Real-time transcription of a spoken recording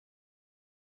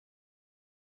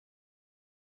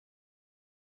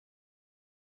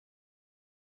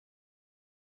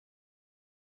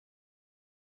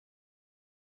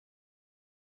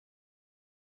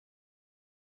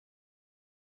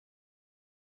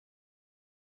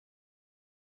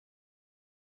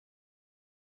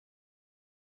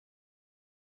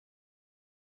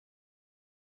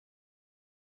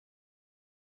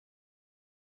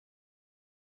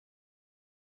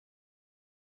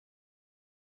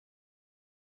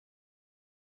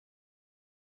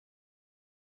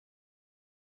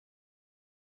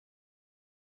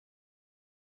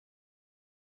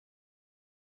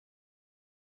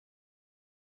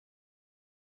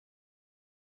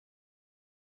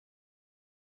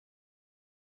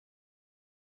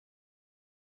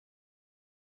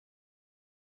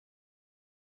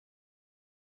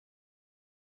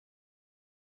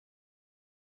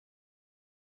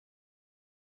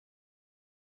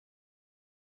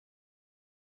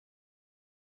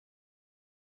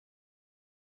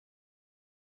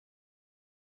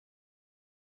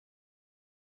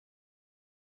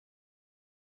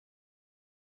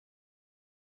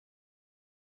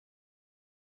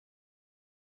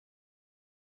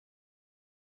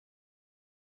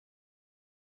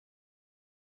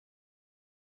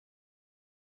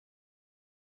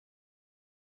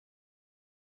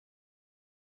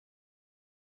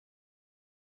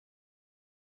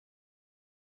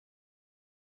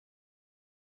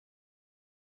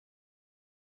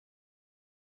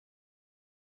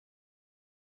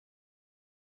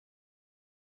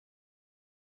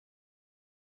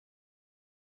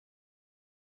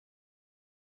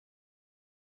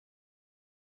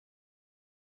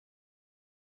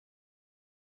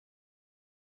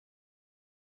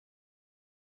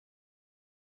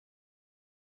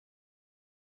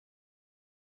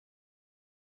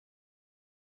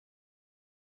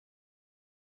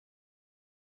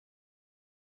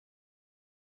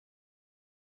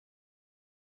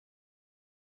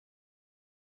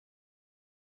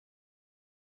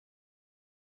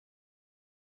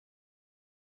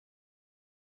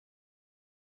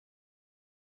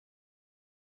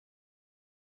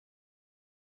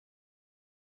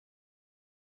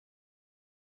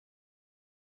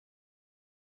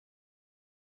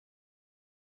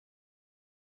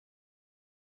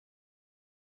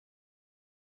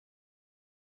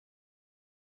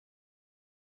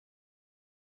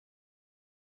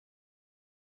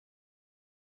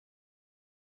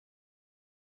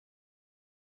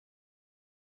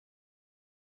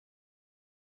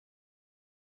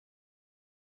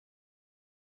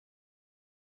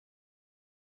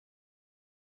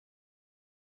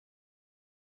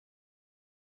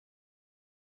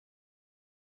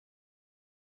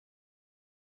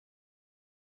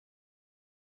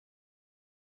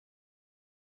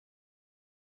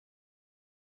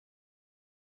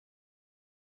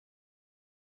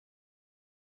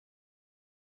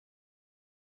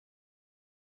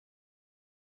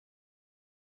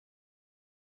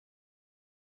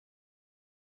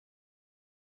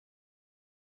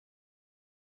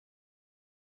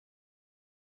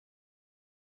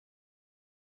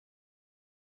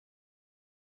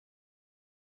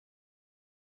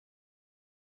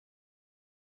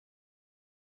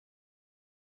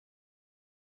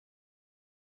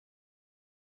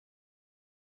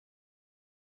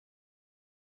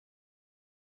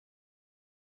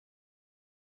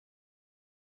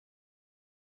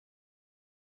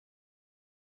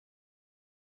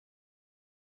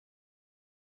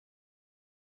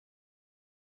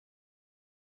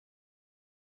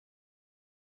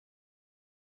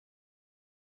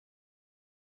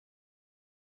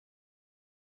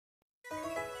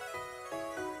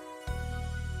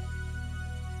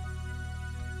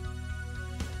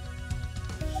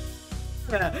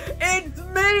It's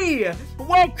me!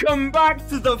 Welcome back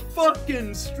to the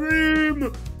fucking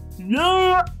stream!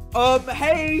 Yeah!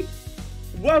 Hey!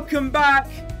 Welcome back!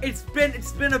 It's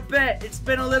been a bit, it's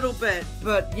been a little bit,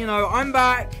 but, you know, I'm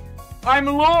back! I'm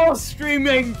Law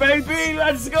streaming, baby!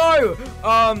 Let's go!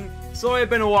 Sorry, it's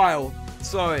been a while.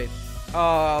 Sorry.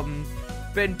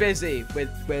 Been busy with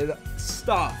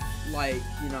stuff, like,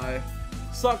 you know,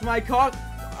 suck my cock?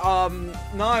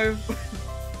 No.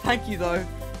 Thank you, though.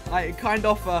 I kind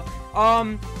offer.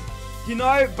 You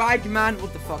know, Bagman,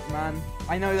 what the fuck, man?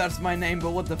 I know that's my name,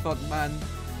 but what the fuck, man?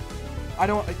 I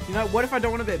don't, you know, what if I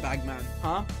don't want to be a Bagman,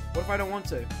 huh? What if I don't want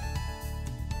to?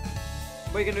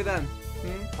 What are you gonna do then?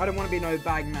 I don't want to be no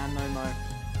Bagman no more.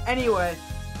 Anyway,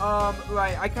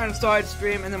 right, I kind of started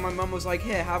stream, and then my mum was like,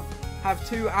 here, have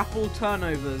 2 apple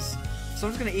turnovers. So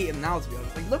I'm just gonna eat them now, to be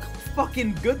honest. Like, look how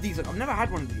fucking good these are. I've never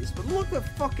had one of these, but look at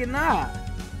fucking that.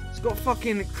 It's got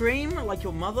fucking cream, like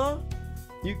your mother.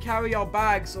 You carry our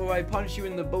bags, or I punch you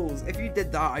in the balls. If you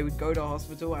did that, I would go to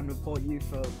hospital and report you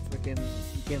for freaking,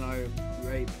 you know,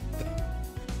 rape.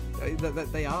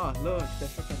 They are. Look, they're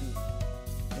freaking,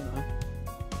 you know.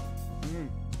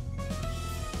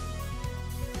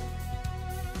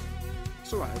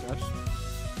 It's alright, I guess.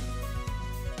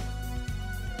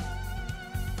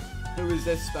 Who is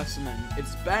this specimen?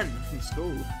 It's Ben from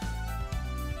school.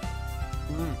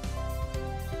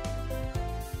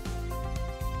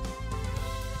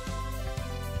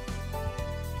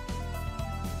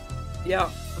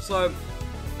 Yeah, so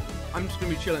I'm just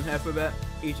gonna be chilling here for a bit,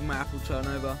 eating my apple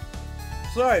turnover.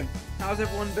 So, how's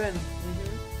everyone been?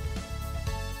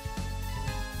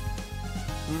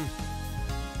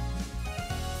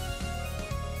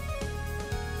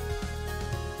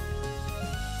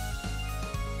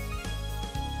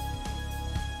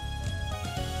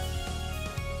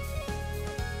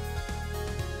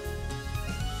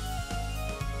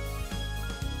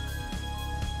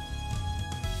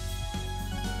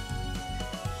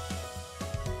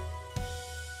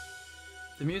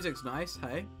 The music's nice,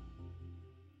 hey?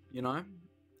 You know?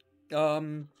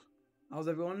 How's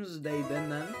everyone's day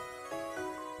been then?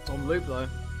 It's on loop though.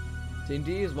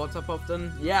 D&D is WhatsApp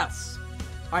often? Yes!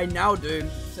 I now do,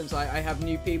 since I have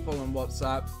new people on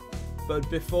WhatsApp. But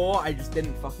before, I just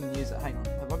didn't fucking use it. Hang on,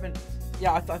 have I been...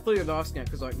 Yeah, I thought you were asking it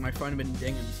because like my phone had been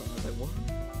dinging, so I was like, what?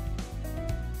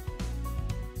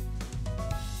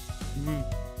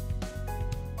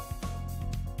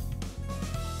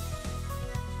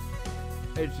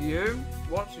 It's you?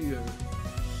 What's you?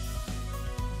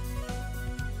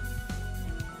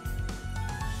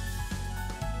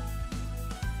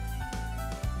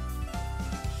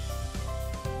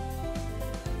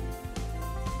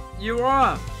 You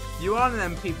are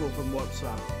them people from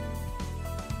WhatsApp.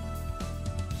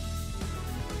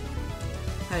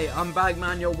 Hey, I'm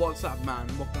Bagman, you're WhatsApp man.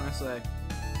 What can I say?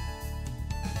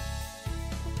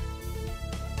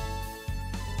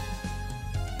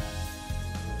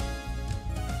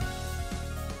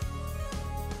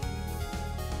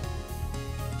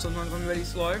 Sometimes I'm really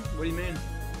slow. What do you mean?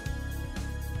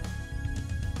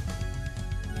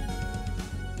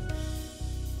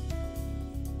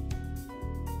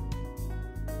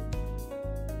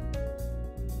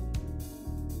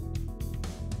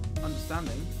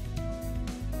 Understanding?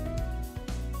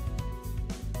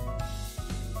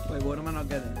 Wait, what am I not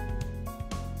getting?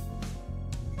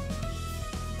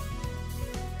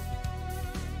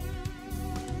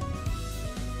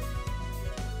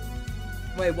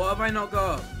 Wait, what have I not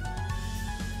got?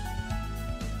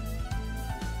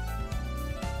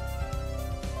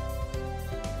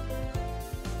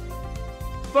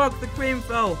 Fuck, the cream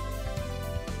fell!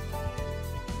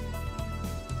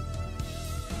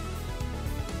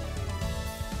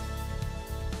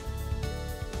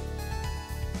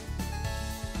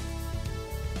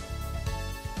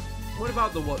 What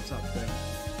about the WhatsApp thing?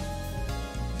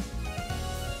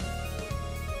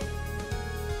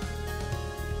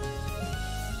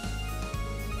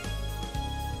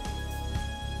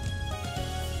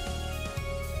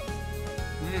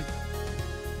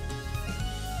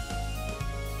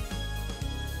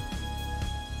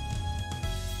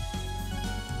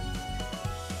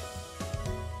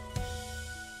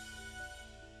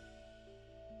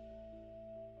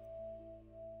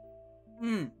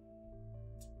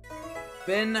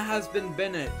 Bin has been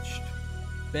binaged.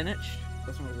 Binaged?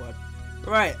 That's not a word.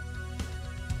 Right.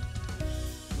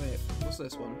 Wait, what's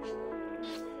this one?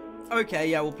 Okay,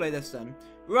 yeah, we'll play this then.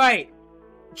 Right.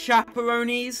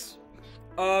 Chaperones.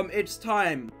 It's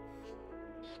time.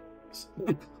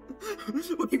 Wait,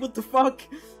 what the fuck?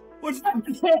 What's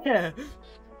happening here?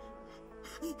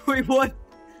 Wait, what?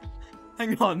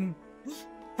 Hang on.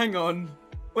 Hang on.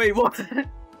 Wait, what?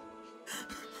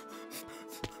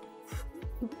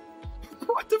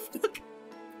 What the fuck?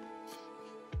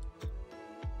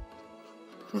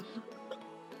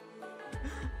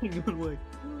 Hang on, wait.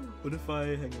 What if I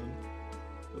hang on?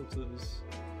 Filters.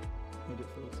 Edit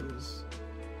filters.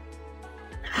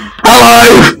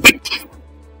 Hello!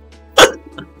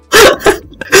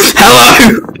 Hello!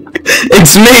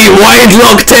 It's me, Wade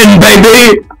Locked In,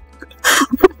 baby!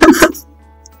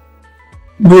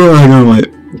 Bro, hang on, wait.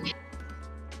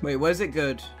 Wait, where's it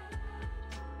good?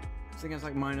 I think it's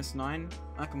like -9.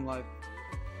 I can live.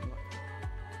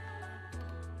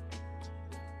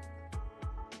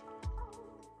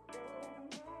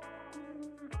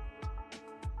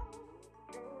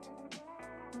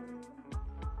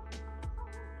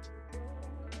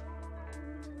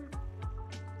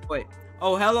 Wait.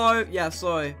 Oh, hello. Yeah,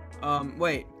 sorry.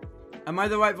 Wait. Am I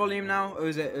the right volume now, or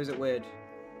is it weird?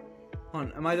 Hold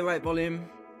on. Am I the right volume?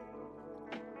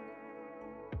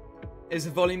 Is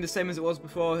the volume the same as it was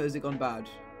before, or has it gone bad?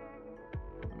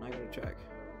 I gotta check.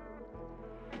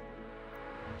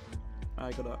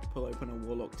 I gotta pull open a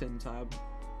Warlocked In tab.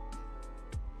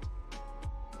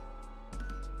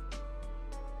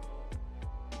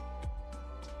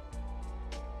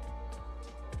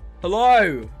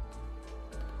 Hello!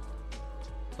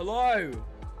 Hello!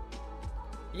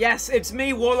 Yes, it's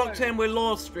me, Warlocked In, we're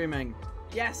lore streaming.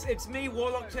 Yes, it's me,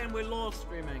 Warlocked In, we're lore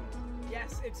streaming.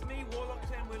 Yes, it's me,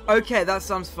 Warlocked In, we're lore. Okay, that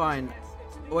sounds fine.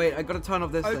 Wait, I gotta turn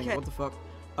off this thing, what the fuck?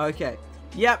 Okay.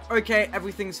 Yep, okay,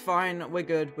 everything's fine, we're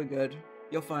good, we're good.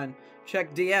 You're fine.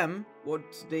 Check DM.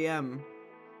 What's DM?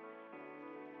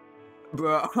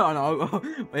 Bro, oh no,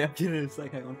 wait, I'm getting a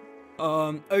sec, hang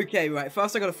on. Okay, right,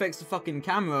 first I gotta fix the fucking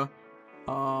camera.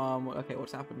 Okay,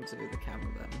 what's happened to the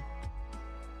camera then?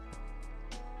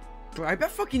 Bro, I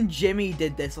bet fucking Jimmy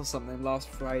did this or something last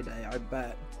Friday, I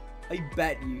bet. I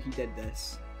bet you he did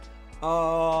this.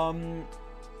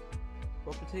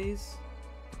 Properties?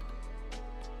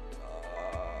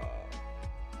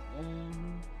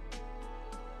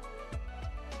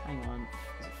 Hang on.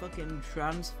 Is it fucking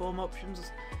transform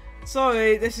options?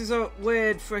 Sorry, this is a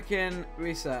weird freaking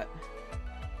reset.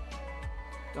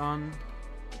 Done.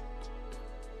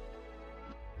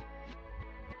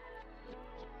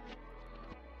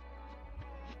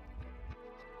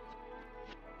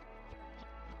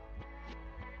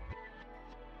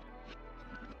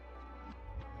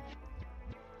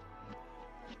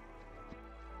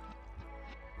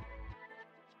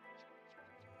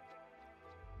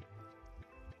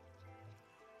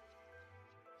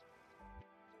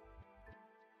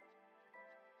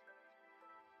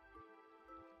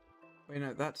 Wait,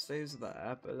 no, that stays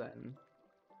there, but then...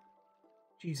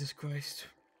 Jesus Christ.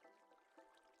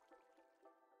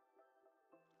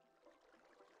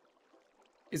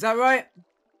 Is that right?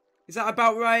 Is that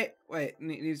about right? Wait, it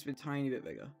needs to be a tiny bit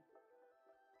bigger.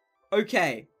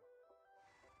 Okay.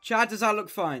 Chad, does that look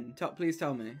fine? Please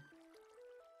tell me.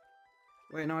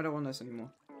 Wait, no, I don't want this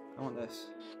anymore. I want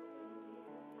this.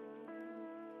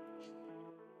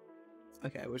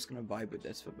 Okay, we're just gonna vibe with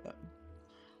this for a bit.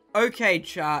 Okay,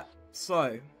 chat.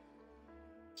 So,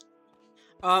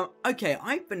 okay,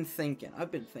 I've been thinking.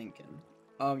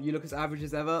 You look as average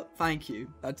as ever. Thank you.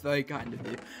 That's very kind of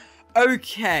you.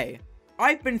 Okay,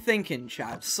 I've been thinking,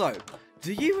 chat. So,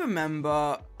 do you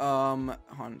remember, hold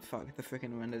on, fuck, the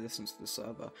freaking render distance to the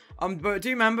server. But do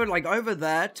you remember, like, over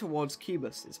there towards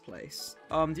Cubus's place?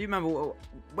 Do you remember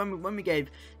when we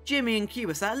gave Jimmy and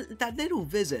Cubus that little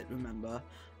visit, remember?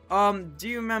 Do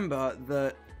you remember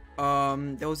that,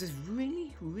 there was this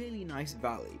really nice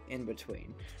valley in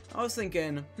between. I was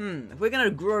thinking, if we're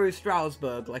gonna grow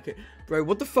Strasbourg, like, bro,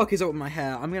 what the fuck is up with my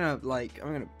hair? I'm gonna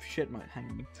shit my, hang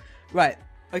on. Right,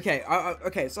 okay,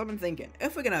 okay, so I've been thinking,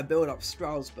 if we're gonna build up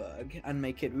Strasbourg and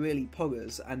make it really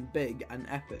poggers and big and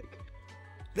epic,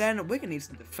 then we're gonna need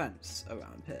some defense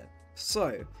around here.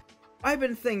 So, I've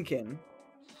been thinking,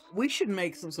 we should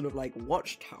make some sort of, like,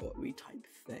 watchtower-y type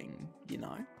thing, you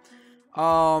know?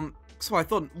 So I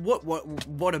thought,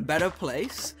 what a better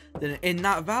place than in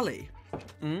that valley?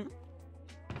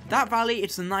 That valley,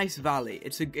 it's a nice valley.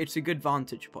 It's a good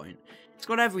vantage point. It's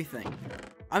got everything.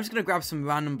 I'm just gonna grab some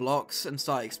random blocks and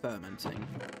start experimenting.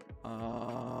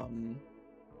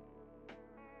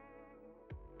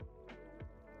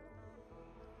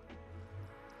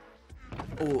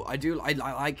 Oh, I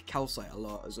like calcite a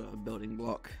lot as a building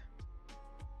block.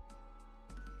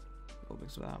 What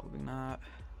was that? What was that?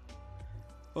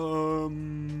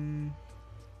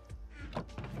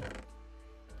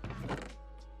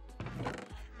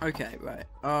 Okay, right.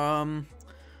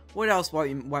 What else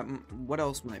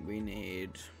might we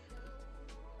need?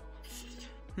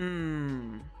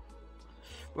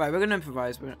 Right, we're gonna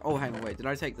improvise. Oh, hang on, wait. Did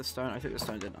I take the stone? I took the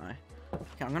stone, didn't I?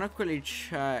 Okay, I'm gonna quickly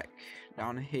check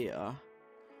down here.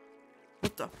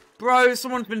 What the? Bro,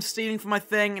 someone's been stealing from my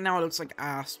thing, and now it looks like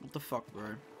ass. What the fuck,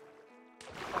 bro?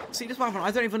 See, this one, I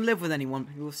don't even live with anyone,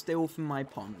 but people steal from my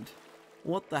pond.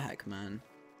 What the heck, man?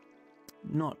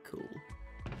 Not cool.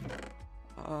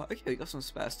 Okay, we got some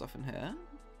spare stuff in here.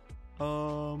 Take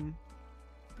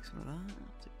some of that.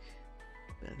 Take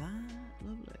a bit of that.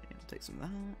 Lovely. Take some of that.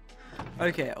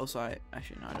 Okay, also,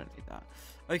 actually, no, I don't need that.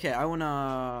 Okay, I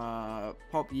wanna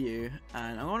pop you,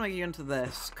 and I wanna make you into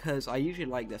this, because I usually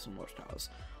like this on Watchtowers.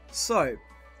 So,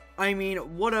 I mean,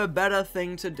 what a better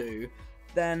thing to do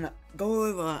than go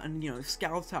over and, you know,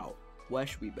 scout out where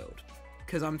should we build.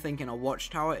 Because I'm thinking a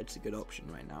Watchtower, it's a good option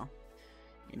right now.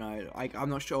 You know, I'm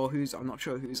not sure who's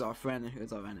our friend and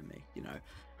who's our enemy, you know.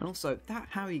 And also, that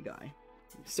Harry guy,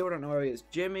 still don't know where he is.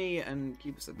 Jimmy and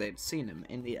Keeper said they'd seen him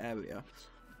in the area,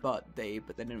 but they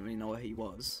didn't really know where he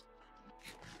was.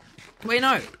 Wait,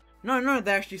 no,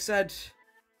 they actually said,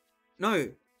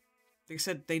 no, they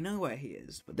said they know where he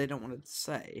is, but they don't want to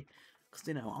say, because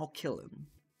they know I'll kill him.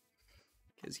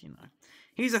 Because, you know,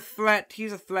 he's a threat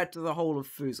to the whole of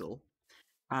Foozle,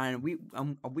 and we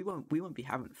won't be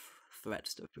having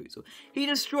threats to Foozle. He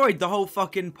destroyed the whole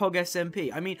fucking Pog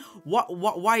SMP. I mean,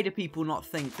 why do people not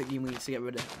think that you need to get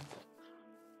rid of him?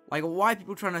 Like, why are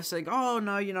people trying to say, oh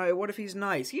no, you know, what if he's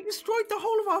nice? He destroyed the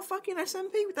whole of our fucking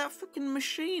SMP with that fucking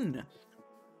machine.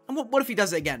 And what if he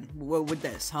does it again with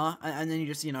this, huh? And then he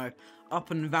just, you know, up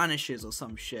and vanishes or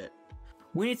some shit.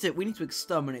 We need to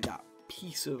exterminate that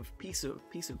piece of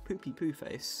poopy poo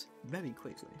face very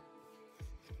quickly.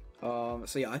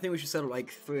 So yeah, I think we should settle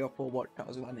like 3 or 4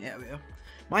 watchtowers around the area.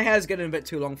 My hair's getting a bit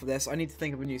too long for this. I need to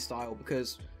think of a new style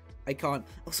because I can't.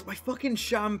 Also, my fucking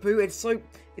shampoo, it's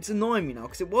annoying me now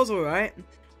because it was alright,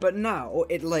 but now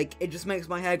it just makes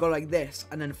my hair go like this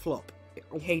and then flop.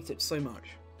 I hate it so much.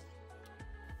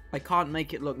 I can't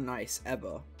make it look nice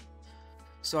ever.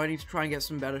 So I need to try and get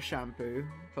some better shampoo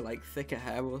for like thicker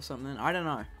hair or something. I don't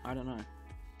know.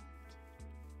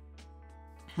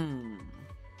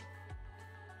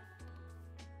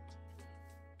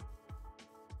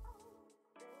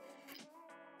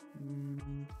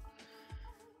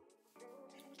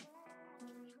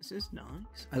 This is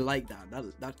nice. I like that.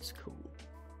 That's cool.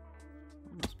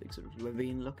 This big sort of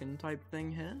ravine looking type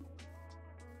thing here.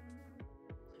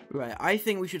 Right, I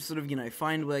think we should sort of, you know,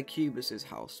 find where Cubus's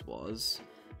house was,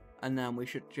 and then we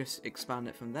should just expand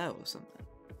it from there or something.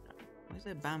 Why is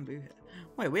there bamboo here?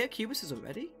 Wait, we're at Cubus's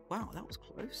already? Wow, that was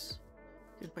close.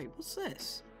 Wait, what's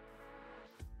this?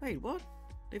 Wait, what?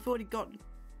 They've already got...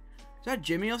 Is that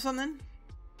Jimmy or something?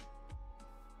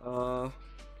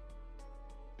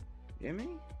 Jimmy?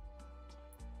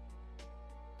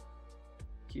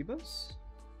 Cubus?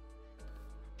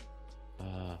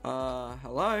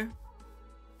 Hello?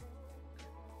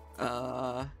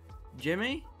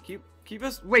 Jimmy?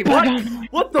 Cubus? Wait, what?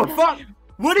 What the fuck?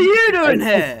 What are you doing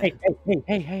here?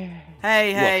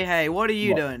 Hey, what are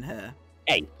you doing here?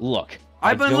 Hey, look.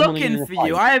 I've been looking for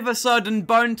you. I have a certain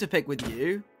bone to pick with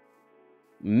you.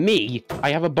 Me?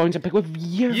 I have a bone to pick with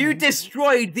you. You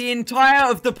destroyed the entire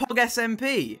of the Pog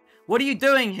SMP. What are you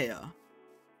doing here?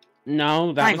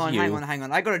 No, that was you. Hang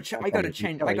on. I gotta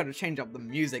change up the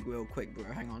music real quick,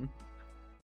 bro. Hang on.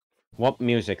 What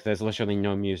music? There's literally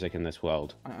no music in this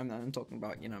world. I'm talking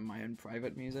about, you know, my own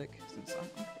private music.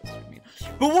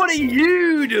 But what are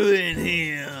you doing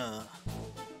here?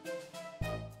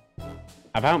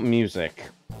 About music.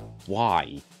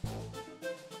 Why?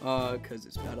 Cause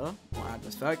it's better. More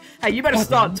atmospheric. Hey, you better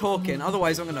start talking,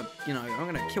 otherwise I'm gonna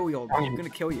kill you. I'm gonna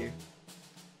kill you.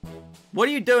 What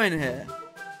are you doing here?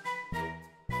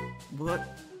 What?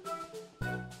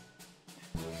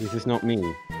 This is not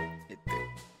me.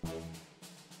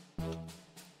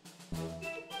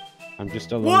 I'm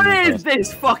just a What is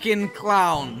this fucking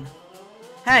clown?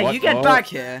 Hey, what? You get back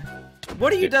here.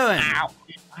 What are you doing? Ow.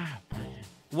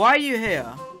 Why are you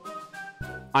here?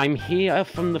 I'm here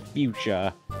from the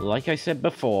future, like I said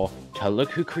before, to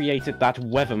look who created that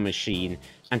weather machine,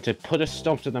 and to put a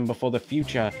stop to them before the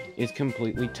future is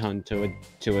completely turned to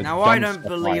a Now I don't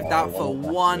believe that for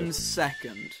 1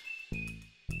 second.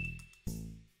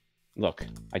 Look,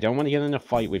 I don't want to get in a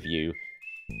fight with you,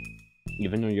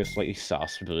 even though you're slightly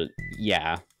sus, but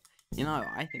yeah. You know,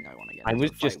 I think I want to get in a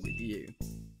fight with you.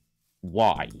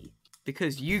 Why?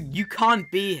 Because you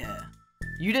can't be here.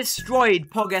 You destroyed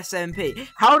Pog SMP.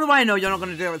 How do I know you're not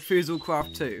going to do it with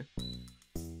FoozleCraft 2?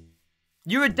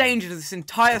 You're a danger to this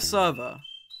entire server.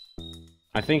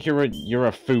 I think you're a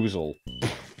foozle.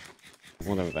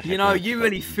 Whatever the heck. You know, you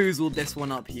really foozled this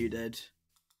one up, you did.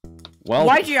 Well,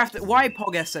 Why do you have to? Why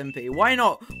Pog SMP? Why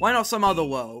not? Why not some other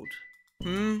world?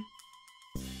 Hmm.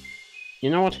 you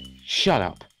know what? Shut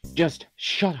up. Just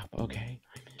shut up, okay?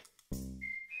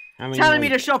 Telling me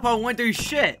to shop, I won't do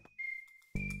shit.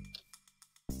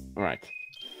 Alright,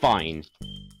 fine.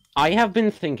 I have been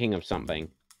thinking of something.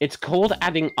 It's called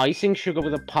adding icing sugar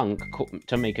with a punk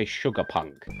to make a sugar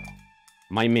punk.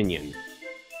 My minion.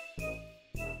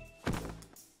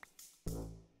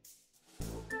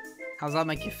 How's that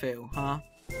make you feel, huh?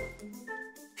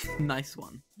 Nice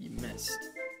one. You missed.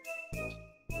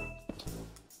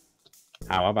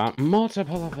 How about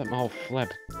multiple of them? Oh,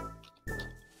 flip.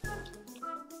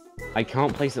 I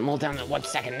can't place them all down in 1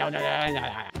 second. No.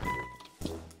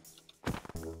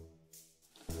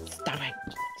 Stop it.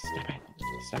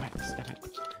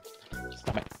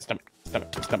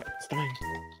 Stop it.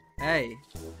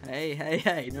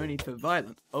 Hey, no need for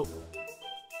violence. Oh.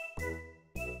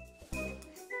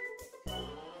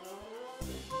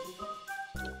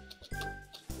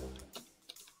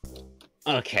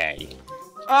 Okay.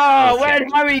 Oh, Okay.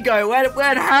 where'd Harry go?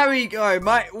 Where'd Harry go?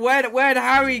 Where'd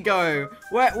Harry go?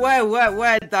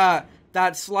 Where'd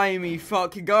that slimy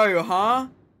fuck go, huh?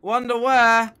 Wonder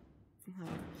where?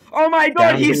 Oh my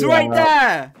god, Down he's the right wall.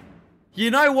 there!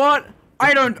 You know what?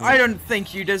 I don't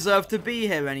think you deserve to be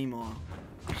here anymore.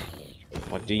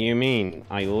 What do you mean?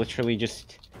 I literally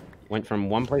just went from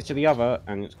one place to the other,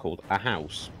 and it's called a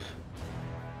house.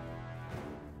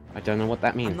 I don't know what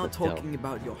that means. I'm not but still. talking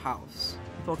about your house.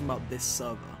 I'm talking about this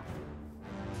server.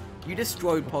 You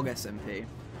destroyed Pog SMP.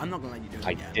 I'm not gonna let you do it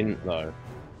I again. didn't though.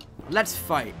 Let's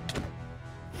fight.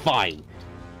 Fine.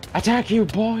 Attack you,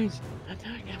 boys!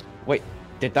 Attack you. Wait,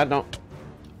 did that not?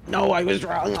 No, I was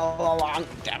wrong all along.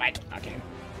 Damn it. Okay.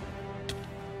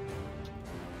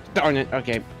 Darn it.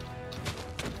 Okay.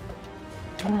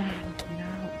 Come on,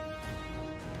 no.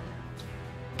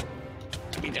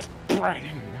 Let me just break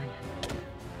him.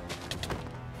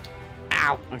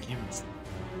 Ow. Okay.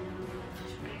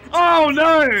 Oh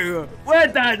no!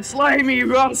 Where'd that slimy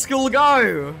rascal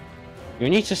go? You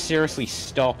need to seriously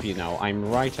stop, you know. I'm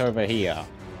right over here.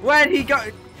 Where'd he go?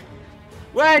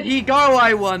 Where'd he go,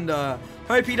 I wonder?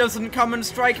 Hope he doesn't come and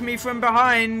strike me from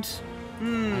behind.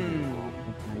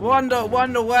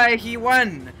 Wonder where he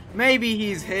went. Maybe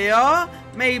he's here?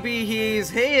 Maybe he's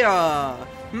here.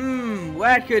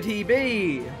 Where could he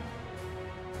be?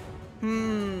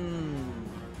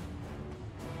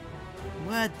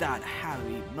 Where'd that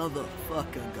Harry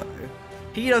motherfucker go?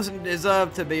 He doesn't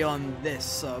deserve to be on this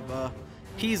server.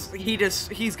 He's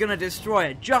gonna destroy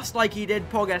it, just like he did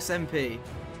Pog SMP.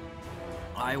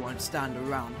 I won't stand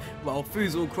around while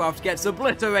FoozleCraft gets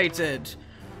obliterated.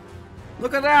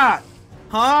 Look at that!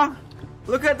 Huh?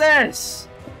 Look at this!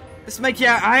 This make you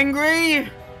angry?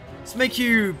 This make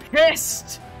you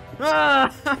pissed?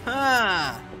 Ah, ha,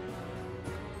 ha.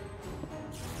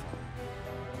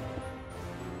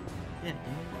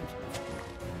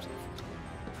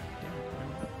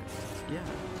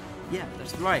 Yeah,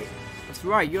 that's right. That's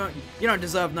right. You don't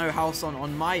deserve no house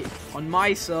on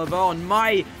my server, on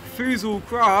my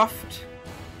FoozleCraft.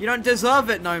 You don't deserve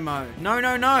it, no mo.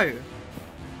 No.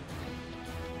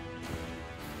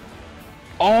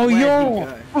 Oh, Where'd you're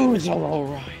he Foozle,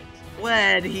 alright.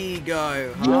 Where'd he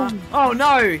go, huh? Oh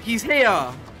no, he's here.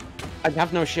 I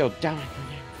have no shield. Damn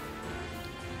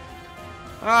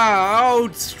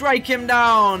it. Strike him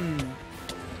down.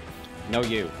 No,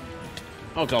 you.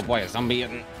 Oh god, why a zombie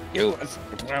and you as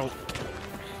well.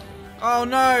 Oh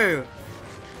no.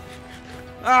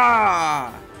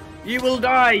 You will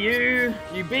die, you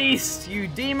beast, you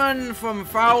demon from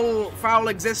foul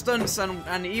existence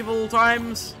and evil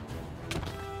times.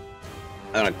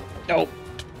 No.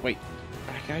 Wait.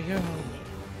 Back I go.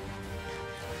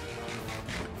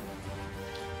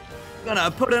 Gonna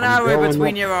put an I'm arrow going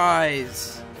between up. your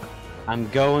eyes. I'm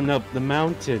going up the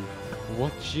mountain.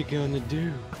 What you gonna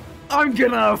do? I'm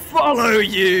gonna follow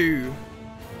you.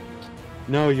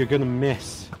 No, you're gonna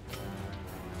miss.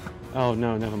 Oh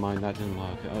no, never mind. That didn't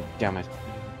work. Oh damn it.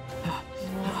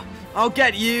 I'll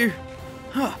get you.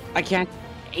 I can't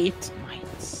eat my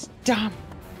stomach.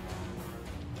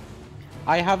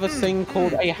 I have a thing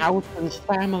called a house and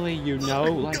family, you know,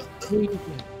 like seriously.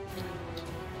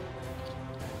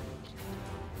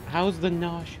 How's the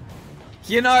nausea?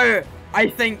 You know, I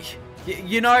think,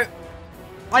 you know,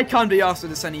 I can't be asked for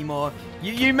this anymore.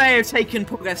 You may have taken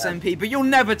Pog SMP, but you'll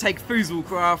never take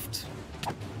FoozleCraft.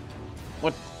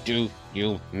 What do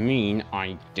you mean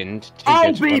I didn't take I'll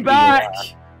it? be but back!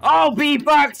 I'll be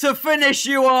back to finish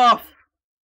you off!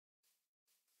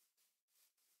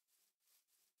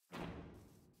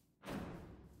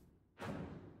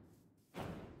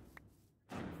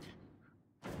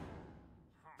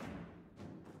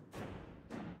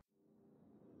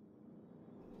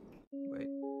 Wait.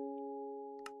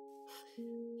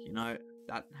 You know,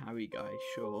 that Harry guy,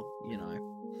 sure, you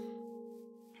know.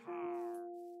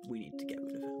 We need to get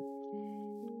rid of him.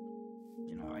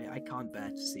 You know, I can't bear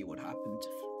to see what happened to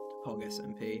Pog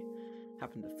SMP.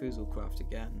 Happened to FoozleCraft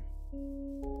again.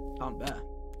 Can't bear.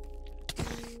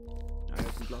 You know,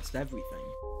 we've lost everything.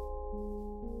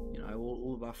 You know,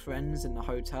 all of our friends in the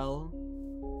hotel.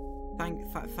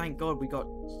 Thank God we got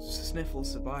Sniffle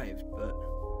survived, but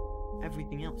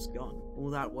everything else gone. All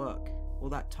that work, all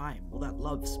that time, all that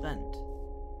love spent,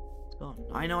 it's gone.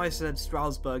 I know I said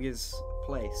Strasbourg is a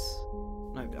place.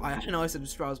 No, I know I said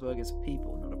Strasbourg is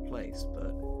people, not a place,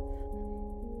 but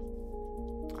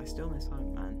I still miss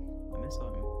home, man. I miss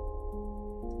home.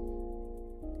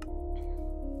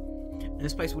 And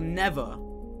this place will never,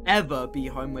 ever be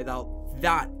home without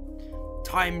that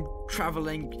time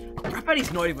traveling. I bet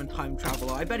he's not even time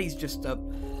traveler. I bet he's just a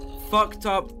fucked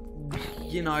up,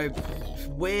 you know,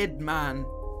 weird man.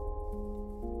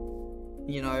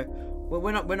 You know, well,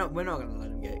 we're not gonna let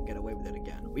him get away with it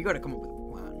again. We gotta come up with a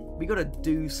plan. We gotta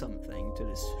do something to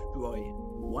destroy it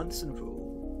once and for all.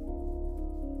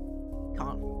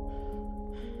 Can't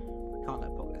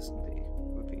let Pog SMP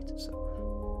repeat itself.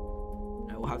 You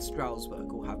know, we'll have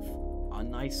Strasbourg. We'll have our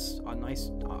nice our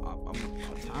town. We'll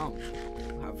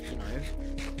have, you know,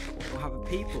 we'll have a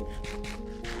people.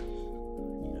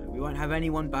 You know, we won't have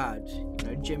anyone bad. You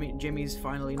know, Jimmy's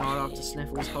finally not after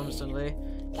Sniffles constantly.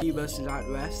 Cubus is at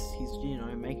rest. He's, you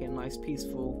know, making a nice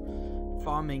peaceful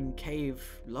farming cave,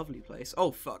 lovely place.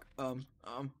 Oh fuck. Oh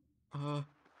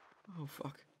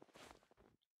fuck.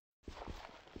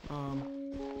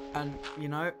 And you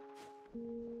know.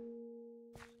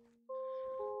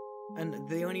 And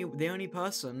the only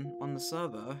person on the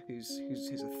server who's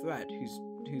a threat,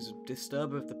 who's a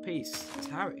disturber of the peace, is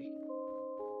Harry.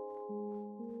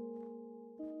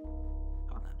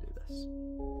 Can't let him do this.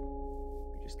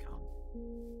 We just can't.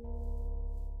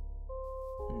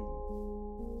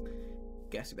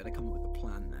 Guess we better come up with a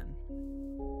plan then.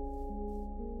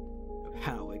 Of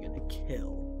how we're gonna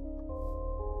kill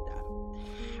that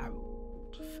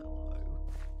Harold fellow.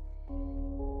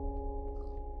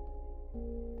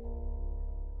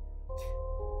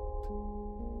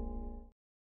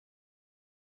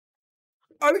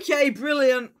 Okay,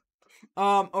 brilliant.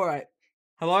 Alright.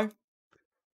 Hello?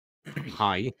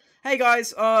 Hi. Hey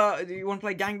guys, do you want to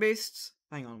play Gang Beasts?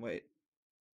 Hang on, wait.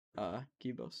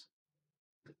 Cubos.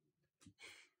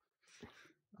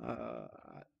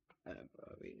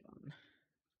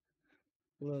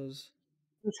 Was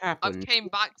What's I happened? came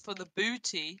back for the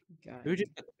booty. Gang Who did-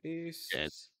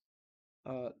 Beasts.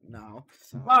 No.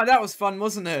 Oh, that was fun,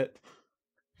 wasn't it?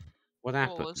 What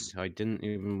happened? Pause. I didn't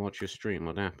even watch your stream.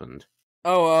 What happened?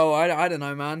 Oh, I don't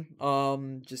know,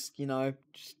 man. Just, you know,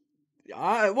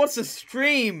 what's a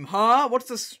stream, huh? What's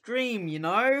a stream, you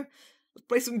know? Let's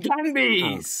play some Gang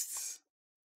Beasts.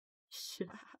 Yeah.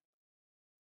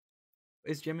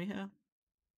 Is Jimmy here?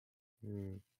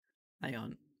 Hmm. Hang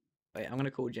on. Wait, I'm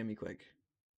gonna call Jimmy quick.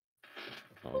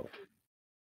 Oh.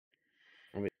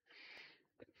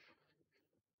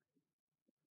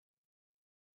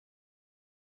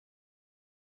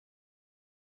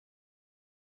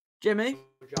 Jimmy?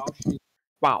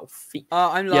 Wow,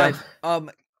 I'm Yeah. live.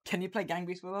 Can you play Gang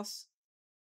Beasts with us?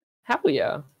 hell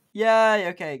yeah. Yeah,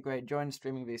 okay, great. Join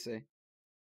streaming VC.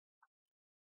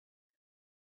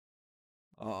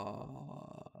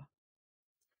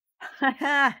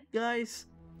 Haha, guys.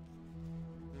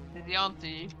 Did he answer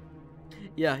you?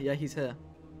 Yeah, he's here.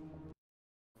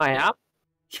 I am?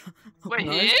 Wait,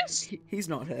 No, he is? He's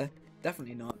not here.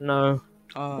 Definitely not. No.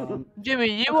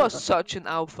 Jimmy, you are such an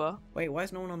alpha. Wait, why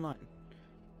is no one online?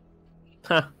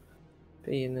 Ha.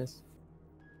 Penis.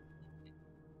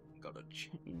 Gotta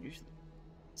change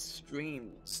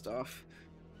stream stuff.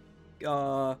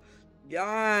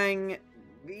 Gang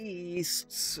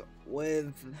Beasts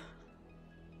with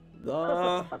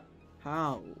the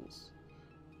Pals.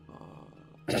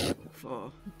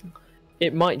 For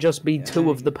It might just be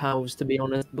two of Dang. the pals, to be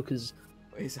honest, because,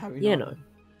 is Harry you not? know,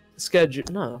 schedule.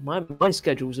 No, my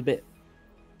schedule's a bit.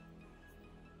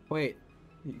 Wait,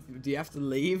 do you have to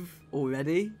leave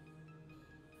already?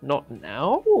 Not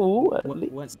now, at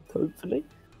least, When? hopefully.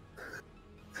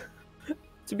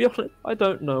 To be honest, I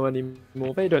don't know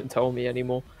anymore. They don't tell me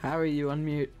anymore. Harry, you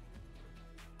unmute.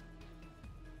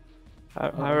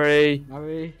 Harry.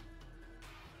 Harry.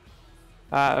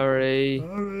 Harry. Harry.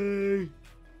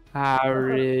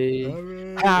 Harry.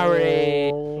 Harry.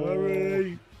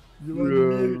 Harry. You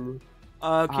unmute.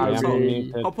 Kibus,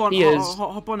 Harry. hop on. He is.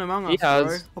 Hop on Among He Us, bro.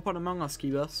 has. Hop on Among Us,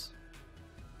 Kibus.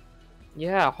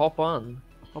 Yeah, hop on.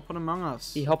 Hop on Among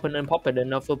Us. He hopping and popping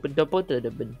and off up and double.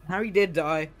 Harry did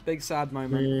die. Big sad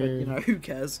moment, but you know, who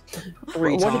cares?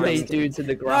 What did they times. do to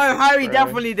the graphics? No, Harry bro?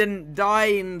 definitely didn't die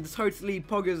in totally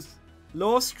Pogger's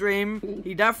law stream.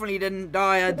 He definitely didn't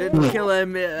die. I didn't kill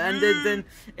him. It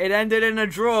ended in a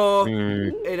draw.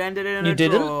 It ended in You a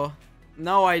didn't? draw.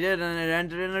 No, I didn't. It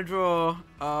ended in a draw.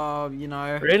 You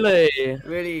know,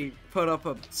 Really? put up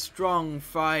a strong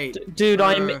fight. Dude,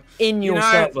 I'm in your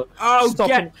server.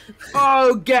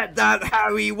 Get that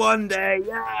Harry one day.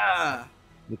 Yeah.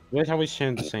 Weird how we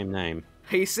share the same name.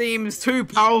 He seems too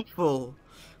powerful.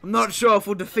 I'm not sure if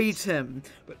we'll defeat him,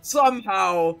 but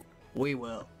somehow we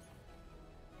will.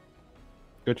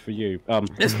 Good for you.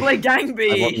 Let's play Gang I wasn't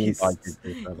Beasts. invited to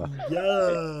this server.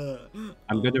 Yeah.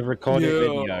 I'm gonna record a Yeah.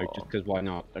 video just because why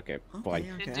not? Okay, bye. Okay,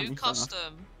 You okay, do fair enough.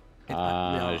 custom.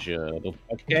 Ah, sure.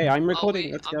 Okay, I'm recording. Oh,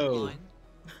 wait, Let's I'm go. blind.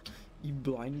 You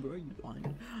blind, bro? You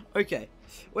blind? Okay,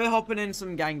 we're hopping in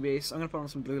some Gang Beasts. I'm gonna put on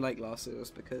some blue light glasses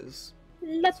because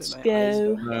Let's so my eyes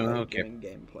go. don't hurt Okay. during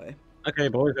gameplay. Okay,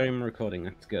 boys, I'm recording.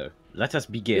 Let's go. Let us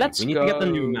begin. Let's we need to get the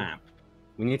new go. map.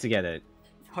 We need to get it.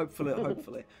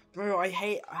 Hopefully. Bro, I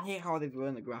hate how they've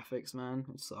ruined the graphics, man.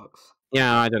 It sucks.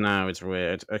 Yeah, I don't know. It's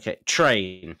weird. Okay,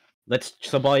 train. Let's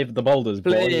survive the boulders,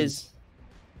 boys. Please.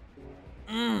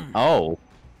 Oh.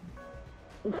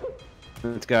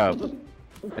 Let's go.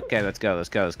 Okay, let's go.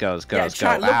 Yeah,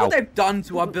 chat, look Ow. what they've done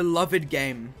to our beloved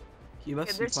game. You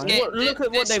must this be game- playing- Look at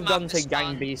what this they've map done to is Gang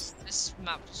fun. Beasts. This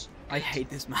map's. I hate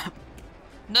this map.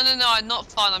 No, not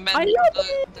fun. I meant I love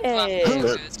the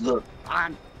graphics are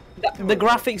good. The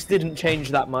graphics didn't change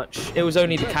that much. It was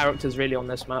only the characters really on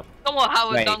this map. Come on,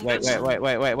 Howard Wait,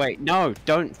 Duncan. wait. No,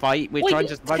 don't fight. We're Wait, trying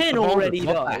to survive the 10 boulders. already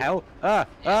What died. the hell?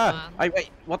 man. Wait,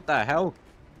 what the hell?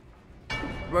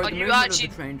 Bro, Are the you movement of actually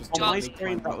the train just On my totally screen,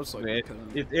 climbed that up was so weird.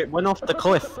 quickly. It went off the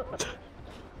cliff.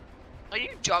 Are you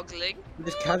juggling? It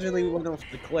just casually went off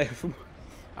the cliff.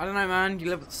 I don't know, man. You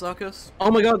live at the circus?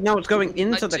 Oh my god, now it's going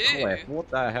into I the do. cliff. What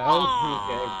the hell? Oh.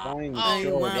 Okay, fine. Oh,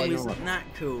 sure, wow, why isn't not? that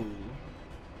cool?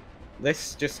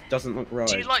 This just doesn't look right.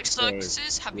 Do you like so-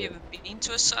 circuses? Have you ever been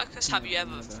to a circus? Have you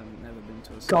ever? Never been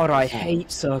to a circus. God, I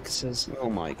hate circuses. Oh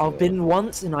my god. I've been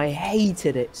once and I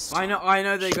hated it. I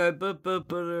know they go.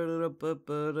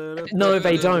 No,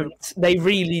 they don't. They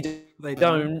really They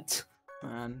don't.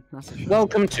 Man, that's a shame.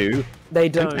 Welcome to They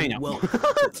don't. Container. Welcome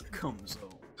to the console.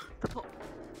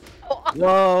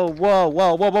 Whoa.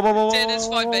 Dude, it's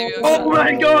fine, baby. Oh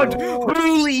my god!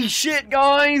 Holy shit,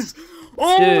 guys!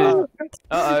 Oh!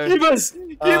 Uh-oh. Give us!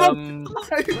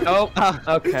 Oh,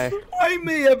 okay. Why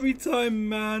me every time,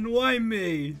 man? Why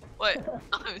me? Wait.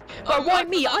 But why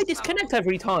me? I disconnect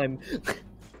every time.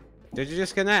 Did you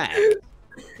disconnect?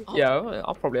 Yeah,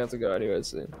 I'll probably have to go anyway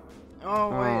soon. Oh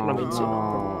wait.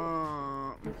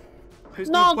 Oh. Who's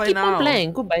gonna play now?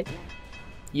 playing. Goodbye.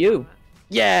 You.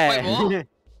 Yeah. Wait, what?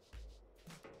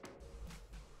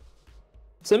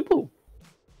 Simple.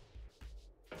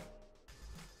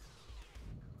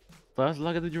 First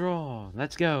look at the draw.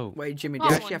 Let's go. Wait, Jimmy, do Oh,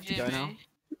 you actually have to go Jimmy.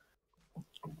 now?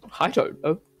 I don't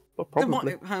know. But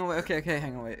probably. Hang on, wait, okay,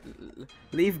 hang on, wait.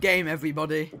 Leave game,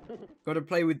 everybody. Gotta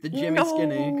play with the Jimmy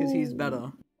Skinny, because he's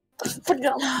better.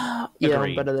 Yeah, I'm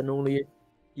Agreed. better than all of you.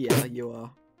 Yeah, you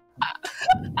are.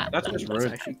 That's just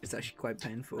rude. It's actually quite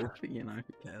painful, but you know,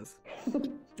 who cares?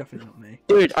 Definitely not me.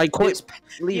 Dude, I quit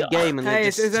leave game and Hey, they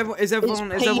is just...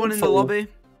 everyone in the painful. lobby?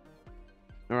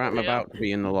 Alright, I'm about to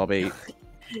be in the lobby.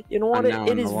 You know what? I'm now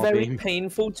It in the is very lobby.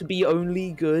 painful to be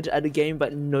only good at a game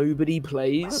that nobody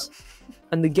plays.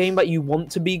 And the game that you want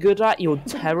to be good at, you're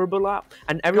terrible at,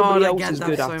 and everybody God, I else get is that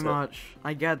good so at much.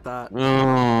 I get that.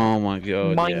 Oh my god.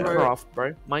 yeah. Minecraft,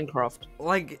 bro. Minecraft.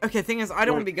 Like, okay, thing is, I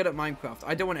don't want to be good at Minecraft.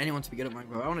 I don't want anyone to be good at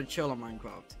Minecraft. I want to chill on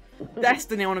Minecraft.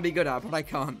 Destiny I want to be good at, but I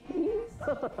can't.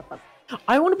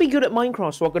 I want to be good at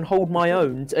Minecraft so I can hold my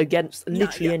own against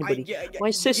literally yeah, anybody. yeah, My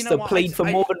you sister know what, played for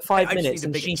more than 5 I just need minutes a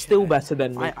and bigger she's still chair. better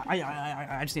than me.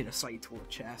 I just need a slightly taller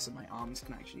chair so my arms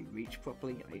can actually reach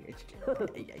properly. It's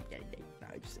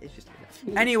just.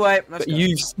 Anyway, let's But go.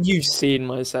 you've seen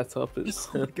my setup. It's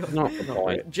God. Not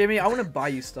quite. Jimmy, I want to buy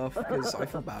you stuff because I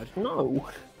feel bad. no.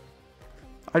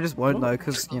 I just won't though,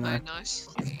 because Not you know. very nice.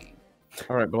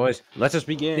 Alright, boys. Let us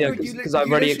begin. Yeah, Dude, you because li- I've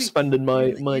you already literally- expended my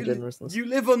You generousness. You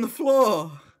live on the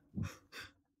floor.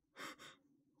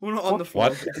 Well, not on the floor,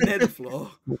 What? but near the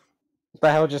floor. What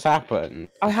the hell just happened?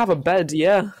 I have a bed,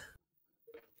 yeah.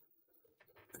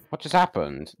 What just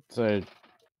happened? So,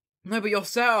 No, but your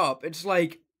setup, it's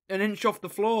like an inch off the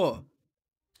floor.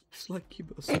 It's like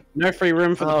Cubus. no free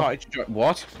room for the Oh. party to join.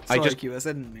 What? Sorry, I just... Cubus,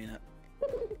 I didn't mean it.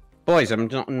 Boys, I'm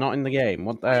not in the game.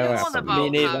 What the What hell do you want happened? about Me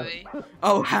neither. Harry?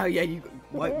 Oh, how? Yeah, you.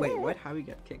 Wait, where'd Harry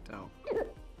get kicked out?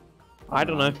 I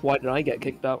don't know. Why did I get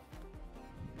kicked out?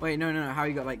 Wait, no. How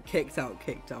you got like kicked out,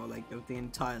 like of the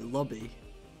entire lobby?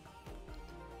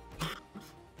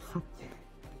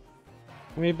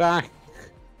 We back.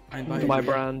 I invited My you.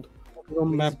 brand.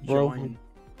 Come back, Please bro. join.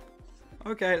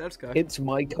 Okay, let's go. It's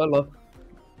my color.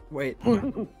 Wait. I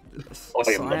am the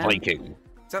Cyan? Viking.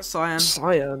 Is that cyan?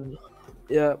 Cyan.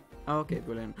 Yeah. Oh, okay,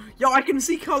 brilliant. Yo, I can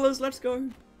see colors. Let's go.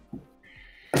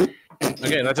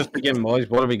 Okay, let's just begin, boys.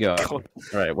 What do we got?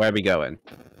 Alright, where are we going?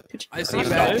 I see We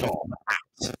red. start on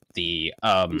at the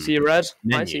You see red? I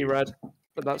menu. see red.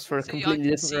 But that's for a See, I completely can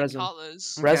different see resin.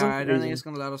 colours. Okay, Resin? I don't think Resin. it's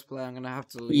gonna let us play. I'm gonna have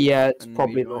to leave. Yeah, it's and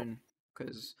probably not. rejoin,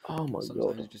 because Oh my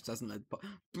sometimes god. it just doesn't let.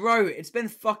 Bro, it's been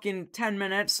fucking 10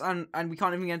 minutes and we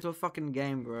can't even get into a fucking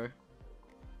game, bro.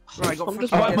 Bro, I got I'm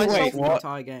just fucking by myself. wait, the What?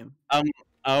 entire game.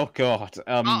 Oh god.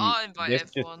 I'll invite this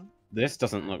just- everyone. This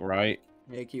doesn't look right.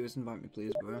 Yeah, Kiwas, invite me,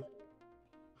 please, bro.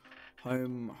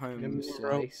 Home me,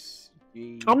 bro. slice.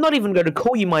 G. I'm not even going to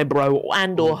call you my bro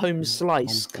and or home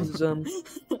slice, because,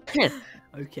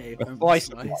 Okay, A home slice.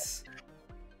 slice.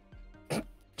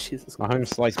 Jesus My home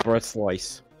sliced bread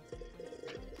slice.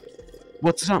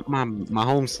 What's up, my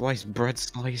home sliced bread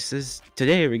slices?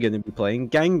 Today we're gonna be playing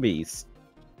Gang Beasts.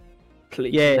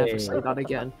 Please Yay. never say that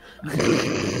again.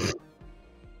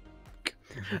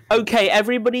 Okay,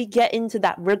 everybody get into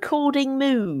that recording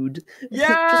mood. Just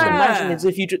imagine Yeah! as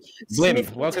if you just Blimp,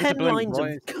 sniffed welcome to 10 Blimp, lines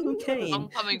boys. of cocaine. I'm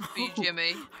coming for you,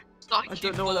 Jimmy. I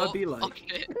don't know what that would be like.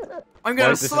 Okay. I'm Why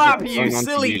gonna is this slap going you, on to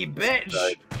silly you? bitch!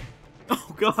 Right.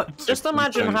 Oh god. Just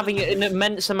imagine Don't- having an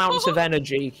immense amounts of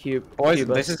energy, Boys,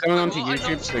 Cubus. this is going on to Well, I YouTube,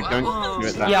 know so you don't are. do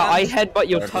it that Yeah, I much. headbutt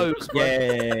your toes, bro.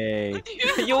 Yay!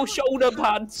 Your shoulder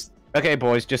pads. Okay,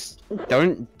 boys, just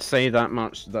don't say that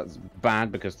much. That's bad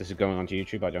because this is going on to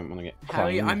YouTube. I don't want to get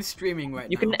Harry, claimed. I'm streaming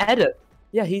right You now. can edit.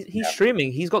 Yeah, he's Yeah.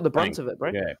 streaming. He's got the brunt Thanks. of it,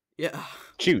 bro. Yeah. Yeah.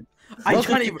 Shoot. I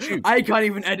Welcome can't to even shoot. I can't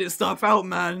even edit stuff out,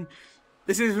 man.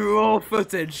 This is raw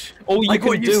footage. All you Like can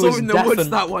what you do saw is in the woods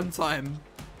deafen. that one time.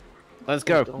 Let's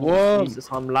go. Oh, Whoa! Jesus,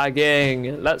 I'm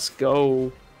lagging. Let's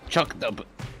go. Chuck the.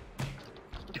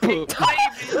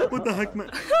 What the heck, man?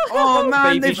 Oh man,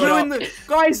 Baby, they've shut ruined the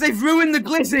guys. They've ruined the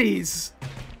glizzies.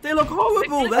 They look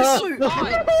horrible. They're so.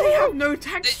 They have no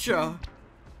texture.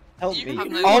 Help You me. have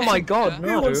no Oh my texture. god, Who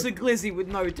no. wants a glizzy with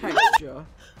no texture?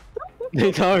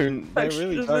 They don't. They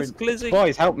really Textureless don't. glizzy.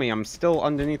 Boys, help me. I'm still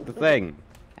underneath the thing.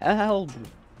 Help.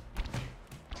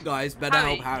 Guys, better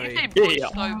Harry, help Harry. you say boys Yeah.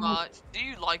 so much. Do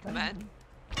you like men?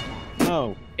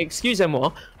 No.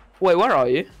 Excusez-moi. Wait, where are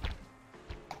you?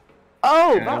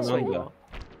 Oh, Yeah, that's I'm where you under. are.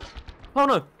 Oh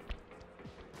no.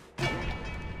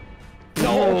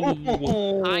 Thank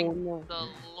the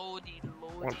lordy,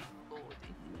 lordy, lordy.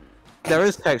 There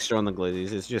is texture on the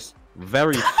glizzies. It's just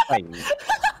very faint.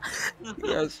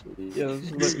 Yes,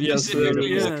 yes, yes, there is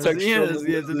Yes, texture on yes,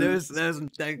 the yes. glizzy. There's some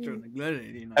texture on the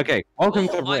glizzy. You know. Okay, welcome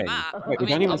Oh, to I'm Ring. Matt. Wait, I we don't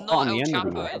mean, even I'm start on not the El end Chapo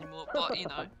anymore. anymore, but you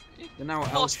know, You're now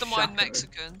El mastermind Chapo.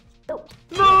 Mexican.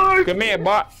 No! Come here,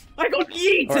 boy. I got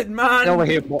yeeted, Alright, man. Over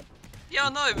here, boy. Yeah, I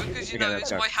know, because you Okay, know let's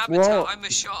it's go. my habitat. Whoa. I'm a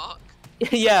shark.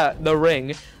 Yeah, the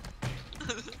ring.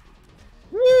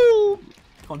 Woo!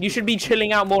 You should be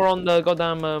chilling out more on the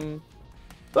goddamn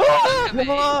Ah!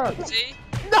 Heavy. See?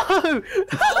 No!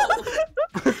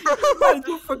 Man,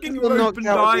 you fucking You're rope and knocked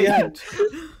out at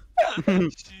the died.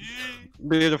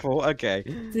 Beautiful. Okay.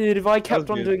 Dude, if I kept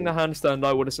was on doing the handstand,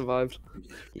 I would have survived.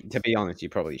 To be honest, you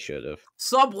probably should have.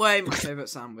 Subway, my favorite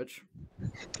sandwich.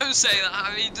 Don't say that,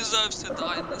 Harry. He deserves to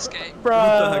die in this game.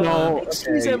 Bruh, No.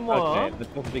 excusez-moi. Okay,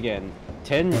 let's begin.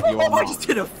 10, you Oh, are I just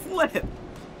did a flip.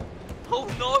 Oh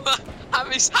no,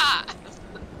 Harry's hat.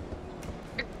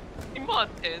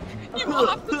 Martin, you will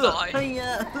have to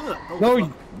die.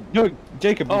 No, no,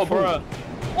 Jacob. Oh, you fool.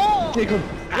 bruh. Jacob.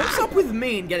 What's up with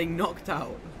me and getting knocked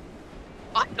out?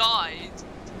 I died.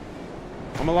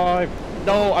 I'm alive.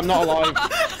 No, I'm not alive.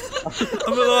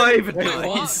 I'm alive. Wait,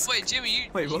 Nice. What? Wait, Jimmy, you.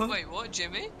 Wait, what? Wait, what,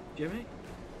 Jimmy? Jimmy?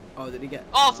 Oh, did he get?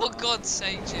 Oh, for God's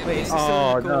sake, Jimmy. Wait, is he Oh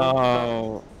still in the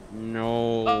call?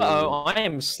 no, no. Uh-oh, I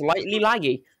am slightly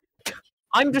laggy.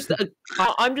 I'm just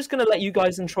gonna let you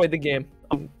guys enjoy the game.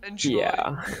 Enjoy.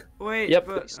 Yeah. Wait, Yep.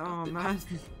 but oh man.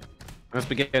 Let's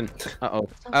begin. Uh oh.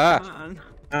 Man.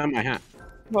 My hat.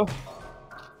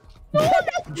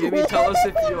 Jimmy, tell us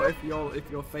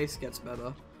if your face gets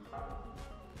better.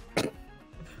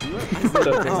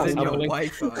 As in your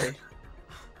Wi-Fi.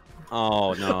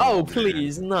 Oh no. Oh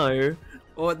please, no.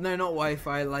 Or no, not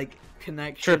Wi-Fi, like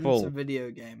connection Triple. to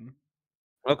video game.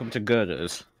 Welcome to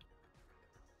Girders.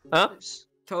 Huh?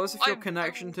 Tell us if your I'm-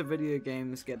 connection to video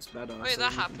games gets better. Wait, so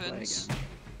that we can play happens. again.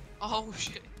 Oh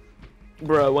shit.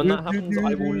 Bro, when that happens,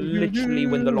 I will literally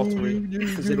win the lottery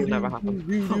because it'll never happen.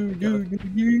 Oh my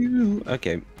God.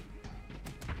 Okay.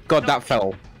 God, that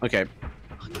fell. Okay.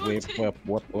 I got it.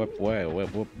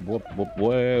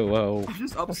 Whoa. I'm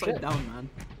just upside down, man.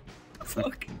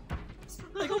 Fuck.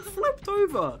 I got flipped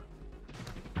over.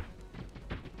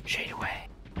 Shade away.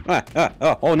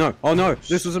 Oh no,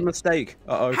 this was a mistake.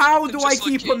 Uh-oh. How do I Just like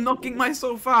keep you. on knocking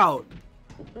myself out?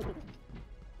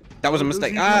 That was a How does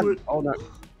mistake. he Ah! do it? Oh no.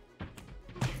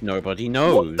 Nobody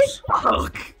knows.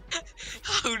 Fuck!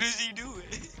 How does he do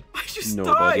it? I just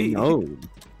Nobody died. knows.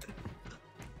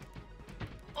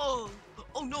 Oh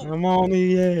no. I'm on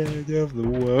the edge of the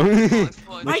world. Alright,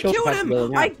 fine. I Michelle's killed about to him!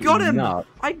 go I absolutely got him! nuts.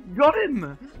 I got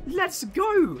him! Let's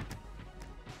go!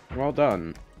 Well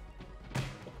done.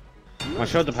 I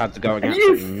should have had to go Are against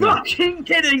you him. No. fucking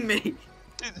kidding me? Do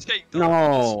the takedown. No,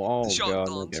 oh The shot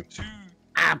god, dance. okay.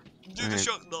 Ah. Do the Alright.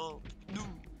 shot down. No.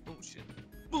 Oh shit.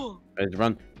 Oh. Ready to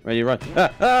run, ready to run.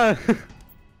 Ah.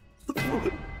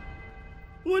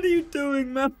 What are you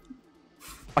doing, man?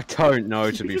 I don't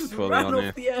know, to be You just fully ran honest.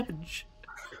 off the edge.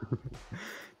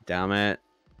 Damn it.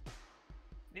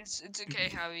 It's okay,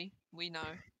 Harry. We know.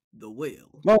 The wheel.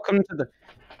 Welcome to the...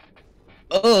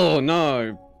 Oh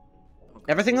no.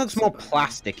 Everything looks more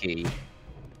plasticky.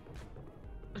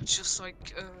 It's just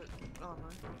like I don't know.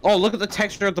 Oh, look at the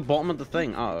texture at the bottom of the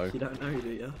thing. Uh-oh. You don't know, do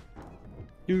you?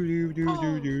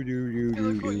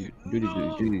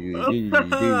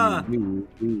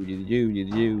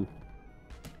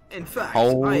 In fact, I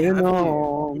Holding have you.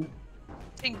 on.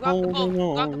 Hey, grab the bomb.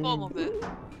 Hold Grab the on. bomb of it.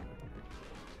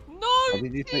 What No!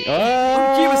 did you think?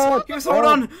 Oh, Keebus, hold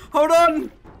on! Hold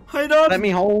on! Hold on! Let me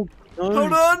hold. No.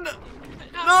 Hold on!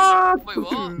 No! Wait,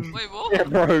 what? Wait, what? It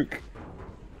broke.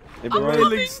 It I'm broke. really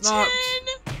Coming, snapped.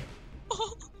 Chin!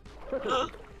 Oh.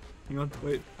 Hang on,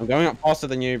 wait. I'm going up faster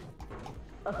than you.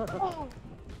 Oh.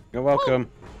 You're welcome.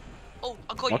 Oh,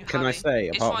 I got you, What can I Harry. say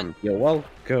It's apart fine. from you're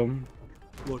welcome?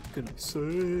 What can I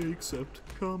say except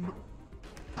come?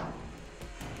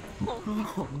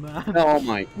 Oh man. Oh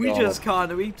my god. We just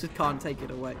can't take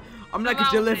it away. I'm like a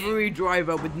Allow me. delivery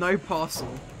driver with no parcel.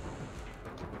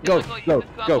 Go, I got you, go,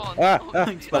 just grab go. on.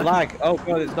 Thanks, the man. lag. Oh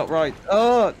god, it's not right.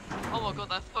 Oh, Oh my god,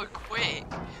 that's so quick.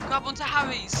 Grab onto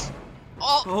Harry's.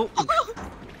 Oh! Oh.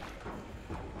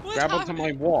 Where's grab onto my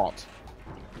Harry? what?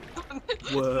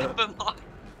 Word. Never mind.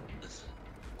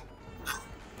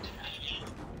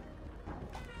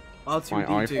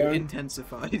 R2D2 iPhone?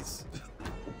 intensifies.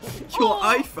 Your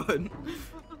Oh. iPhone.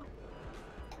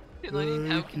 If I need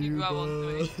help, can you grab onto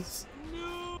me? Cubus.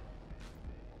 No.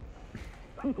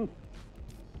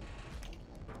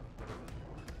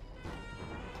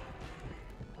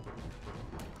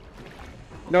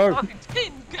 No. Fucking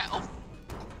tin, get off.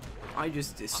 I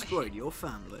just destroyed your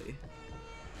family.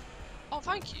 Oh,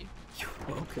 thank you. You're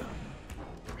welcome.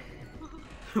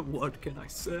 What can I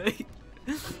say?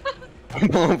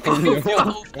 Apart from Your your-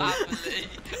 whole family.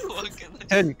 What can I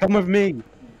Ten, come with me.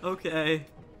 Okay.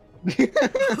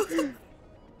 Come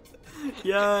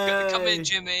Yay. here,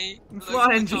 Jimmy. I'm Look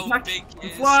flying, how Jack. big he I'm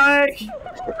is. flying.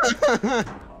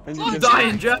 And you I'm I'm just-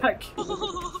 dying, Jack.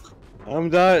 I'm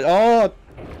dying. Oh,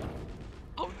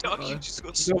 Oh no, you just got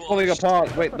it's all falling squashed.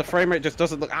 apart. Wait, the frame rate just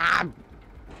doesn't look. Ah.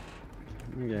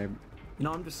 Okay.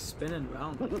 No, I'm just spinning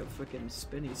around like a freaking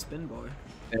spin boy.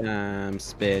 I'm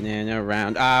spinning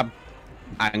around. I'm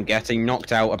getting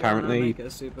knocked out Gonna apparently. make a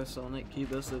supersonic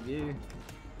cubus of you.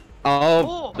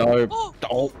 Oh, no. Oh,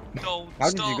 Oh. don't How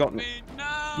did you stop got me me?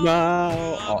 now.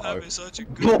 No. I'm Uh-oh. having such a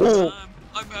good time.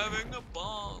 I'm having a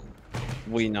ball.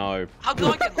 We know. How did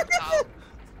I get knocked out?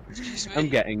 Excuse me. I'm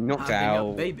getting knocked Having a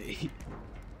out. baby.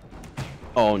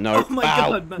 Oh no. Oh my Ow.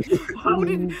 god, man.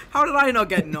 How did I not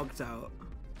get knocked out?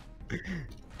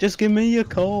 Just give me a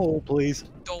call, please.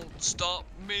 Don't stop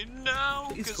me now,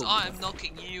 Please because call me. I'm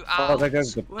knocking you Oh, out. there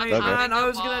goes the. Wait, there goes- man, I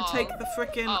was Having a gonna take ball. the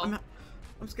frickin' Oh. I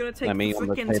was gonna take Let the me on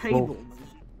the frickin' table. table.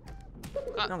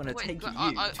 Uh, I'm gonna wait, take you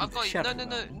I to the got you. shadow No,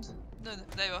 realm.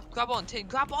 there you are. Grab on, Tim.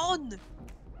 Grab on.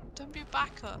 Don't be a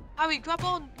backer. Harry, grab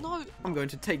on. No, I'm going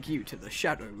to take you to the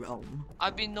shadow realm.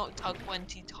 I've been knocked out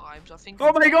 20 times. I think.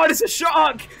 Oh my god, it's a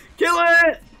shark! Kill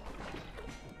it!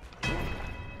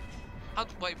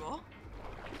 Wait, what?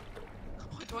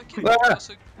 Why do I keep Ah.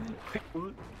 so...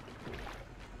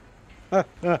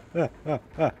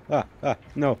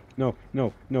 No, no,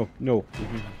 no, no, no.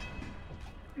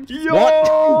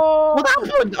 Yo! What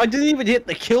happened? I didn't even hit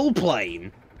the kill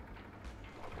plane.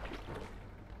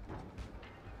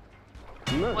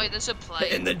 Wait, there's a In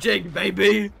plane. the jig,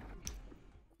 baby!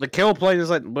 The kill plane is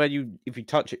like where you, if you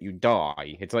touch it, you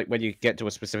die. It's like when you get to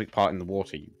a specific part in the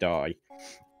water, you die.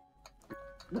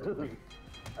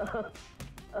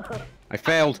 I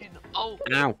failed. Oh,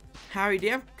 Ow. Harry, do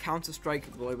you have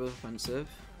Counter-Strike Global Offensive?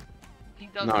 he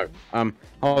doesn't. No.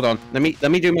 Hold on. Let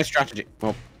me do my strategy.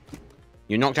 Oh,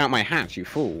 you knocked out my hat, you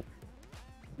fool.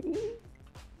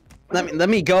 Let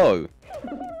me go.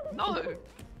 No.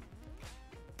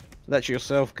 Let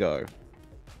yourself go.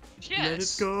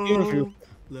 Yes. Beautiful.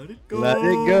 Let it go. Let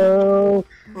it go.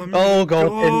 Oh god.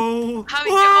 Go. Harry,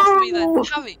 get off me then.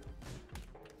 Harry.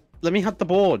 Let me have the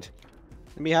board.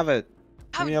 Let me have it.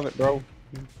 Let me Harry. have it, bro.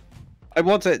 I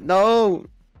want it. No.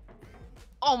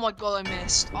 Oh my god, I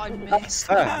missed. I missed.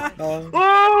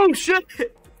 Oh shit!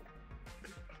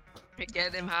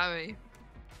 Get him, Harry.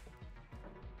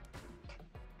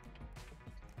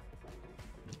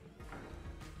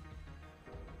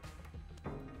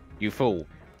 You fool.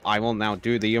 I will now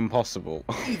do the impossible.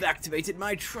 You've activated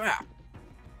my trap.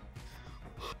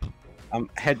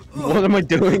 Head. What am I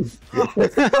doing?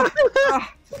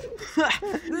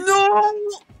 No!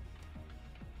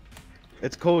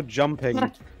 It's called jumping.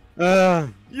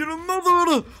 You're a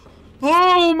mother!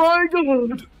 Oh my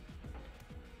god!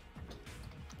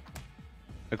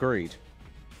 Agreed.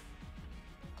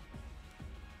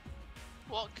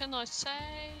 What can I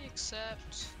say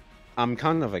except... I'm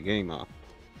kind of a gamer.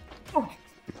 Whoa!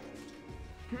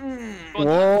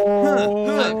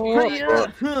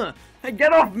 Hey,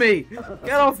 get off me!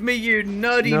 Get off me, you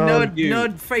nerdy No, nerd, you.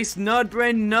 nerd face, nerd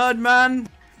brain, nerd man!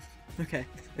 Okay,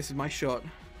 this is my shot.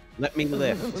 Let me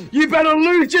lift. You better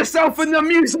lose yourself in the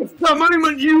music the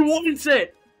moment you want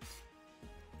it!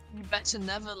 You better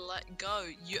never let go.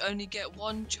 You only get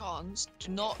one chance.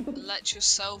 Do not let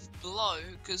yourself blow,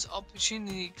 because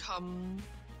opportunity comes...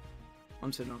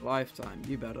 Once in a lifetime,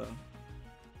 you better.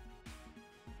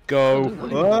 Go.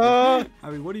 Ah!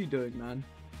 Harry, what are you doing, man?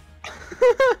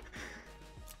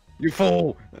 You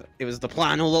fool! It was the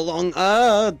plan all along.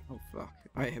 Ah! Oh fuck.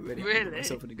 I really, Really? put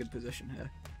myself in a good position here.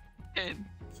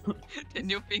 Then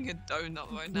you're being a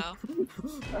donut right now.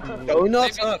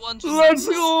 Donuts Maybe the up. ones with Let's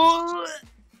the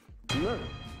go!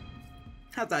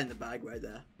 Had that in the bag right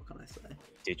there. What can I say?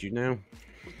 Did you now?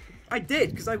 I did,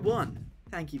 because I won.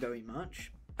 Thank you very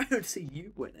much. I don't see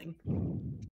you winning.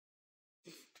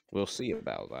 We'll see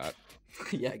about that.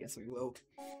 Yeah, I guess we will.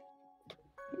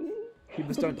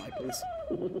 Humans don't die, please.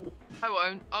 I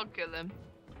won't. I'll kill him.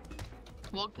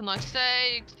 What can I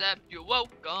say except you're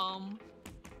welcome?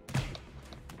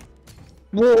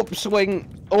 Warp swing.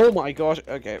 Oh my gosh.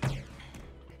 Okay.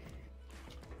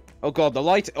 Oh god, the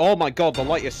light. Oh my god, the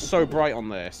light is so bright on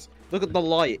this. Look at the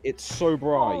light. It's so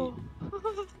bright.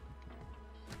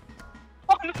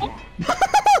 Oh no!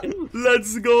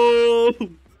 Let's go!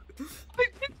 I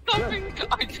did something.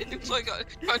 I did look like I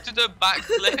tried to do a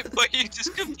backflip, but you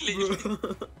just completely.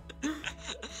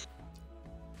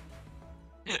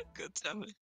 Good damn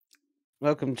it.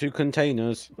 Welcome to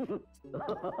containers,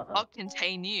 I'll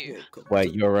contain you. where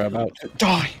you're about to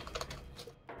die.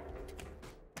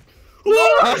 You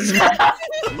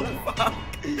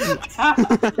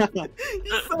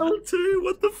fell too,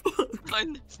 what the fuck? I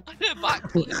did a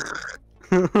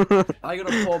backflip. I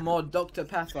gotta pour more Dr.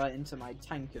 Pepper into my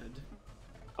tankard.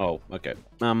 Oh, okay.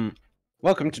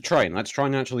 Welcome to train. Let's try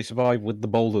and actually survive with the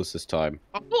boulders this time.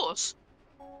 Of course.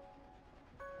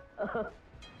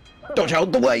 Dodge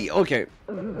out the way. Okay.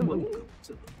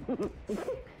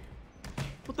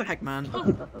 What the heck, man? Oh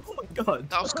my god.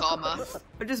 That was karma.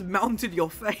 I just mounted your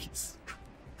face.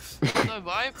 No,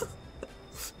 right?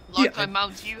 Like Yeah. I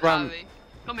mount you, Run. Harry.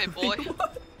 Come here, boy.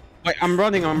 Wait, I'm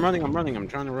running. I'm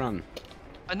trying to run.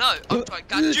 I know. I'm trying to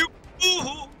catch you.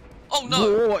 Ooh. Oh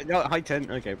no. Whoa, no, high 10.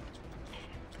 Okay.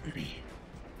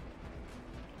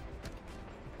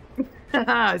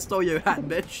 I stole your hat,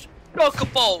 bitch.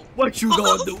 Rockaball. What you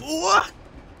gonna do? What?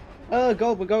 Oh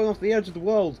god, we're going off the edge of the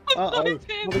world. Uh-oh. Not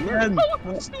again.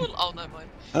 Oh no, mine.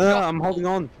 I'm holding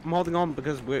on. I'm holding on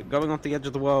because we're going off the edge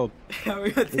of the world.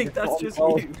 Harry, I think that's just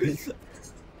Oh. you.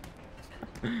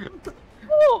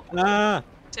 Ah!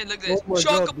 Say, look at this. Oh my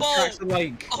god, the tracks Shockaball. are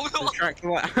like... Oh no. The tracks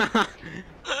are like...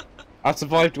 I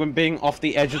survived when being off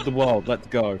the edge of the world. Let's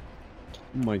go.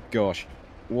 Oh my gosh.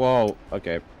 Whoa.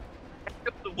 Okay.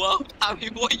 The world, Harry.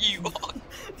 What are you on?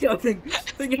 Yeah, I think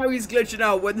how he's glitching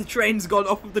out when the train's gone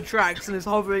off of the tracks and is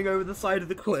hovering over the side of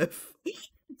the cliff.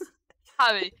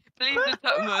 Harry, please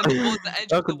determine what the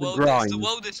edge of the Welcome to world grind. is. The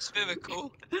world is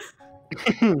spherical.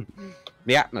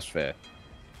 The atmosphere.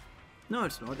 No,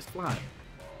 it's not. It's flat.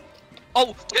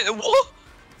 Oh, what?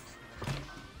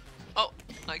 Oh,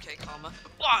 okay, karma.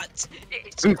 What?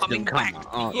 It's coming back.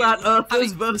 Oh. Flat Earthers Harry,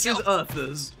 versus get off.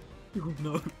 Earthers. Oh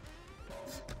no.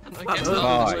 And I guess Bye.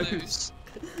 I'll lose.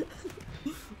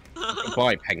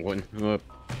 Goodbye, penguin.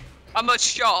 I'm a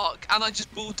shark, and I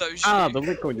just bulldoze you. Ah, the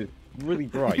liquid is... really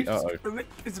bright. Uh oh.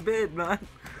 It's beard, man.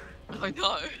 I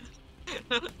know.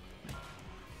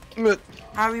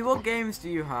 Harry, what games do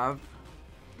you have?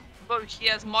 But he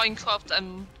has Minecraft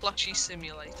and Plushie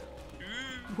Simulator.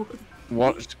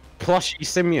 What? Plushie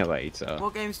Simulator?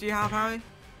 What games do you have, Harry?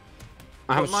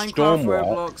 I have Minecraft, Stormwalk.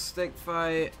 Roblox, Stick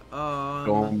Fight,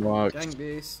 Stormworks. Gang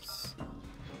Beasts.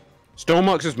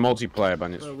 Stormworks is multiplayer,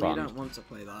 but it's Well, we fun. don't want to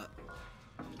play that.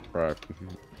 Right.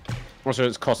 Also,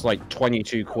 it's cost like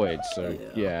 22 quid, so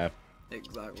yeah.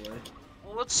 Exactly.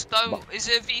 What's Stone? Is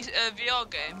it a VR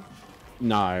game?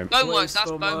 No. Stoneworks,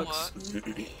 that's Stormworks.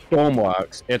 Stoneworks.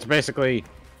 Stormworks. It's basically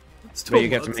where you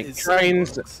get to Stormworks make is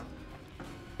trains.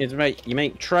 Stormworks. You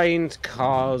make trains,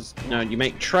 cars. No, you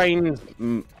make trains.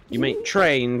 You make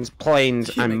trains,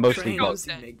 planes, You and make mostly trains, boats.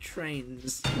 You make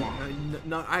trains.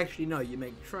 No, actually, no. You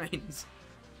make trains.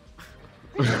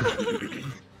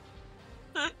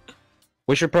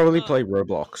 We should probably play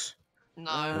Roblox. No.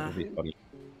 That would be funny.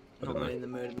 I Not don't know. really in the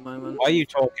mood at the moment. Why are you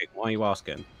talking? Why are you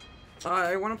asking?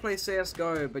 I want to play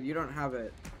CS:GO, but you don't have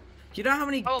it. You don't have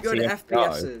any Oh, good CS:GO.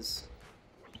 FPSs.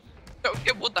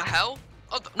 Okay, what the hell?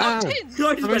 Oh, Ah. no, tin! I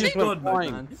I just just went went God mode,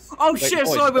 flying. man. Oh Wait, shit!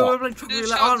 boys, Sorry, stop. we're playing To the roulette,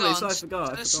 shark aren't we? So I dance. forgot.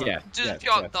 To I the, forgot. Yeah. to the yes,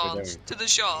 shark yes, we're dance. doing. To the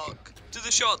shark. To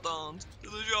the shark dance. To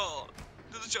the shark.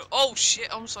 To the shark. Oh shit!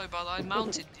 I'm so bad. I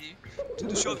mounted you. To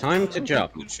the shark. Time to dance,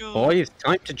 jump, to the shark. boys.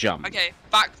 Time to jump. Okay,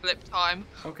 backflip time.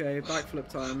 Okay, backflip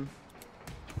time.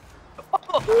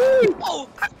 Oh!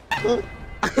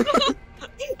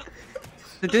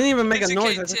 They didn't even make It's a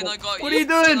okay, noise. Tin, I got What are you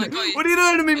Tin, doing? I got you. What are you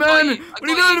doing to me, I got man? you, What are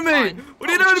you I doing got to you, me? fine. What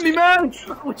are you Oh, doing to me, shit. man?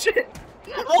 Oh shit!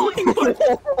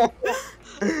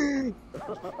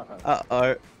 Uh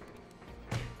oh.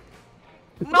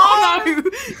 No!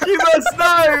 You must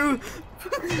know!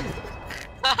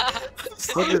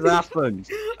 What just happened?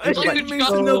 I It's I like- didn't could mean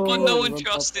trust to him, knock but you no off. one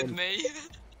trusted me.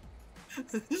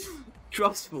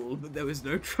 Trustful, but there was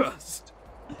no trust.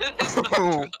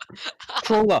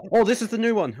 Trawler. Oh, this is the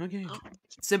new one. Okay.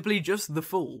 Simply just the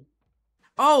fool.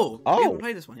 Oh! Oh. You haven't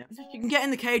played this one yet. You can get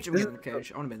in the cage. I'm getting in the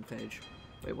cage. I want to be in the cage.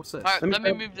 Wait, what's this? Alright, let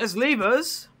me move There's this.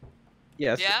 levers.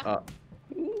 Yes. Yeah? What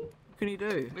can you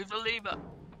do? Move the lever.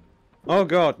 Oh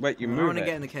god, wait, you I move want to it.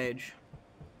 get in the cage.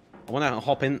 I want to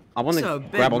hop in. I want It's a to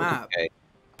big grab onto map. the gate.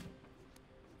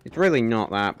 It's really not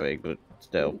that big, but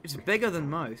still. It's bigger than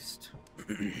most.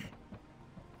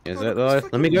 Is Oh, it look though? at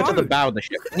this Let me go to the boat. bow of the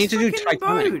ship. Look at I need to this do freaking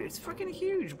Titanic. boat. It's freaking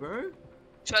huge, bro.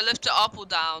 Should I lift it up or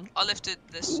down? I lifted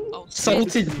this. Oh,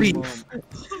 Salted beef. Warm.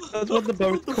 That's what the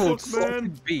boat's the called. fuck, man?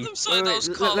 Salted beef. I'm sorry, Wait, that wait, was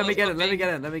let cold. me get in. Let me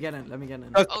get in. Let me get in. Let me get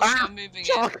in. Oh, shit, Ah, I'm moving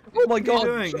shark! it. Oh my What are god! you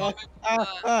doing? Shark!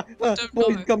 Uh, don't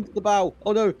Boys, know. come to the bow!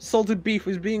 Oh no! Salted beef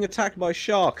is being attacked by a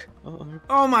shark. Uh-oh.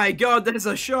 Oh my god, there's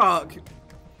a shark.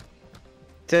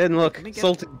 Tin, look, Let me get-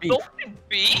 salted beef. Salted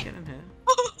beef? Get in here.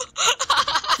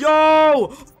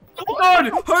 Yo! Oh god!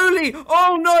 Holy!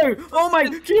 Oh no! Oh my!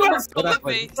 Kiwas! What Come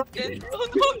with happened? me. Oh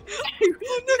no!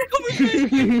 Oh no! Come with me!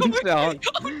 Come with me! Shark.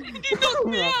 Oh, you knocked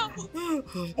me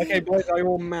out! Okay, boys, I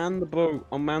will man the boat.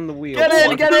 I'll man the wheel. Get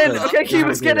in! Get in! Oh, Okay, Yeah,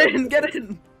 Kiwas, get in! Get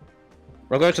in!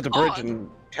 We'll go to the bridge Oh. and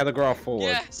telegraph forward.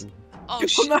 Yes. Oh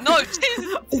shit! No,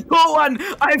 Tin! I've got one!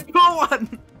 I've got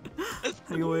one!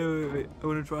 Hang on, wait. I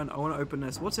wanna try and I wanna open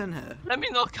this. What's in here? Let me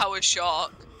knock out a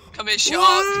shark. Come here,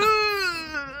 shark.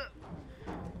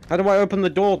 How do I open the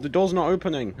door? The door's not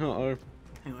opening. Uh-oh.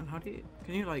 Hang on, how do you...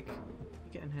 Can you, like...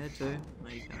 get in here too? No,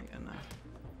 you can't get in there.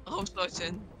 Oh, I'm so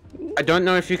Tin. I don't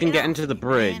know if you can get into the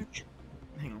bridge.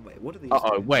 Hang on, wait, what are these?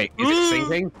 Uh-oh, wait. Is it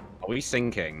sinking? Are we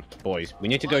sinking? Boys, we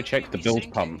need to go Why check are the we build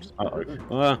sinking? pumps.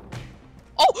 Uh-oh.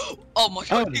 Oh! Oh my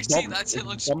god, Oh, you see bomb- that? Tin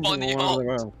looks bombs all funny around hot. the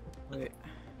world. Wait.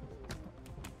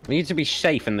 We need to be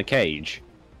safe in the cage.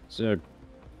 So,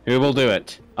 who will do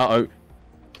it? Uh-oh.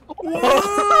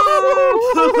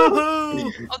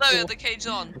 Oh no, the cage's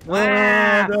on.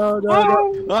 Ah, no.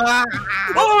 Ah!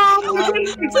 Oh,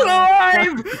 it's alive!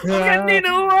 I'm getting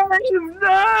alive!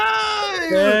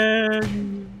 No!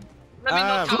 Let me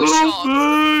knock Ah. out a shark.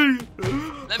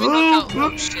 Let me knock out.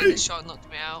 Oh shit, this shark knocked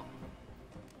me out.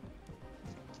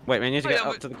 Wait, we need to Oh, get yeah,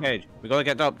 up to the cage. We gotta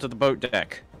get up to the boat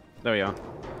deck. There we are.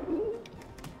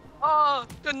 Ah,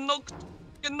 get knocked.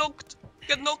 Get knocked.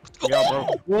 Get knocked. Yeah, bro.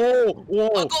 Whoa, whoa.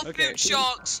 I got Okay. food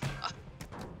sharks.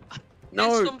 No.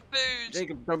 Get some food.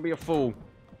 Jacob, don't be a fool.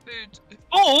 Food.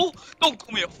 Oh! Don't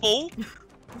call me a fool.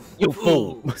 You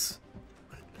fool.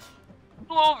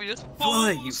 Glorious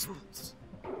Fly, you fools. fools.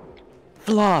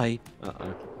 Fly.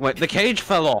 Uh-oh. Wait, the cage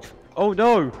fell off. Oh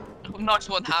no. Oh, nice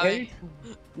one, Harry.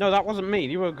 No, that wasn't me.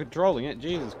 You were controlling it.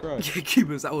 Jesus Christ.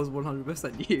 Cubers, that was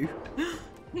 100% you.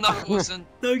 No, it wasn't.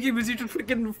 No, Cubers, you just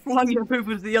freaking flung it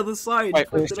over to the other side. Wait,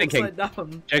 Flipped we're it sinking. upside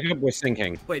down. Jacob, we're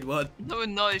sinking. Wait, what?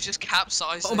 No, it's just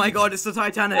capsizing. Oh my god, it's the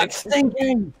Titanic. It's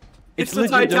sinking! It's the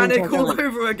literally doing Titanic all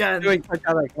over again. Doing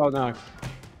Titanic, oh no.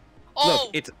 Oh! Look,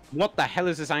 it's... What the hell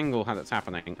is this angle that's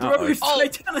happening? Bro, Uh-oh. it's Oh.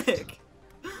 Titanic.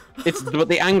 But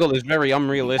the angle is very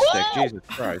unrealistic, Jesus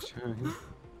Christ.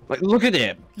 Like, look at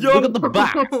it! Yo. Look at the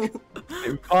back!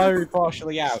 It's very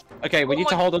partially out. Okay, we need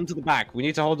to hold on to the back. We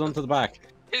need to hold on to the back.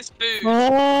 It's food.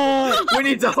 Oh! We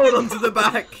need to hold on to the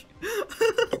back.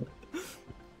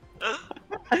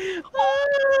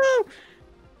 Oh!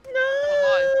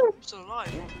 No! I'm still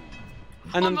alive.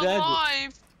 And I'm dead.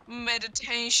 alive.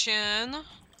 Meditation.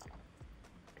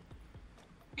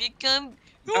 Become.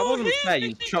 That wasn't fair,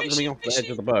 you chucked me off the edge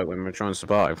of the boat when we were trying to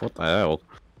survive. What the hell?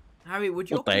 Harry, would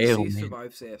your What the hell, PC man?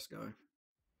 survive CSGO?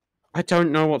 I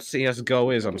don't know what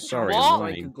CSGO is, I'm sorry. What? I'm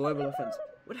Like a lying. global offense.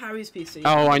 Would Harry's PC?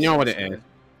 Oh, I know what it CS:GO? is.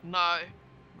 No.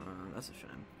 That's a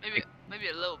shame. Maybe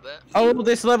a little bit. Oh,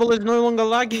 this level is no longer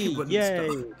laggy! Wouldn't Yay!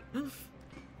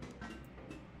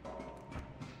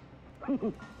 stop.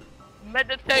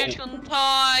 Meditation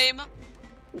time.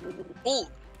 Oh.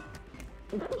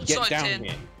 Get Sorry, down Tin.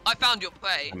 here. I found your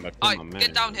prey. I'm a Alright, man.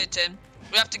 get down here, Tin.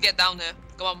 We have to get down here.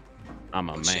 Come on. I'm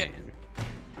a Oh, man. shit.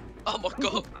 Oh my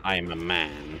god. I am a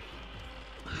man.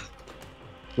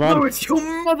 No, Run! it's your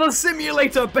mother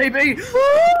simulator, baby!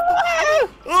 Oh!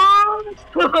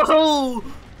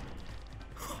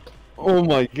 Oh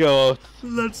my god!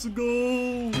 Let's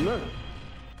go!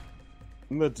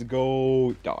 Let's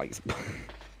go, guys.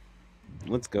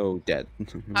 Let's go, dead.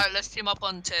 Alright, let's team up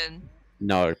on Tin.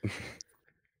 No.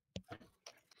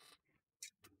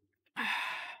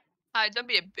 Alright, don't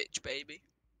be a bitch, baby.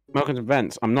 Welcome to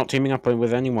Vents. I'm not teaming up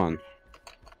with anyone.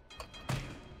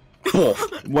 Oh,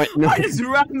 wait, no. I just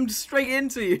rammed straight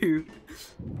into you!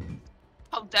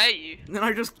 How dare you? And then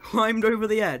I just climbed over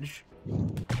the edge.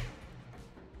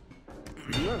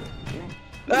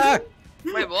 Ah!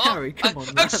 Wait, what? Harry, come on,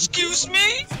 man. Excuse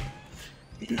me?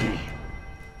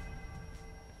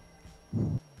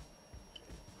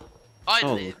 I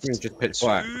Oh, the lived. screen's just pitch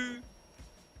black.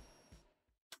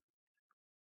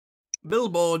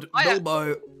 Billboard,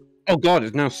 Bilbo. Oh god,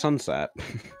 it's now sunset.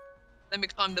 Let me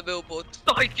climb the billboard.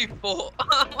 Thank you for.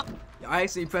 I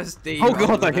actually pressed D. Oh rather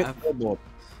god, I than hit the F. billboard.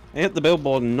 I hit the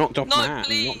billboard and knocked off No, my hat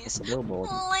and knocked please. off the billboard.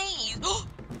 Please.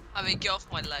 I mean, get off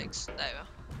my legs. There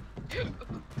we are.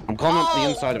 I'm climbing up the Oh.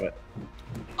 inside of it.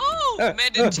 Oh, Oh,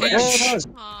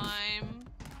 meditation time.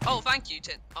 Oh, thank you,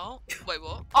 Tin. Oh, wait,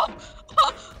 what? Oh,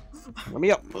 Let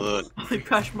me up. I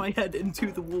bashed my head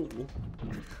into the wall.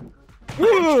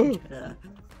 Yeah.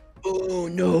 Oh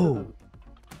no.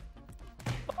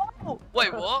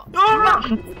 wait, what? Ah!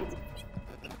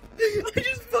 I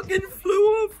just fucking flew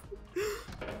off.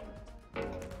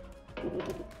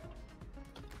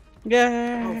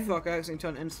 Yeah. Oh fuck! I accidentally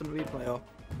turned instant replay off.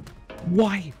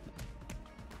 Why?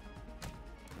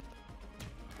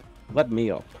 Let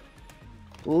me up.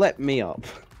 Let me up.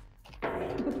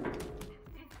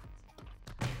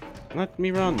 Let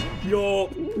me run. Yo,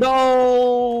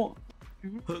 No.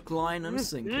 hook, line, and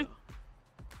sinker.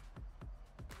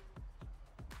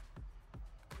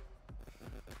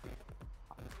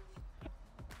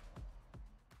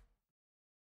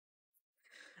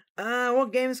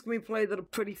 What games can we play that are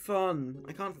pretty fun?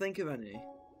 I can't think of any.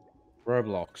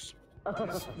 Roblox.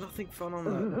 There's nothing fun on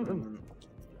that at the moment.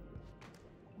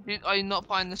 Are you not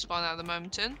buying this one at the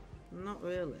moment, Tin? Not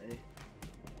really.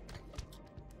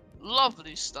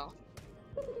 Lovely stuff.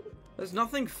 There's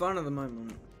nothing fun at the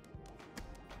moment.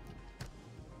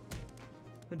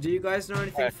 Do you guys know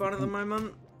anything fun at the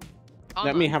moment? Oh,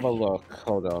 Let no. me have a look.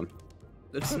 Hold on.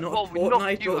 It's not Well, we knocked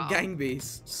Fortnite you or out. Gang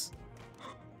Beasts.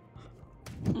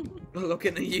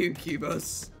 Looking at you,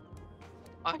 Cubus.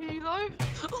 Are you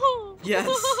though? Yes.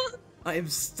 I am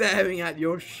staring at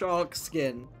your shark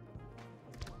skin.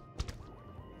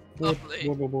 Lovely.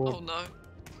 Oh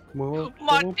no.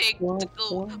 My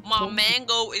tickle, my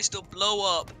mango is to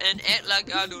blow up and act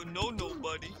like I don't know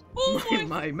nobody. Oh my.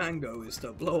 My mango is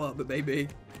to blow up, baby.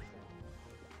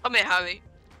 Come here, Harry.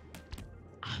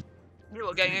 You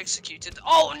are getting executed.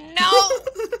 Oh no!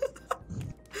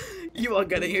 You are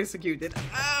getting executed.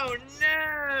 Oh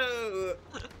no!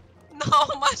 No,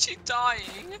 I'm actually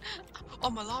dying.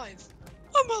 I'm alive.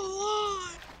 I'm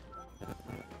alive.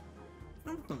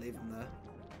 I'm not gonna leave him there.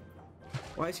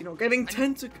 Why is he not getting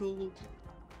tentacled?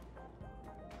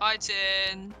 Hi,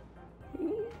 Tin.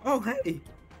 Oh, hey!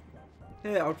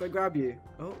 Here, I'll try grab you.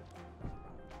 Oh,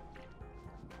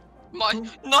 My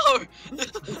no.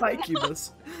 bye,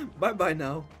 Cubus. Bye bye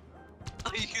now.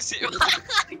 Oh, you can see.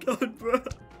 God, bro.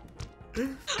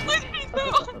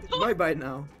 Bye bye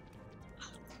now.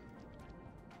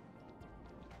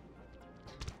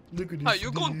 Look at this. Hey,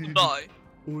 you're going to die.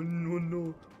 Oh no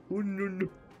no. Oh no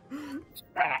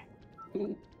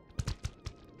no.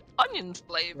 Onion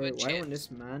flavored Wait, why won't chips.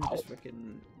 this man just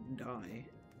freaking die?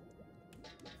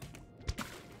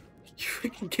 You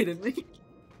freaking kidding me?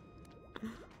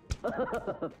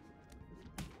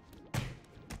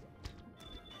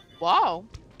 Wow.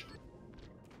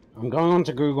 I'm going on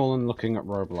to Google and looking at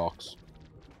Roblox.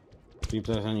 See if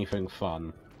there's anything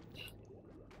fun.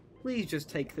 Please just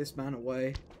take this man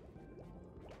away.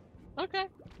 Okay.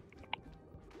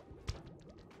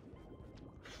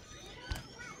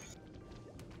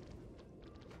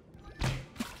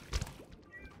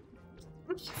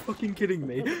 Are you fucking kidding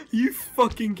me? You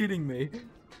fucking kidding me?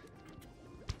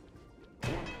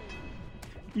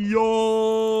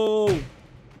 Yo!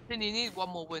 Then you need one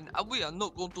more win, and we are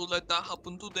not going to let that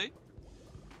happen today.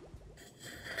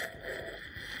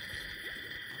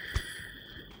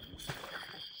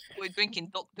 We're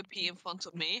drinking Dr. P in front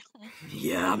of me.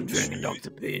 Yeah, I'm drinking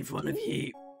Dr. P in front of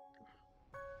you.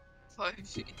 5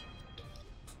 feet.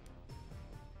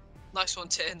 Nice one,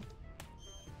 10.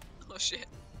 Oh shit.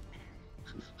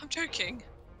 I'm joking.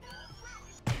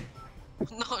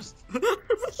 No.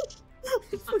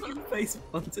 Fucking face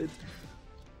planted.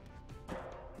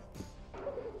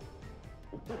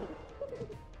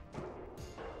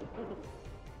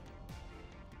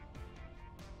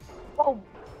 Oh.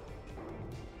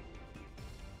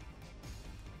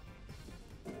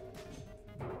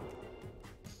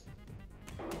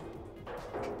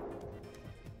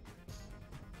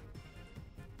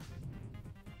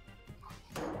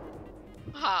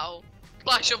 How?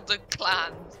 Clash of the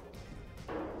Clans.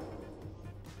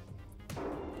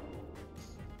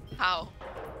 How?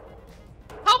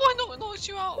 How have I not knocked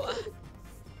you out there?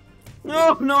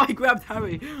 No, no, I grabbed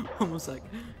Harry. Almost like,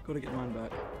 gotta get mine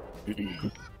back.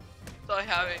 Sorry,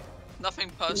 Harry. Nothing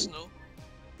personal.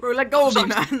 Bro, let go of me,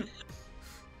 man.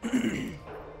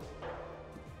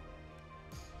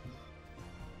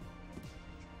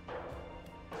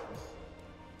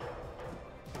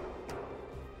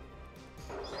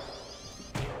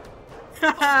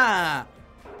 Haha!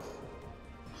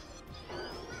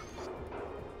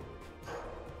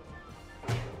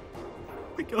 Oh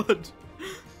my god.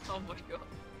 Oh my god.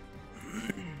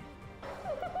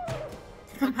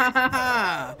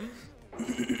 Haha!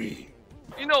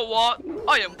 You know what?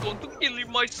 I am going to kill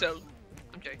him myself.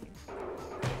 I'm joking.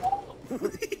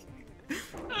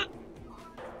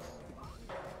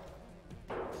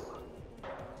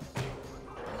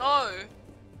 No.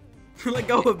 Let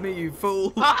go of me, you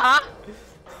fool. Haha.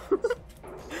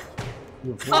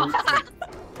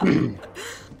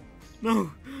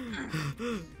 No.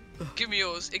 Give me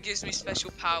yours. It gives me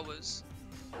special powers.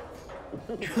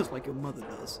 Just like your mother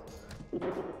does.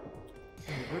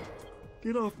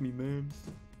 Get off me, man.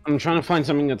 I'm trying to find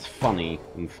something that's funny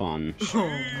and fun. Oh,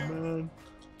 man.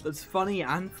 That's funny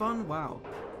and fun? Wow.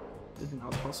 Didn't think that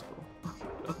was possible.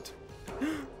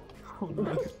 Oh,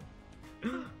 no.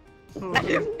 Oh,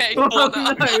 Okay, no.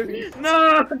 corner.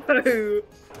 No! No!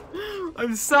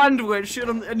 I'm sandwiched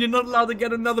and you're not allowed to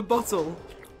get another bottle.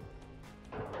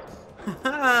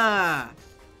 Ha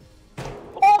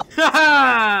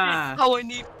ha! How I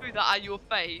need through that at your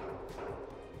face.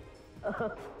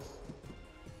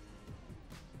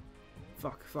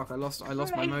 Fuck, I lost my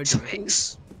mojo.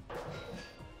 Tricks.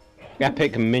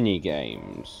 Epic mini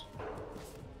games.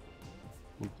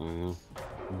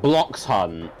 Blocks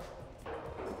Hunt.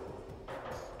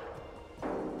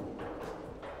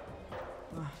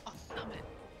 Oh, damn it.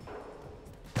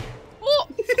 What?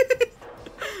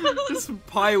 Just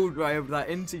pile drive that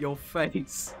into your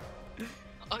face.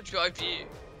 I'll drive you.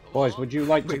 Boys, would you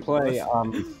like to Wait, play,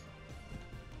 what?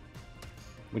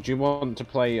 would you want to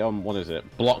play, what is it?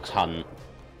 Blocks Hunt.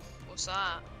 What's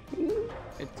that?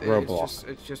 Roblox.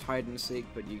 It's just hide and seek,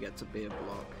 but you get to be a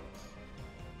block.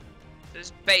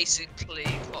 It's basically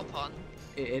prop hunt.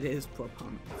 It is prop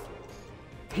hunt.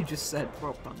 He just said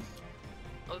prop hunt.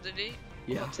 Oh, did he?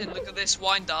 Yeah. Martin, look at this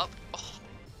wind up. Oh,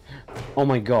 Oh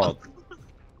my god.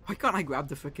 Why can't I grab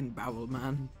the freaking barrel,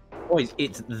 man? Boys,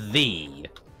 it's the.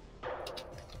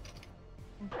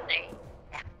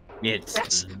 It's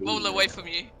yes. Roll away from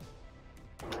you.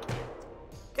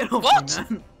 Get off What?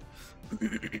 me,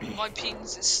 man. My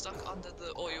penis is stuck under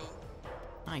the oil.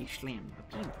 I slammed the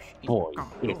penis. in Boy, the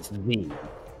car. it's the.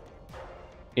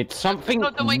 It's something No,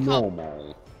 don't wake up.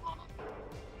 normal.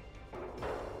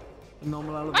 A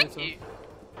normal elevator. Thank you.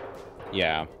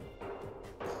 Yeah.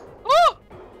 Oh!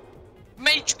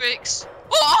 Matrix.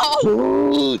 Oh!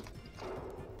 Ooh,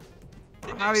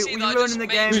 Did Harry, see you're that I ruining just the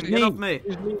made game. you? Get off me.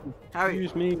 Excuse me. Harry,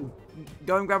 Excuse me.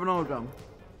 go and grab an oil drum.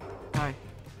 Harry,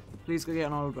 please go get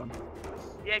an oil drum.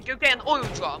 Yeah, go get an oil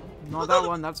drum. Not that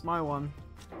one. That's my one.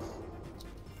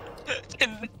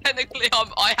 Technically,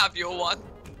 I have your one.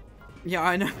 Yeah,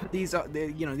 I know. These are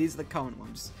these are the current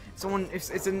ones. Someone, if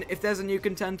there's a new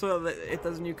contender,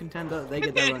 they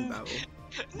get their own barrel.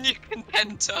 New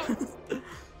contender.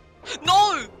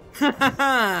 No!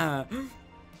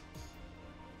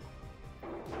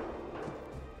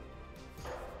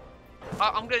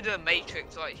 I'm gonna do a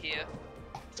matrix right here.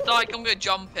 It's like I'm gonna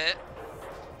jump it.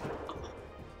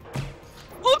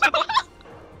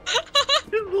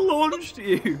 It launched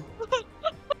you.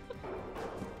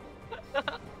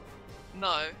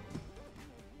 No.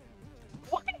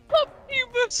 Why not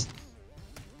Pubis?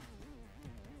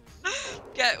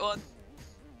 Get one.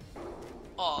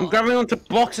 Aw. I'm grabbing onto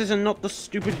boxes and not the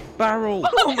stupid barrel.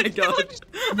 Oh my god.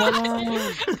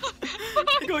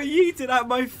 I got yeeted at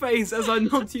my face as I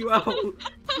knocked you out.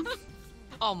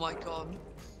 Oh my god.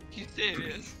 You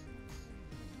serious?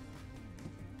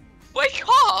 Wake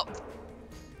up!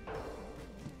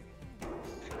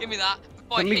 Give me that.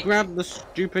 Before Let I me hit grab the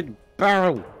stupid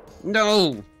barrel.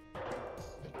 No. you.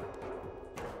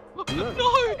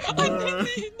 No! I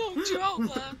nearly knocked you out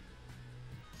there.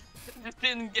 Just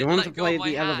didn't Do you get want let to go play of my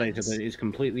the elevator hands. that is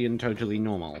completely and totally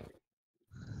normal?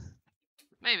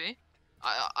 Maybe.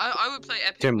 I would play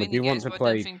epic Tim, would mini you want games, to but I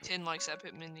play- don't think Tin likes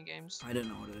epic mini games. I don't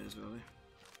know what it is really.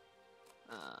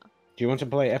 Do you want to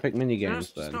play epic mini games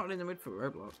It's then? not in the mood for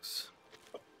Roblox.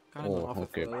 Kind of Oh, gone off it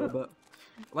okay. for a little bit.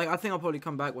 Like, I think I'll probably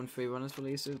come back when Free Runners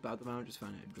releases, but at the moment, just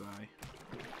find it dry.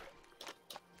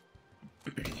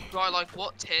 Right, like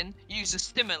what, Tin? Use a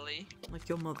stimuli. Like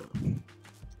your mother.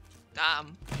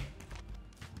 Damn.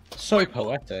 So Wait, what?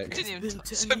 poetic. Didn't even been touch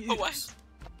 10 so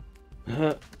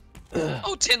years.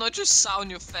 Oh, Tin, I just sat on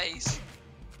your face.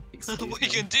 What you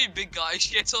can do, big guy?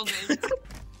 Shit on me.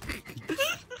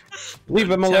 Leave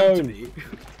them Tempt alone. me.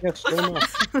 Yes, so much.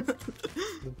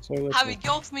 So little. Harry, get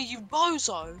off me, you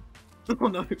bozo! Oh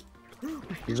no.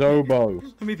 Zobo.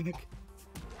 Let me think.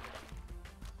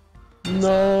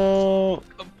 No.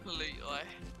 Completely.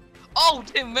 Oh,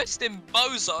 Tim, missed him,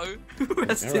 bozo!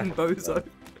 Rest in bozo.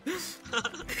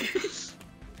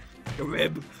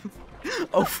 Rib.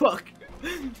 Oh fuck.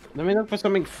 Let me look for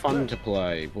something fun to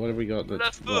play. What have we got? Left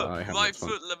What foot, I have right that's fun?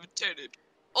 foot levitated.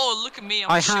 Oh, look at me,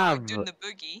 I'm I shy have- doing the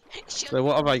boogie. So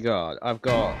what have I got? I've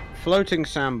got floating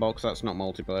sandbox. That's not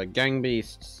multiplayer. Gang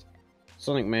Beasts,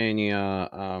 Sonic Mania,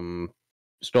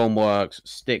 Stormworks,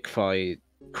 Stick Fight,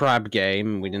 Crab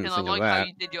Game. We didn't And I think like of how that.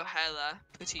 you did your hair there.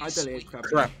 Pretty I deleted sweet. crap.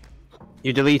 Crap.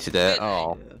 You deleted it. Really?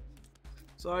 Oh. Yeah.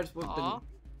 So I just Aw. didn't,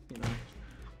 you know.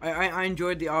 I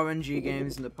enjoyed the RNG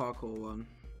games and the parkour one.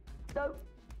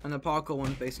 And the parkour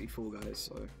one's basically Fall Guys,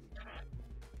 so.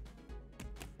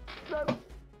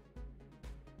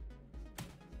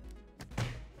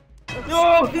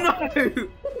 Oh no!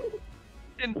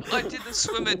 And I did the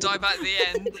swimmer dive at the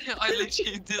end. I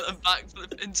literally did a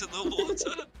backflip into the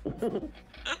water.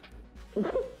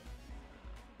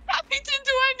 Happy didn't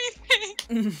do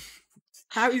anything!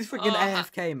 Harry's freaking Oh,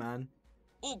 AFK, man.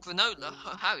 Oh, granola.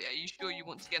 Harry, are you sure you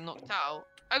want to get knocked out?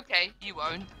 Okay, you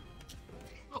won't.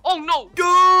 Oh no!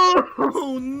 Go!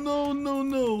 Oh no, no,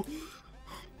 no!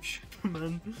 Shit,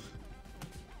 man.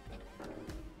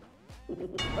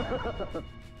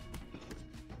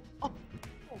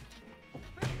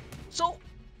 So.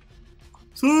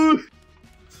 So.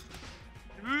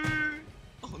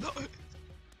 Oh no!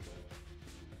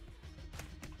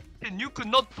 And you could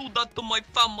not do that to my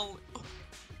family.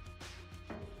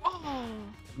 Oh.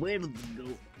 Where did it go?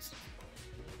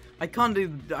 I can't do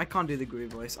the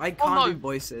groove voice. I can't no. do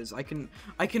voices. I can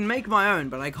make my own,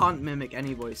 but I can't mimic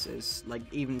any voices. Like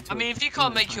even. To I mean, if you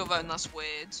can't make your own, that's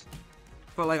weird.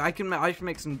 But like I can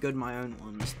make some good my own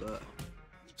ones, but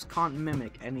just can't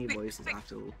mimic any voices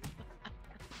at all.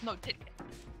 No, take it.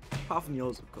 Apart from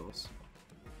yours, of course,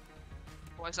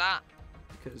 Why's that?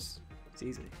 because it's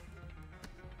easy.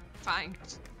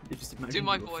 Thanks. You just imagine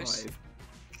my you were voice.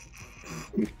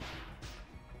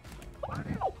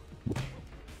 5.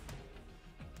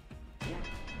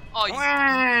 Oh, you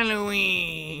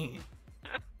Halloween.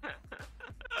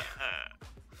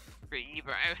 free,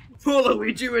 bro.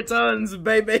 Luigi returns,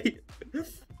 baby.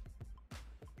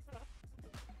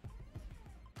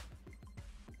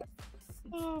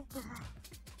 I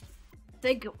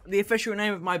think the official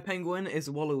name of my penguin is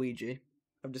Waluigi.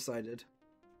 I've decided.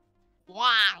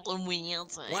 Wow, Luigi.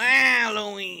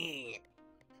 Waluigi.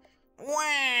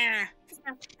 Wow.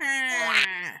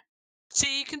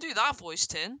 See, you can do that voice,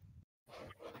 Tin.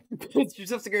 You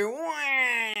just have to go.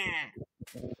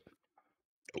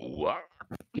 Wah.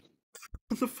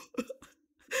 the fuck?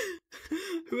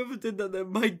 Whoever did that, their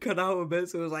mic cut out a bit,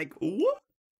 so it was like, what?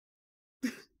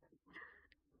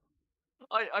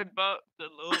 I burped a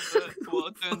little bit while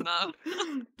doing that.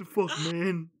 The fuck,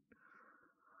 man?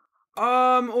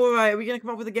 Alright, are we gonna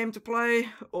come up with a game to play?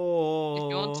 Or... If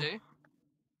you want to. There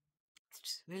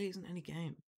just really isn't any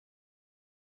game.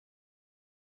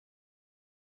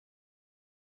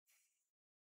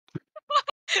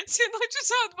 See, and I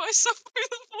just heard myself through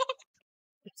the voice.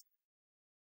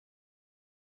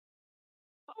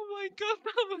 Oh my god,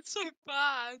 that was so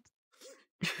bad.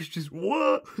 It's just,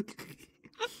 what?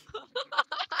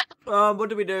 What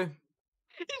do we do?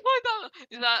 It's like that.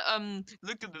 Is that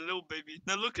look at the little baby.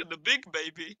 Now look at the big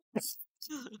baby.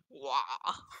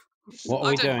 Wow. What are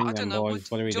we doing I then, don't know. boys?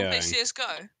 What are we Do you want to doing? play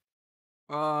CS:GO?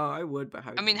 I would, but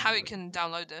how? I mean, Harry can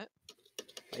download it.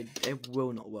 It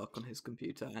will not work on his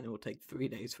computer, and it will take 3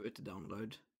 days for it to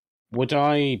download. Would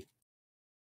I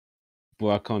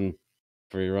work on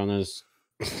free runners?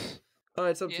 Oh,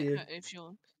 it's up to Yeah, you. if you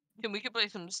want. We could play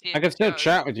some CS:GO. I can still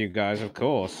chat with you guys, of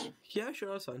course. Yeah,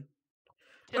 sure, that's fine.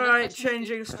 Yeah, Alright, let's play some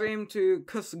changing CS:GO. stream to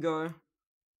CS:GO.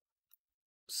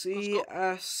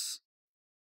 CS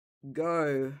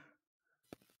Go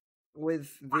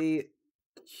with the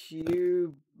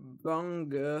Cubungus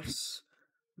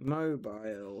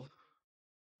mobile.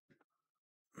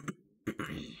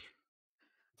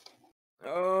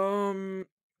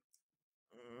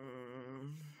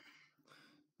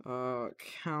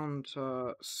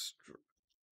 Counter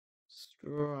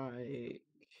Strike.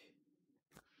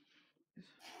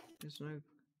 There's no. I'm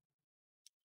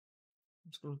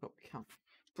just gonna look up count.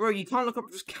 Bro, you can't look up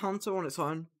just counter on its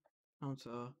own.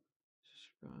 Counter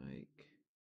Strike.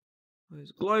 What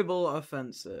is Global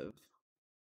Offensive?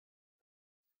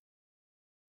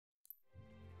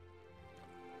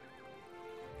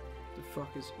 The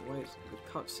fuck is wait? The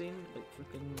cutscene? Like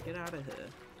freaking get out of here!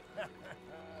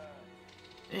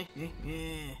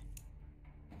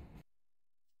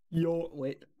 Yo,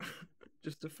 wait,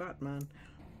 just a fat man.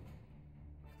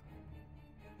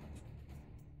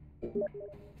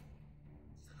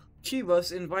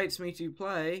 Cubus invites me to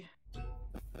play.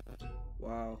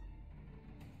 Wow.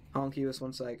 Hold on, Cubus,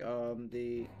 one sec.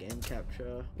 The game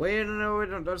capture. Wait, no, wait,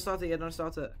 don't start it yet. Don't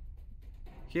start it.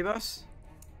 Cubus?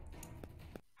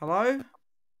 Hello?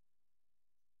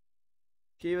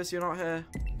 Cubus, you're not here.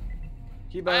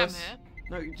 Cubus. I am here.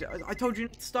 No, I told you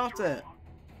not to start it.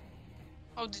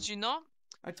 Oh, did you not?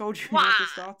 I told you not to Wah!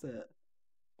 start it.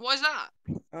 What is that?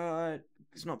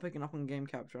 It's not picking up on game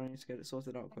capture. I need to get it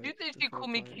sorted out quick. You think you before I call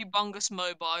me play it. Cubungus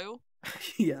Mobile?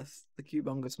 Yes, the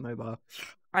Cubungus mobile.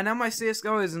 I know my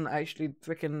CS:GO isn't actually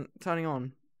freaking turning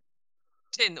on.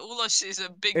 Tin, all I see is a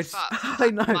big It's fat I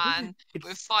know. man It's,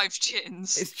 with 5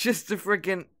 chins. it's just the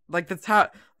freaking like the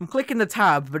tab. I'm clicking the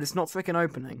tab, but it's not freaking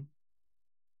opening.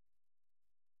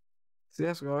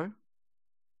 CS:GO.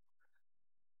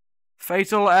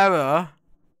 Fatal error.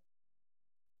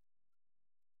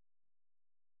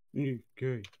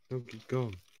 Okay,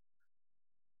 go.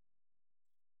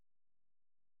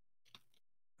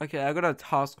 Okay, I got a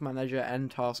task manager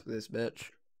and task this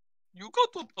bitch. You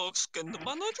got to task in the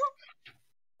manager?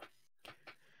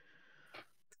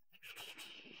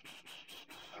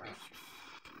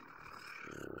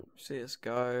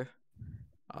 CS:GO.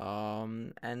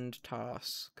 End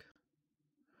task.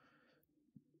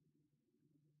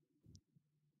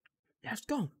 Let's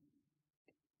go.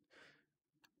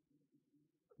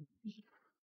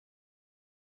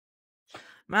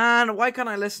 Man, why can't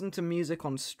I listen to music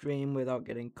on stream without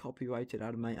getting copyrighted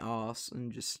out of my ass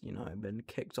and just, you know, been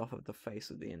kicked off of the face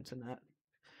of the internet?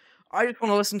 I just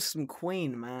want to listen to some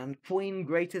Queen, man. Queen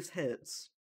greatest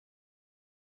hits.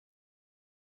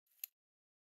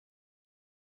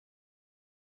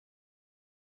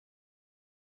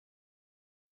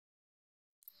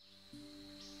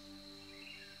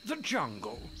 The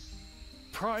jungle.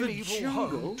 Primeval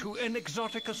home to an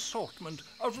exotic assortment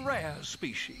of rare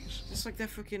species. It's like their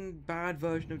freaking bad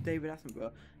version of David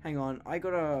Attenborough. Hang on, I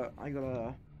gotta.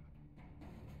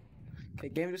 Okay,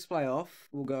 game display off.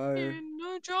 We'll go. In the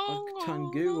I'll jungle,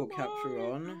 turn Google the Capture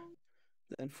mighty on. jungle.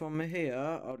 Then from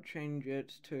here, I'll change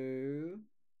it to.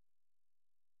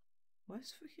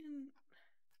 Where's freaking.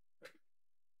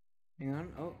 Hang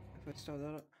on. Oh, if I start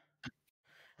that up.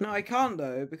 No, I can't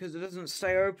though, because it doesn't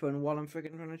stay open while I'm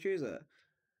freaking trying to choose it.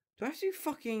 Do I have to do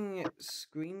fucking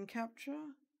screen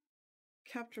capture?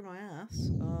 Capture my ass?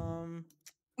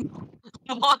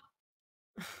 What?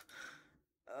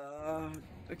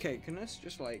 Okay, can this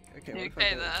just like, okay, what You if I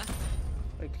okay go- there?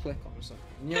 I click on something.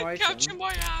 New item. Capture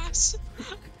my ass.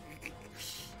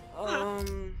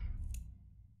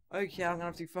 Okay, I'm gonna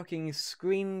have to fucking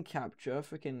screen capture.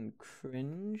 Freaking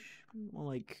cringe. More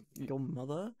like your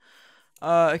mother.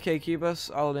 Okay,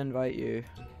 Cubus, I'll invite you.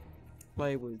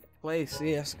 Play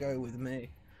CS:GO with me.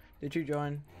 Did you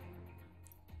join?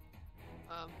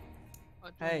 I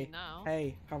join Hey, now.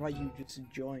 hey, how about you just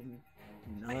join,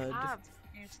 nerd? I have,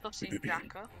 you stussy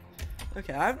jacker.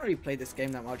 Okay, I haven't really played this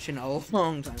game that much in a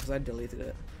long time because I deleted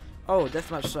it. Oh,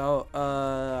 deathmatch style.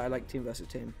 I like team versus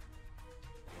team.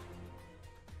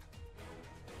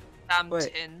 Damn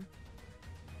Wait. tin.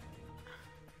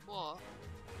 What?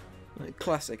 Like,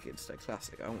 classic, it's like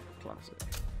classic. I want classic.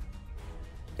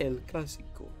 El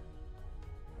Clasico.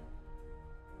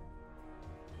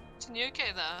 Tin, you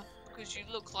okay there? Because you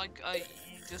look like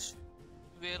you just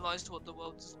realised what the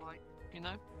world is like, you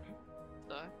know?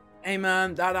 So. Hey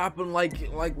man, that happened like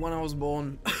when I was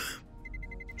born.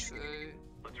 True.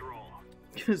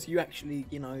 Because you actually,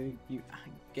 you know, you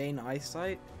gain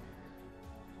eyesight.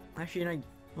 Actually, you know,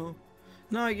 well,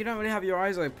 no, you don't really have your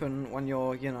eyes open when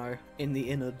you're, you know, in the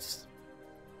innards.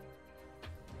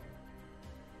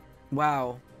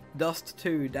 Wow. Dust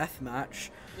 2 deathmatch.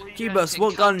 Cubus,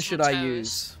 what gun should I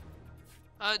use?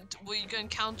 Were you going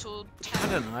counter or I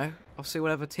don't know. I'll see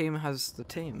whatever team has the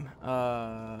team.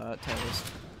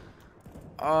 Terrorist.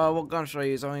 What gun should I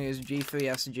use? I'm gonna use G3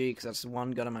 SG because that's the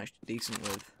one gun I'm actually decent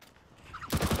with.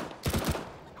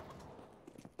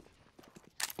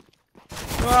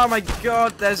 Oh my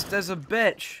god, there's a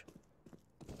bitch.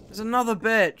 There's another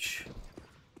bitch.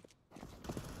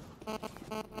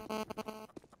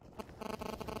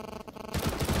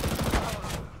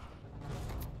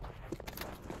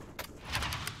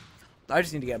 I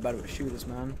just need to get better at shooters,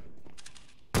 man.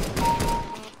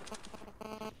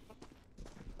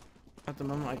 At the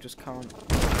moment, I just can't.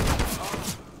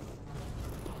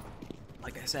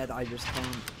 Like I said, I just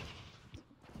can't.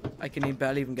 I can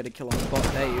barely even get a kill on bot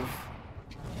Dave.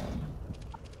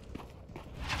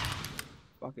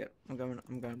 Fuck it, I'm going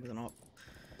with an op.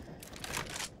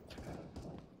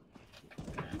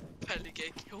 barely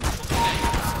get killed?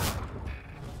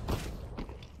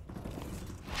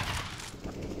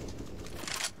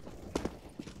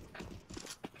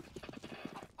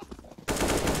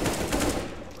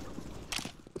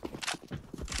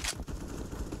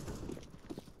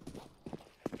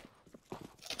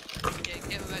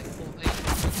 Get back for me.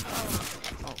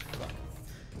 Oh fuck.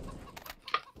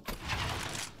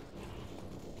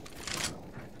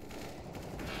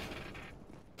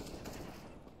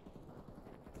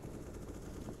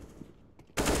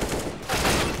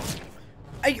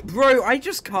 Bro, I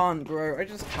just can't, bro. I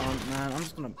just can't, man.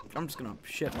 I'm just gonna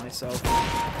shit myself.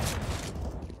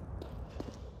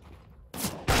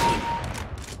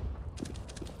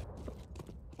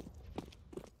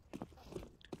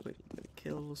 Wait,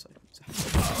 kills.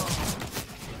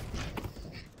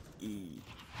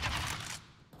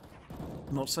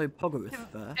 Not so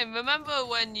poggerith there. And remember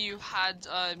when you had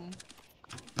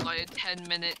like a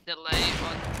 10-minute delay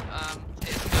on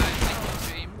CS:GO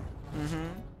stream?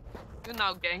 You're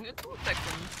now getting a 2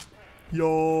 seconds.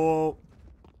 Yo.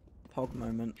 Pog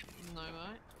moment. No,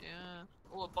 right? Yeah.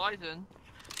 Or Biden.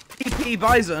 PP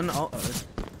Bison. Uh oh.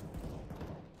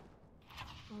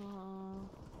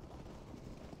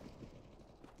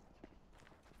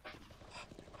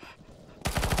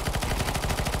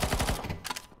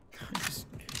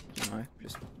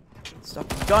 Just stop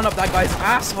the gun up that guy's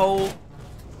asshole.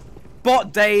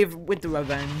 Bot Dave with the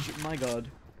revenge. My god.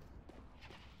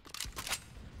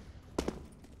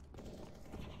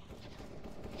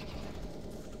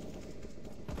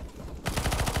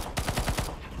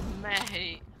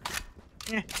 Mate.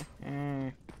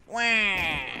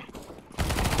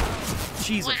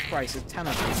 Jesus Christ, it's 10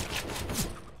 of them.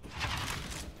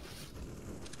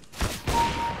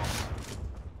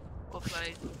 Well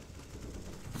played.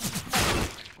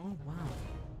 Oh wow.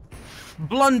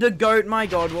 Blunder goat, my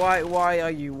god, why are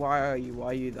you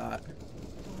that?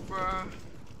 Bruh.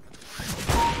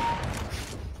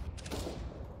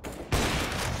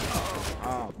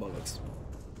 Ah, bollocks.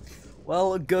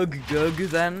 Well, gug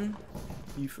then.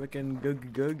 You frickin'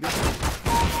 gug.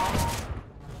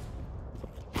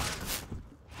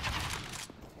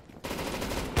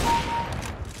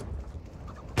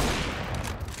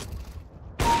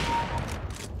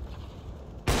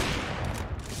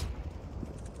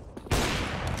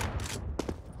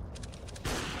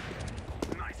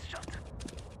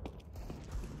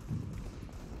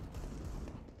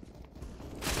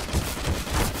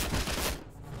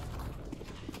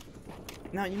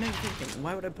 Now, you may be thinking,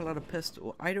 why would I pull out a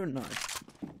pistol? I don't know.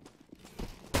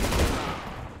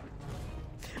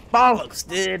 Bollocks,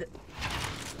 dude!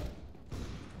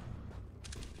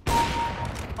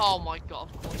 Oh my god,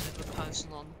 of course it's the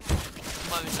person on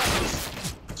Mona Lisa.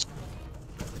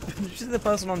 She's the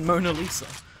person on Mona Lisa.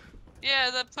 Yeah,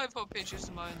 the profile picture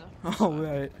is Mona. Oh,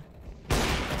 right.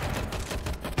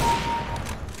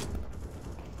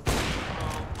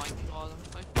 Oh my god, I'm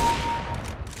so...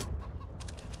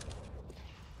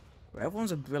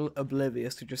 Everyone's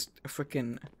oblivious to just a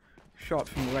freaking shot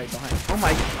from right behind.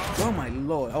 Oh my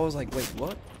lord! I was like, wait,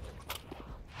 what?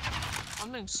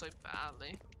 I'm doing so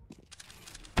badly.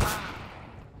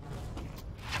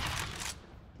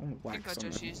 I'm gonna I whack think I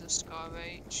someone. just used a Scar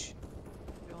H,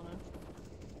 to be honest.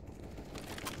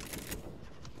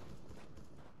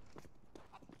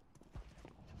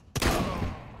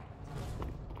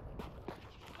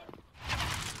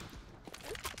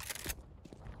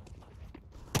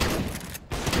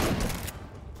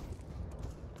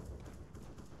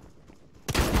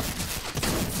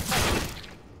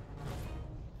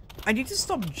 I need to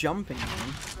stop jumping,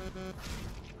 man.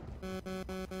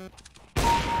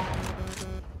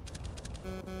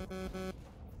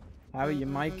 Harry, your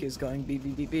mic is going beep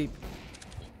beep beep beep.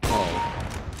 Oh.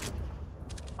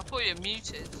 I thought you were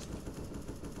muted.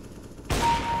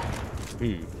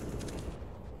 Hmm.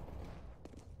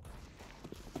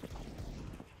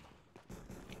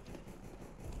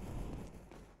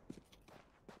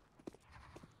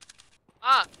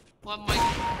 Ah! Well,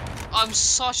 I'm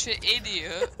such an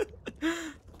idiot.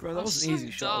 Bro, that I'm was an so easy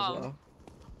shot as dumb. well.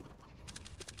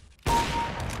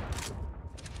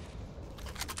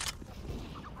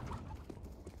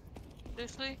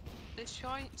 Seriously? This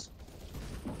shite?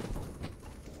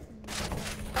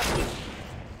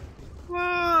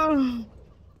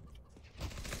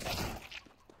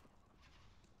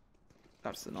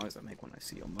 That's the noise I make when I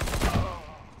see your mic.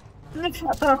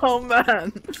 Oh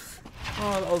man!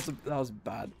 Oh, that was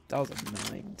bad. That was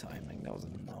annoying timing. That was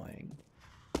annoying.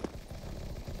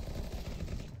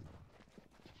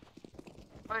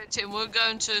 Alright, Tim, we're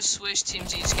going to switch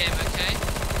teams each game, okay?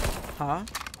 Huh?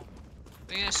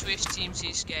 We're gonna switch teams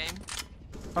each game.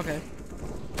 Okay.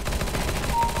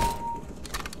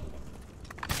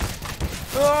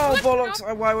 Oh bollocks!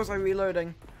 Why was I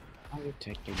reloading? How are you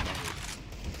taking that?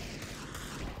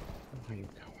 Where are you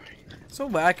going? So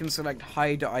where I can select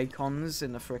hide icons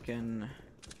in the frickin'.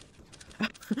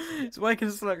 So I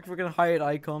can select frickin' hide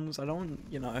icons. I don't,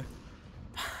 you know.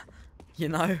 You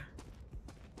know.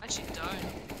 Actually, don't.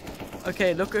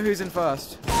 Okay, look at who's in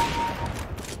first.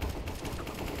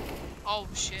 Oh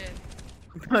shit.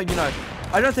 You know,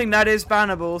 I don't think that is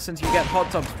bannable since you get hot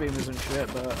tub streamers and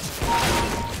shit, but.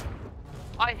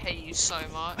 I hate you so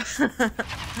much.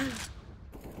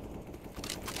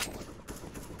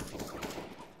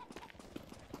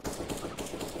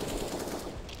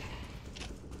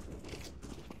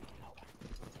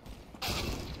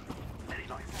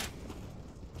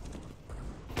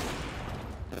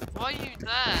 Why are you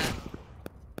there?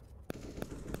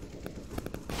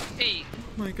 Pete. Oh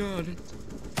my god.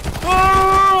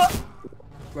 Oh!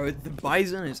 Bro, the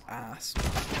bison is ass.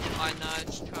 I know,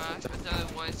 it's trash. I don't know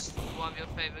why it's one of your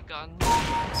favourite guns.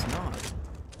 It's not.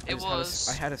 It was.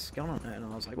 I had a skin on it and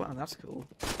I was like, wow, that's cool.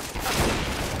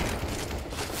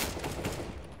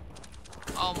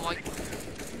 Oh my.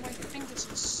 My fingers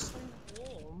are so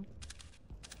warm.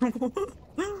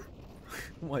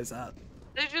 What is that?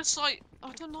 They're just like,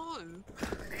 I don't know.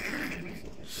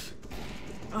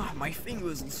 Ah, my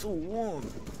fingers are so warm.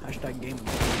 Hashtag game.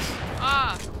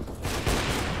 Ah!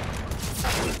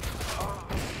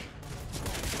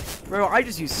 Bro, I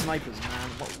just use snipers, man.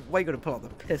 Why you gotta pull out the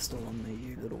pistol on me,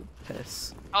 you little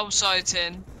piss? I'm sorry,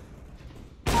 Tin.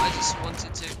 I just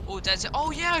wanted to. Oh, Desert.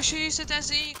 Oh, yeah, I should use the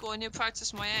Desert Eagle and you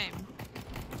practice my aim.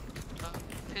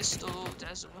 Pistol,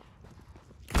 Desert.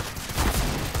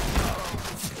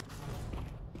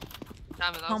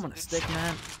 Damn it, that was I'm a on a good stick, shot.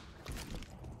 man.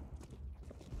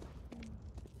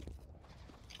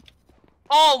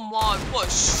 Oh my, what a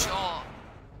shot!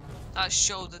 That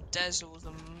showed the Desert was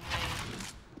amazing.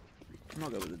 I'm not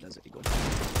going with the Desert Eagle.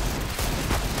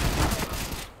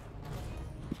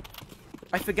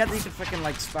 I forget that you can freaking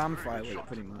like spam fire with it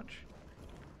pretty much.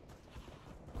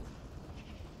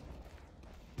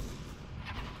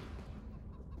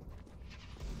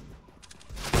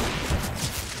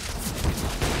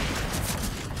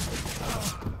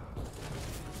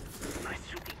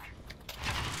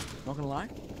 Not gonna lie,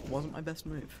 wasn't my best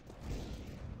move.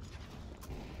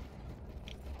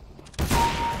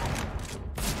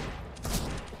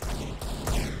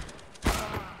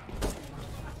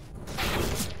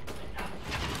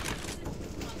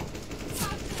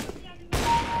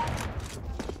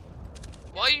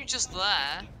 Why are you just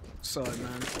there? Sorry,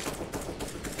 man.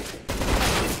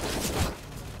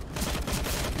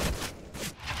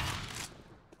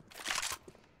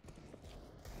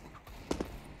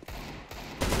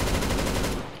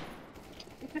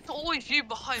 always you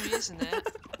behind me, isn't it?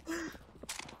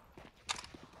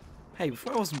 Hey,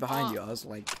 before I wasn't behind you, I was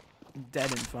like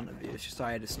dead in front of you. It's just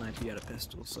I had a sniper, you had a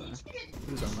pistol, so it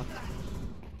was unlucky.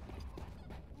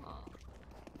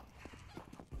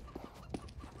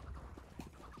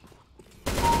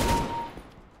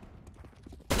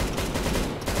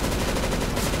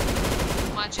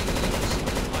 Imagine you using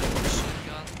a machine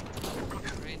gun.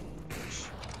 Cringe.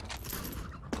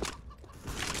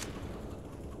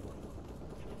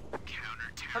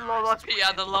 I'm not lucky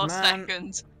at the last Man.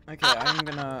 second. Okay, I'm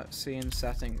gonna see in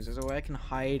settings. There's a way I can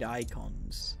hide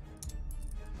icons.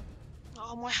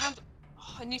 Oh, my hand.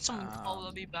 Oh, I need some coal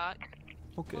to be back.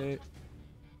 Okay.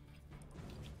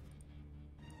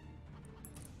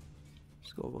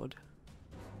 Scoreboard.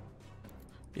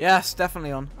 Yes,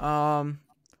 definitely on.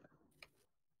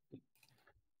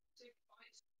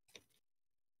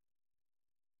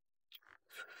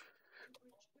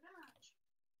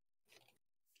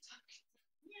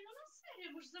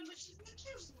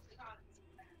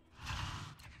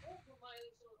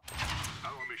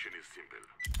 Our mission is simple.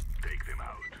 Take them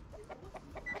out.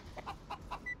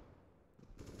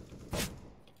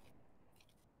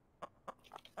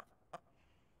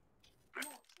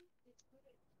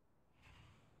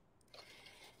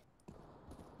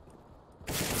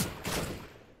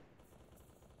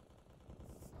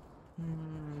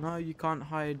 No, you can't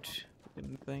hide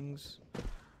in things.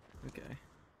 Okay.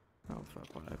 Oh, fuck,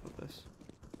 what I got this.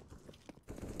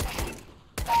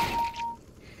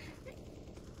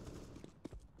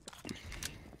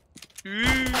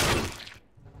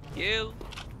 You.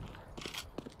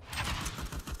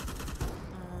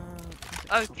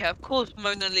 Okay, of course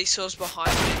Mona Lisa's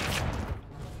behind me.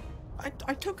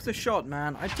 I took the shot,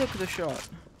 man. I took the shot.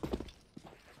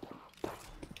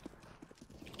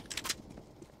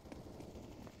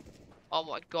 Oh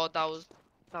my god, that was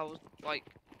like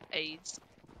AIDS.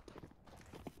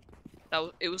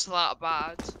 It was that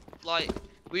bad. Like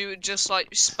we were just like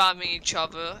spamming each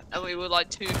other, and we were like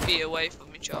 2 feet away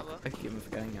from each other. I keep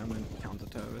forgetting I'm a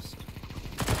counter-terrorist.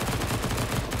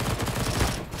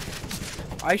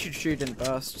 I should shoot in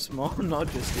bursts more, not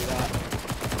just do that.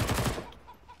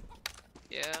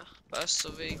 Yeah, bursts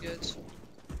are very good.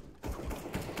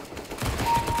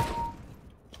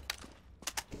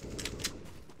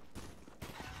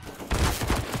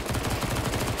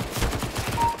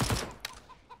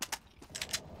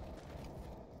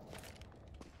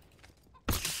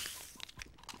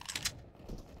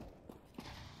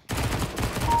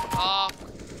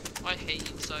 I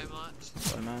hate you so much.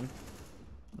 Sorry, man.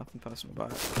 Nothing personal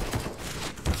about it.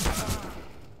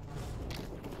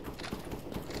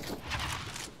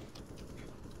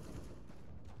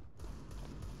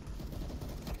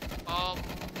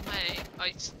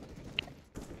 Mate,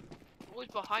 always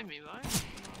behind me, right?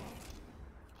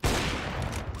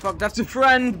 Fuck, that's a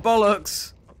friend,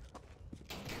 bollocks!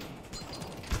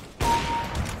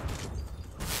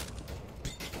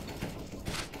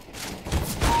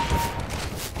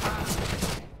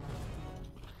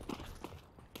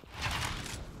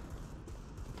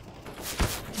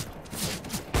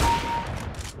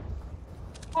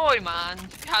 Boy, man,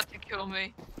 you had to kill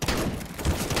me.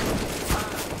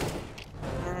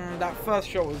 That first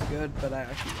shot was good, but that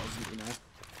actually wasn't, you know.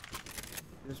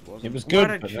 It just wasn't. It was good,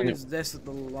 Why'd I but then choose this at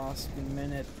the last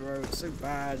minute, bro? It's so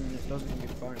bad, and it doesn't even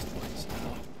give bonus points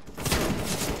now.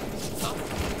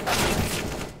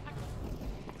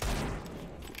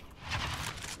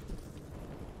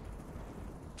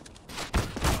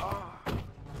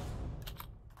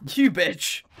 You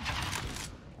bitch!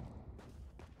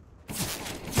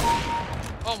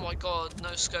 Oh my god,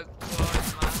 no scope.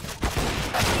 Oh, man.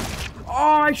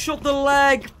 Oh, I shot the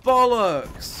leg!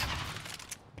 Bollocks!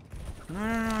 No,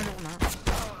 I don't want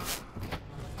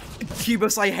that.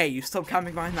 Cubus, I hate you. Stop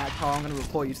camping behind that car. I'm gonna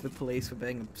report you to the police for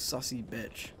being a sussy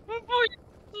bitch.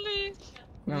 Please.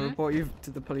 I'm gonna report you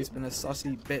to the police for being a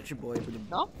sussy bitch boy with a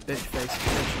No? bitch face,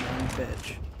 bitch man,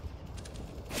 bitch.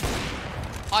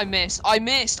 I missed.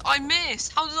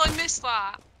 How did I miss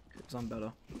that? Because I'm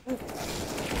better.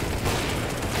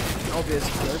 Obvious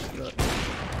joke, but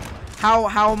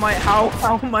how am I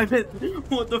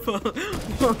what the fuck?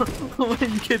 Are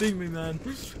you kidding me, man?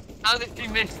 How did you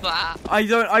miss that?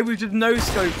 I was just no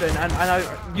scoping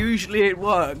and usually it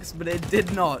works, but it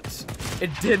did not.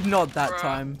 It did not that Bruh.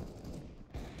 time.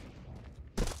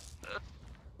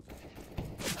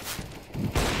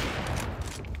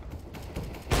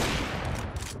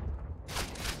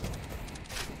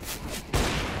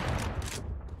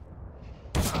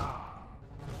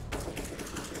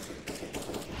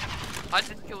 I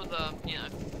did kill the, you know.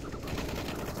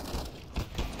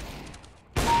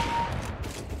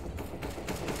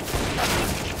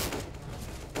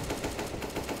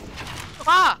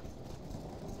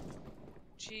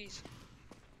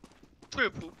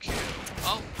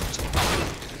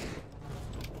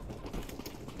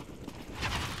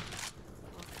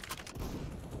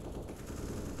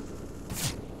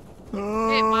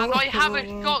 have a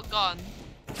shotgun.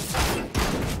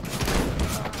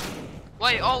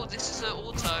 Wait, oh, this is an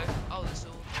auto. Oh, this is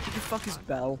auto. Who the fuck is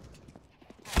Bell?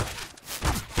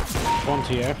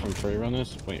 Frontier from Free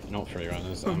Runners. Wait, not Free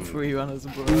Runners. Free runners,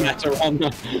 bro. Meta Runner.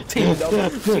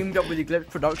 Teamed up with Eclipse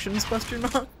Productions? Question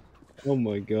mark. Oh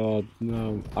my god,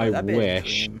 no. I That'd be a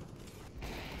wish. dream.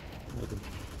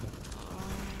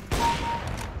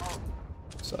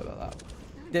 Sorry about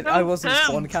that. I wasn't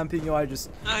spawn camping you, I just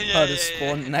heard a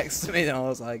spawn next to me and I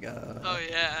was like, Oh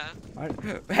yeah.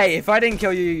 Hey, if I didn't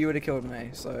kill you, you would have killed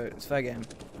me, so it's fair game.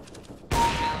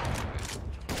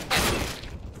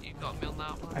 You got me on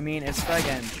that one. I mean, it's fair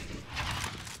game.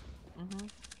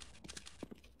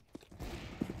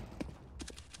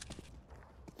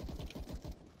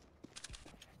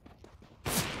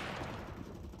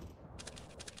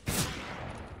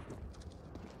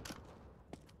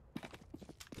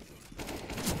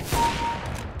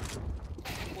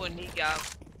 One he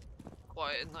got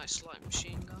quite a nice light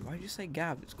machine gun. Why did you say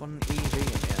Gab? It's got an EV in it.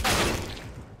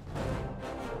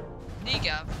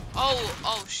 Negav.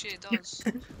 Oh shit, it does.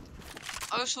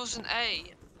 I was supposed an A.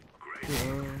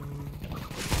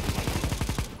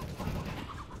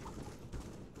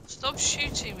 Stop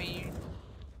shooting me.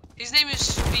 His name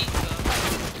is Speaker.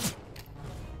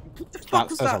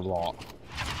 That says a lot.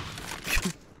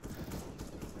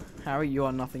 Harry, you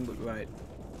are nothing but right.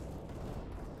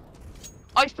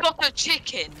 I shot a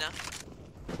chicken. I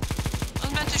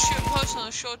was meant to shoot a person on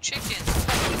a short chicken.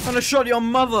 I'm gonna shot your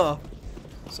mother!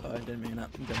 Sorry, I didn't mean that.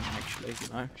 I didn't actually,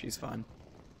 you know, she's fine.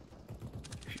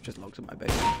 She just looked at my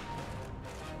base.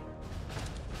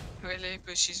 Really?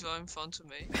 But she's right in front of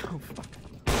me. Oh fuck.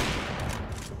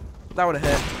 That would've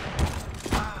hit.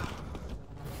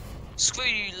 Screw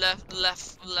you,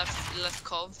 left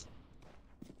cov.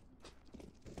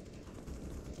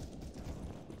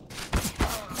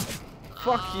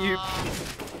 Fuck you.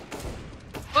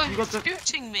 Bro, You got the-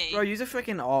 shooting me. Bro, use a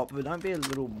freaking AWP, but don't be a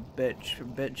little bitch.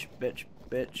 Bitch.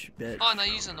 Oh no,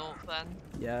 use an AWP then.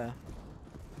 Yeah.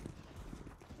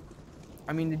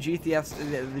 I mean, the G3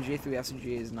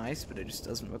 SMG is nice, but it just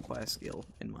doesn't require skill,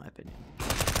 in my opinion.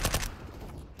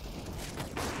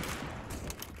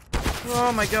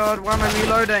 Oh my god, why am I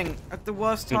reloading? At the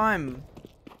worst time.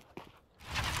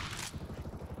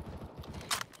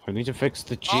 I need to fix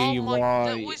the GUI. Oh my god,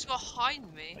 they're always behind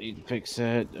I me. need to fix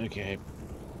it. Okay.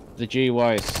 The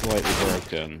GUI is slightly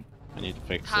broken. I need to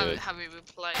fix it. Have it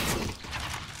replaced.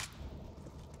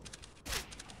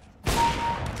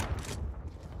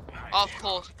 Of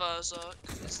course, Berserk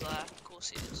is there. Of course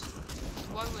he is.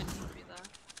 Why wouldn't he be there?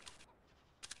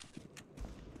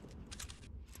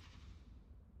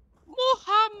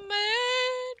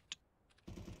 Mohammed!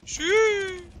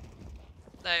 Shoot!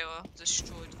 There you are.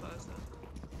 Destroyed Berserk.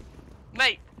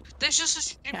 Mate, there's just a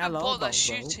stupid bot that's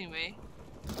shooting me.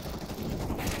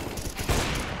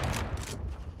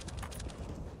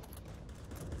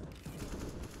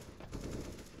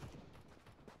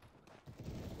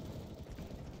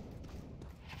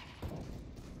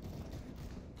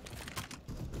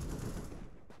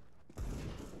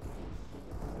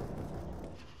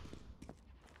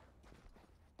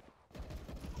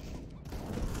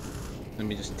 Let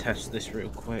me just test this real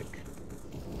quick.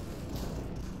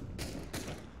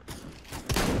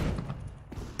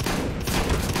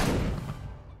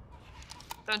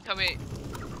 Don't tell me.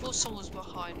 Of course someone's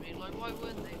behind me. Like, why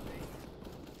wouldn't they be?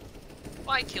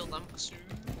 Why kill them?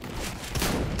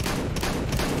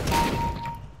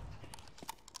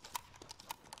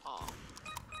 Oh.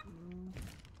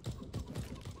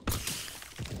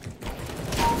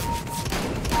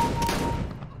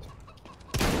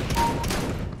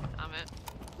 Damn it.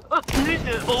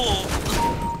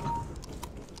 Oh.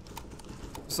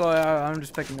 Sorry, I'm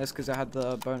just picking this because I had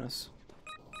the bonus.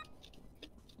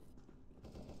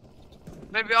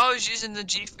 Maybe I was using the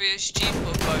G3SG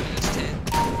for bonus tin.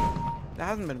 There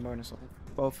hasn't been a bonus,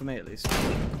 well, for me at least.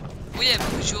 Well, yeah,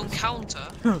 because you're on counter.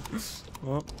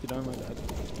 Well, you know my dad.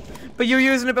 But you were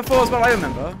using it before as well, I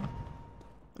remember.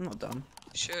 I'm not dumb.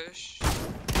 Shush.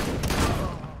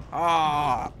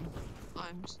 Ah.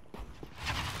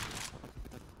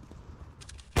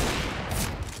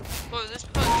 Bro, let's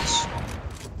put this.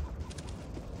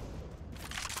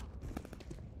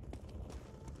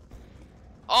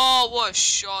 Oh, what a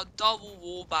shot! Double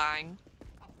wall bang.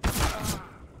 Let's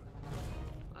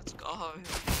go.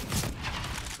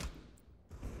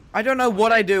 I don't know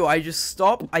what I do. I just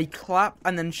stop, I clap,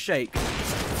 and then shake.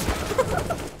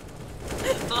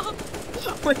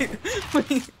 wait.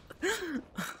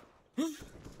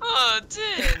 Oh,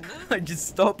 Din. I just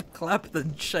stop, clap,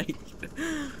 then shake.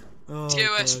 Oh,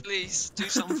 TOS, God. please do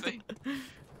something.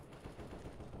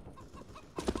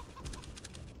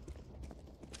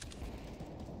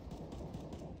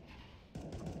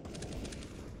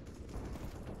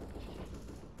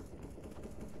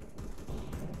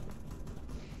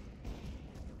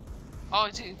 Oh,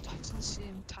 I didn't see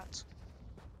him tat.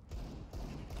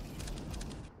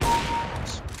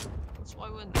 That's why I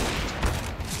wouldn't.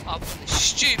 Up on this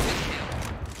stupid hill.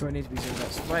 Do I need to be doing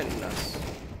that slightly less?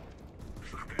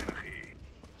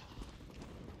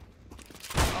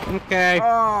 Okay. Oh,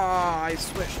 I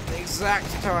switched at the exact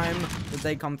time that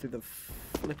they come through the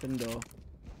flipping door.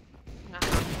 That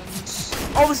happens.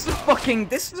 Oh,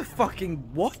 this is a fucking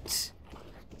what?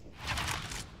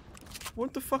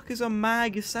 What the fuck is a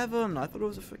Mag 7? I thought it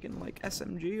was a freaking like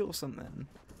SMG or something.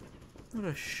 Not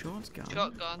a shotgun.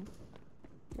 Shotgun.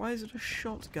 Why is it a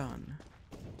shotgun?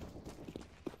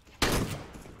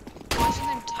 Why is the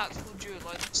name Tactical Duo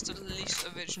like that's the least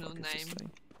original name?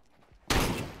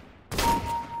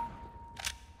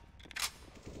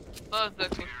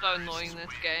 Buzzlocks was so annoying in this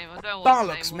game. I don't want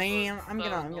Bollocks, man! I'm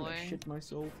gonna annoying. shit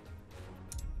myself.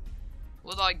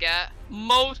 What did I get?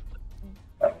 Most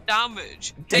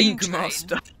damage. Dink Train.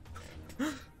 master.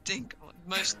 Dink.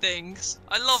 Most things.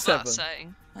 I love 7. that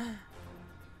saying.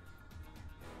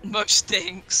 Most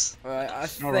things. Alright, I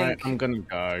think. Alright, I'm gonna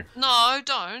go. No,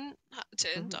 don't.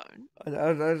 Tin,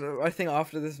 don't. I think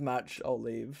after this match, I'll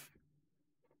leave.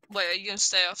 Wait, are you gonna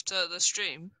stay after the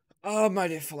stream? Oh, I might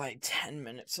do it for like 10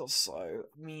 minutes or so.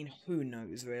 I mean, who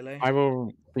knows, really? I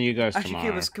will see you guys Actually,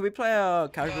 tomorrow. can we play a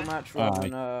casual Yeah. match rather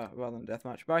than a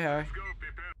deathmatch? Bye, Harry.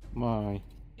 Bye.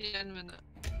 Yeah, in a minute.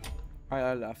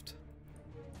 I left.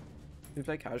 We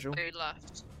play casual. Oh, you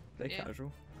left. Play yeah.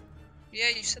 casual. Yeah,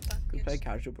 you said that. We Yes. play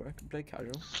casual, bro. We play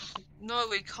casual. No,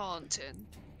 we can't, Tin.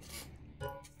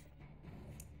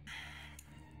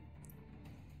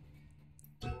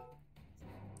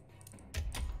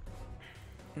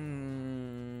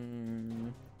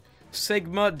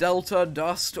 Sigma, Delta,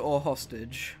 Dust, or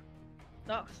Hostage?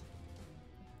 Dust.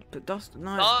 But Dust,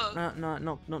 no, no.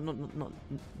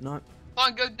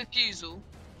 Fine, go Defusal.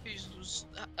 Defusal's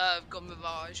got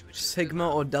Mirage, which is Sigma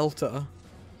good. or Delta?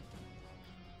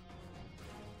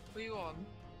 What are you on?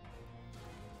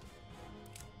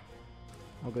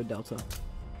 I'll go Delta.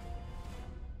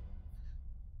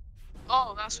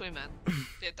 Oh, that's what we meant.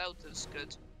 Yeah, Delta's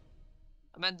good.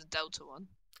 I meant the Delta one.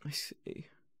 I see.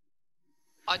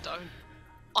 I don't.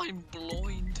 I'm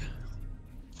blind.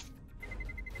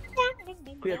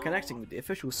 We are connecting with the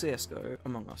official CSGO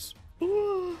Among Us.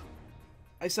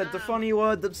 I said the funny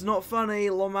word that's not funny,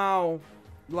 Lamau.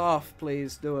 Laugh,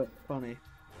 please. Do it. Funny.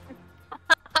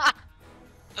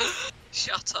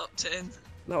 Shut up, Tin.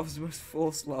 That was the most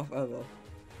forced laugh ever.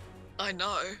 I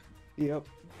know. Yep.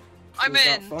 I'm It was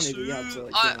that in. funny that you had to,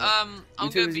 like, I'm you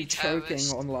too gonna busy be choking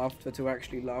terrorist. on laughter to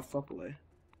actually laugh properly.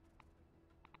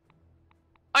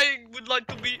 I would like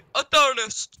to be a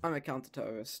terrorist. I'm a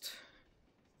counter-terrorist.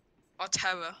 A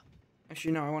terror.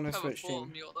 Actually, no, I want to Terror switch form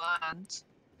team. your land.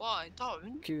 Why?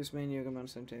 Don't. Q's, me and you are gonna be on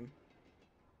the same team.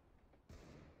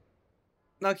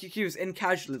 No, Q's in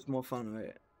casual is more fun,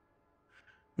 right?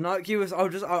 No, Q's,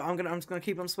 I'm just gonna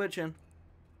keep on switching.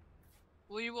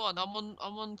 What are you on? I'm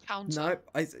on counter.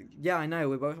 No, yeah, I know,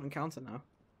 we're both on counter now.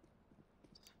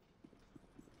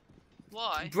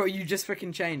 Why? Bro, you just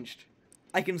freaking changed.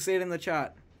 I can see it in the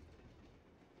chat.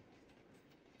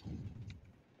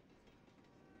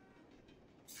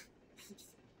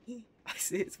 I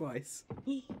see it twice.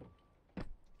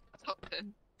 Stop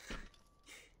him.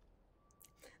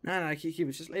 No,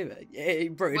 Q's, just leave it. Yeah,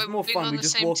 bro, it's We're more being fun. on We the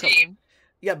just same walk up. team.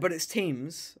 Yeah, but it's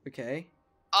teams, okay?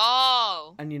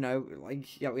 Oh. And you know,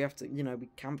 like, yeah, we have to, you know, we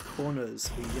camp corners,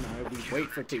 we, you know, we wait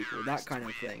for people, that kind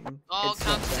of thing. Oh, It's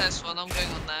not counter that- test one. I'm going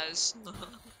on theirs.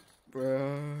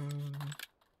 Bro.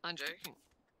 I'm joking.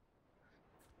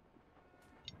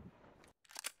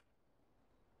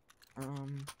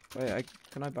 Wait,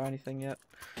 can I buy anything yet?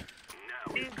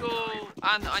 Eagle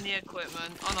and I need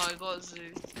equipment. Oh no, I got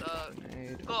Zeus.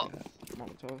 Grenade, got- okay,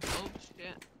 Molotov. Oh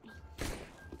shit.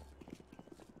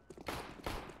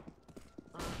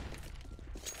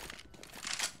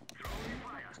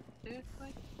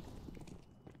 Seriously?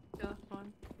 Yeah, that's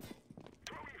fine.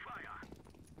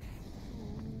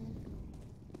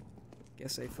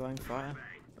 Guess they throwing fire.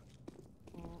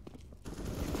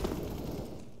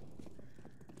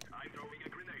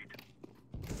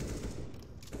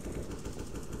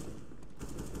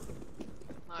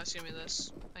 Nice, give me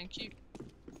this. Thank you.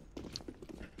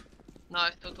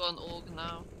 Nice, I've got an org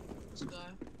now. Let's go.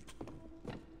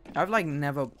 I've like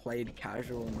never played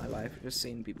casual in my life, I've just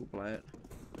seen people play it.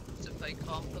 To play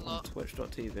comp a On lot.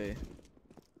 Twitch.tv.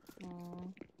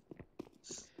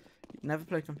 Never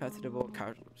played competitive or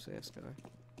casual CSGO.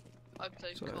 I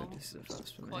played So comp. this is a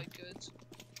first for me. Quite good.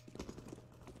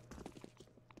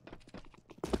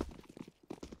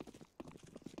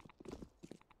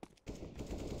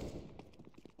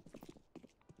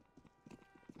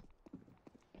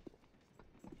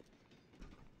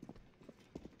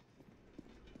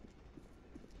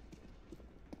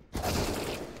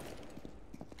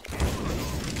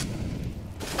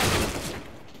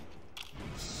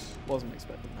 Wasn't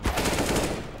expecting that.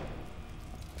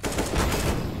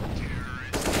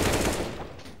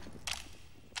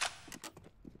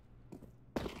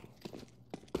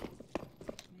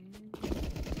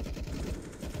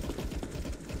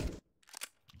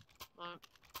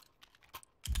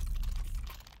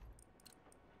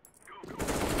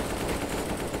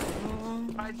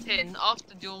 Right in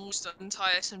after the almost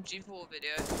entire SMG4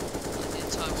 video. The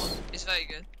entire one. It's very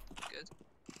good. Good.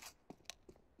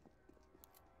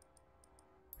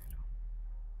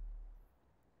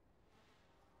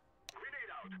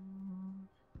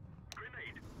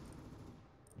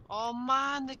 Oh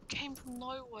man, they came from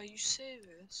nowhere, you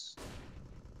serious?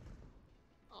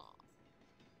 Oh.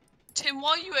 Tim,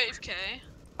 why are you AFK?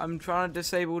 I'm trying to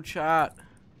disable chat.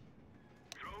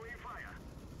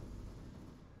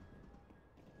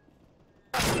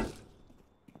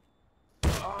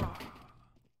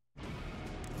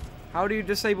 How do you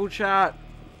disable chat?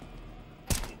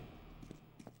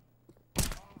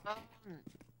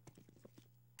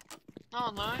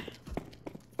 Oh no.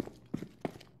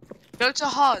 Go to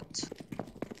HUD.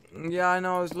 Yeah, I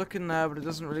know, I was looking there, but it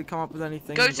doesn't really come up with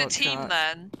anything. Go to about team chat.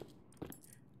 then.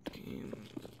 Team.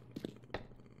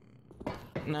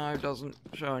 No, it doesn't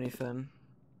show anything.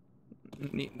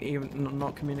 Even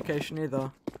not communication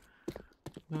either.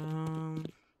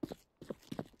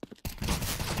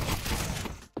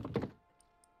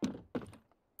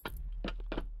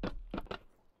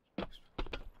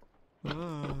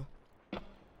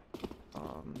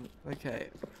 Okay.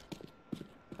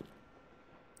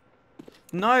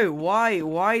 No, why?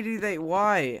 Why do they?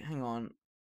 Why? Hang on.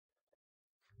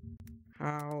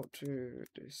 How to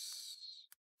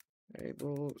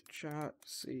disable chat?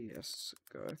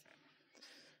 CS:GO.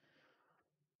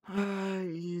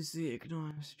 Easy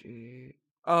ignore SG.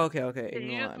 Oh, okay, okay. You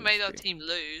Ignore just made our MSG. team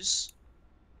lose.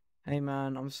 Hey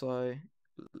man, I'm sorry.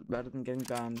 Better than getting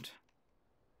banned.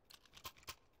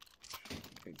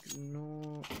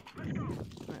 Ignore.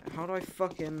 Wait, how do I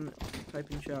fucking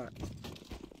type in chat?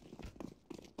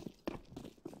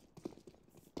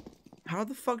 How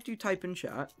the fuck do you type in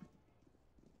chat?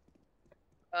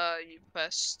 You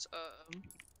pressed, oh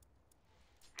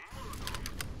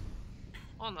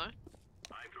no. I'm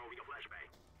throwing a flashbang.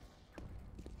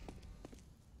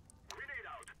 Grenade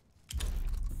out.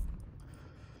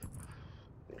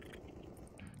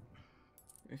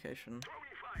 Location.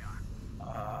 Throwing fire.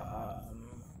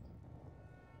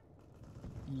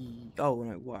 Oh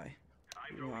no, why?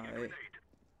 I'm throwing a Why? grenade.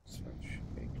 Search.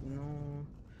 Ignore.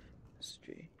 SG.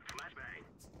 Flashbang.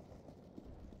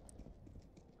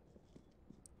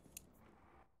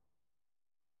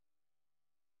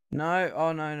 No,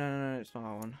 oh no, no, no, no, it's not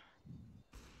that one.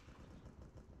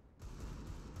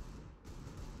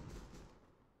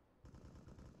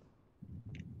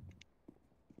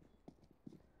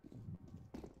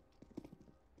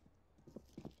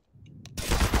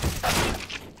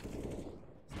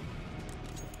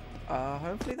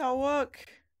 Hopefully that'll work.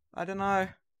 I don't know.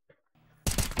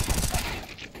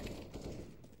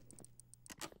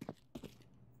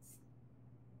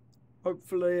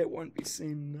 Hopefully it won't be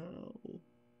seen now.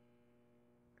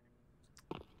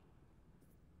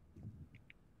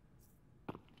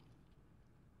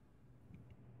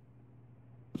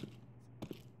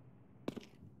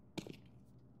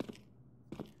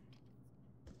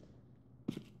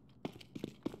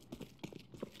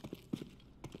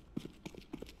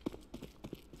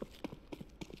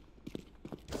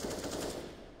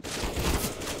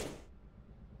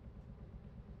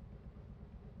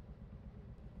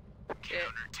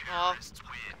 Oh.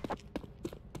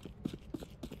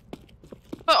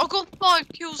 But I got 5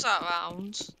 kills that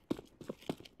round.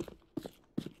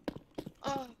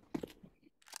 Oh.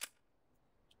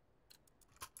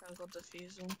 I got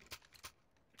defusal.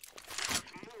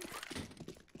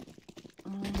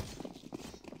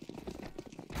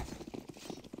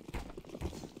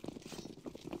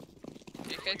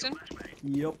 You okay, Tim?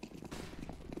 Yep.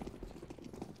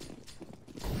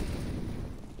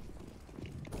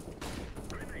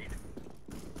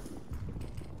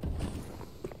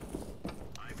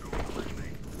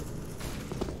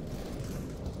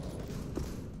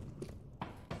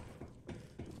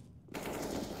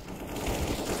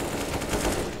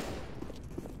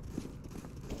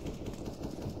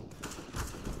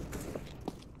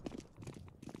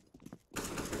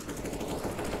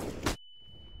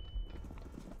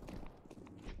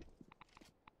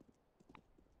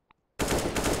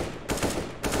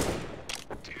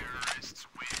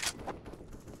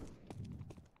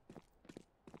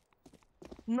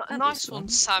 Nice one,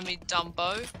 Sammy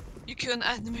Dumbo. You killed an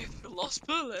enemy with the last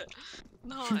bullet.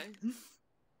 Nice.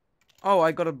 Oh,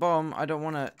 I got a bomb. I don't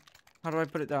want it. How do I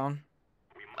put it down?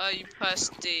 We You press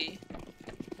D.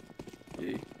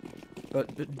 D.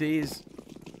 But D is.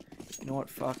 You know what?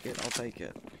 Fuck it. I'll take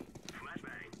it.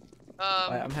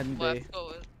 Right, I'm heading wait, D.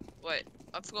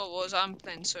 I forgot what was I'm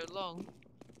playing so long.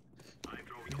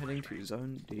 I'm heading to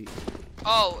zone D.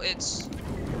 Oh, it's.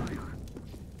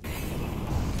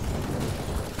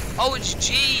 Oh, it's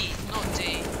G, not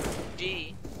D.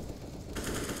 G.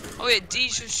 Oh yeah,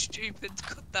 D's just stupid.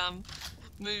 Goddamn.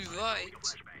 Move right.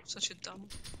 Such a dumb.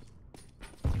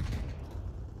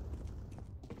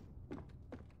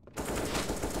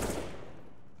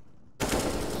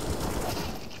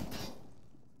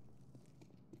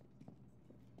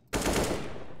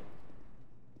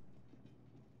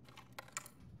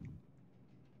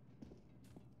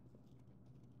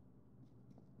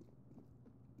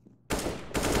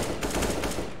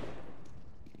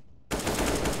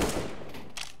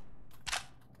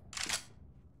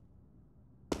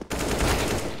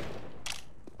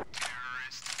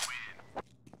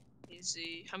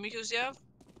 Easy. How many kills do you have?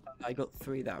 I got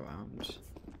 3 that round.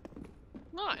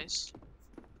 Nice.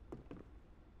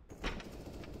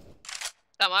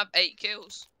 Damn, I have 8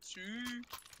 kills.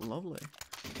 Lovely.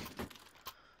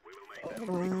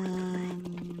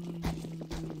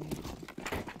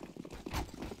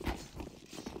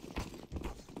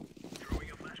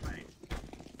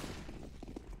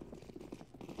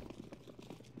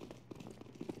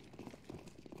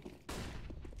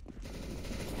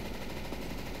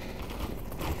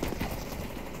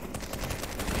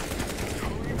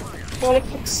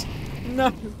 Bollocks!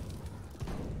 No!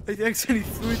 I accidentally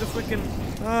threw the freaking.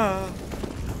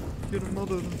 You're the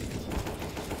mother.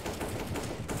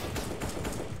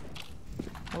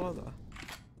 Hello there.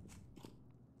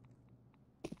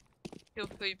 Kill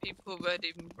 3 people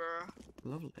already, bruh.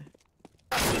 Lovely.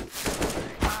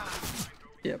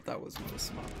 Yep, that was not a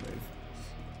smart move.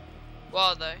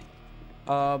 What are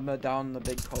they? Down the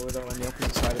big corridor on the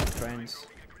opposite side of the trains.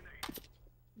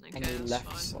 Okay, On the that's left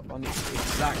fine. side, on the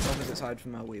exact opposite side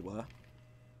from where we were.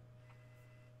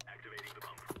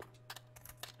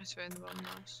 That's very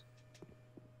nice.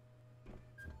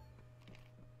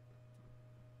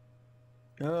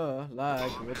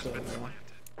 Lag,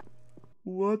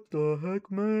 what the heck,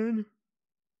 man?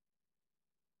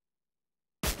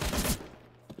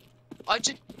 I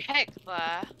just checked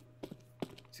there.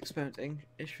 It's experiencing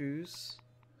issues.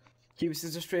 Cubes,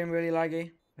 is the stream really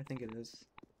laggy? I think it is.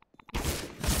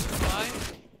 Right?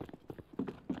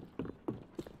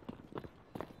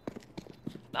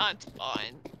 That's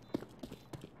fine.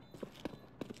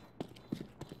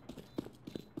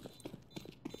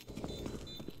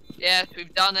 Yes,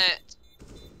 we've done it.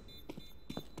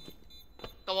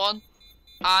 Come on.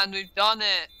 And we've done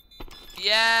it.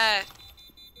 Yeah.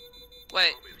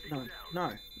 Wait. No,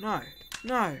 no, no,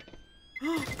 no.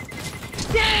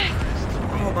 Yeah!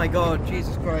 Oh my god,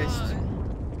 Jesus Christ.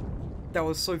 That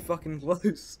was so fucking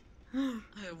close.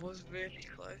 It was really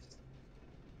close.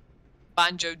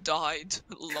 Banjo died.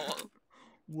 Lol.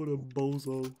 What a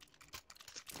bozo.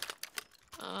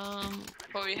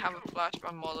 Probably have a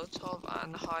flashbang molotov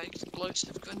and high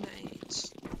explosive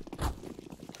grenades.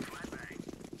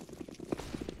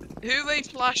 Who made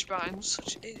flashbangs?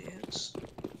 Such idiots.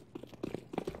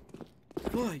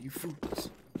 Why, you fools?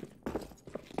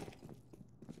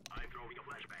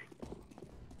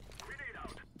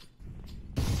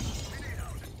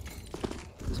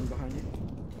 There's one behind you.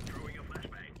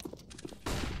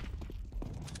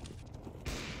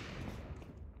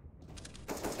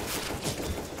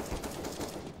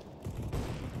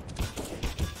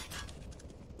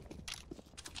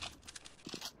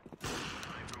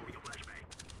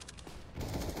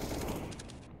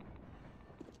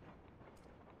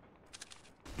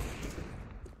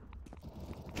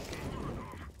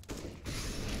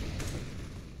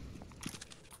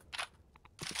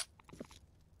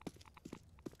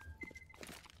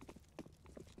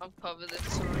 I'll cover this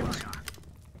side.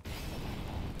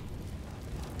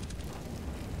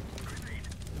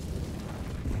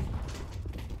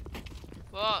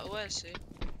 What? Where is he?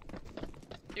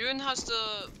 Ewan has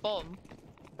the bomb.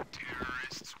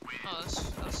 Oh,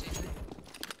 that's easy.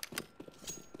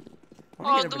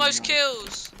 Oh, the most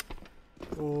kills!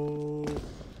 Oh.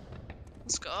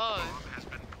 Let's go. I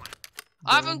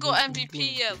haven't got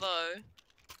MVP yet though.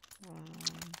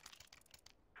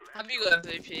 Have you got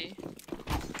MVP?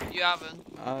 You haven't.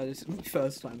 This is my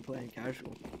first time playing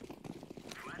casual.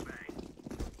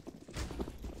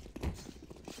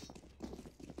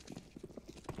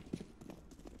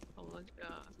 Oh my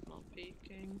god, I'm not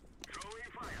peeking.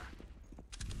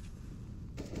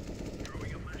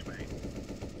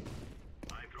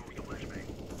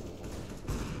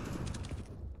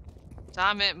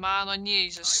 Damn it, man! I knew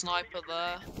he's a sniper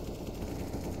there.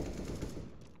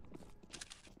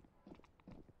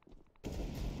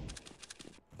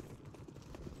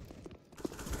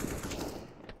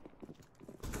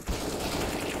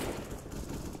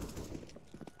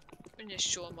 I'm just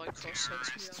showing my crosshair,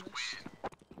 to be honest.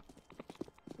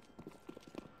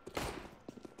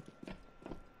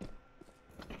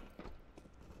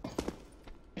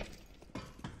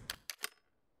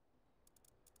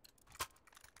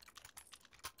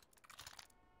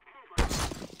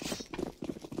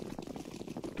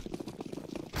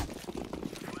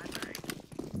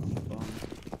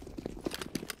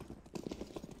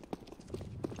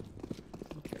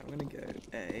 Okay, I'm gonna go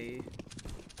A.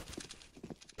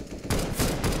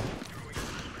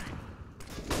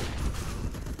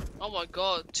 Oh my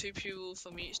god, 2 people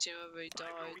from each team have already died.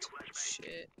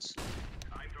 Shit.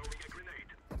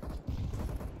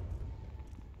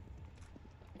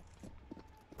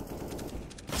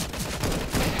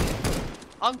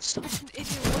 I'm such an idiot,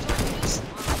 what did I miss?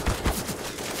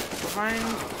 Behind,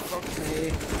 fuck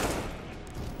me.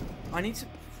 I need to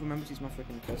remember to use my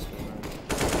freaking pistol, man.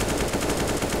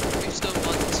 Who's the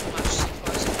one to smash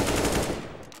surprisingly?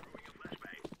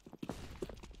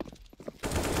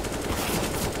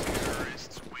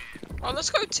 Oh, let's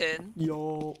go tin.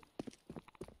 Yo.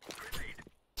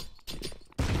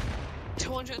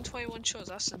 221 shots,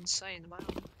 that's insane, man.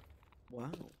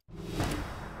 Wow.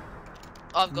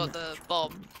 I've got the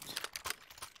bomb.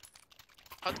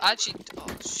 I'd actually. Oh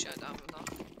shit, I don't have enough.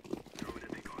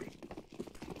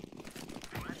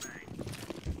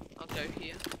 I'll go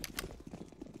here.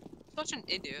 Such an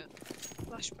idiot.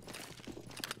 Flashback.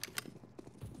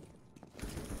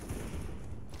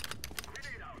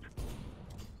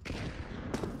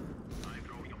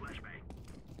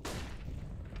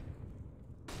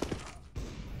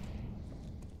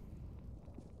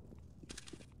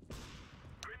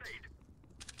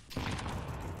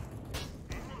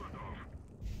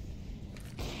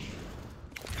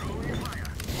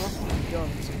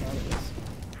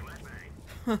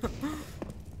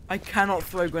 I cannot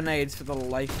throw grenades for the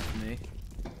life of me.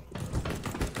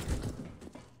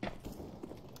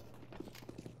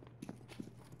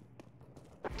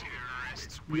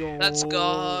 Yo. Let's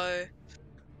go.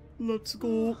 Let's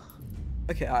go.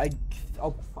 Okay,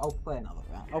 I'll play another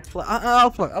round. I'll play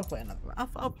another round.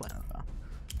 I'll play another round.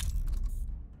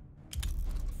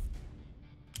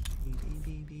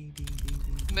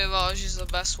 Mirage is the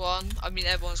best one. I mean,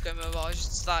 everyone's going Mirage.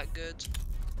 It's that good.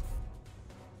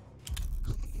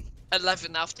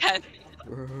 11 out of 10.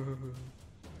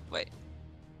 Wait.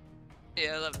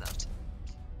 Yeah, 11 out of 10.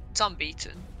 It's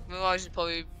unbeaten. Mirage is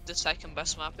probably the second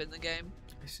best map in the game.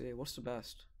 I see. What's the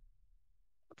best?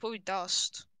 Probably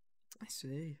Dust. I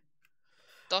see.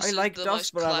 Dust I is like the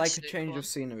Dust, most but I like a classic change one. of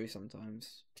scenery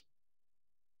sometimes.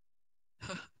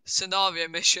 Scenario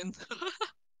mission.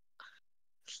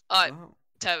 Alright, Wow.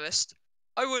 terrorist.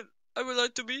 I would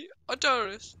like to be a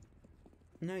terrorist.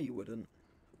 No, you wouldn't.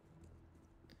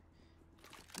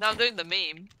 Now I'm doing the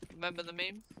meme. Remember the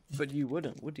meme? But you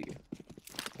wouldn't, would you?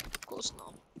 Of course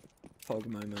not. Fog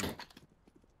moment.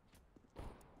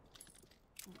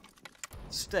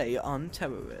 Stay on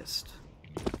terrorist.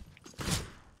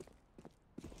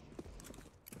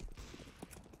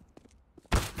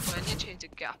 I need to change the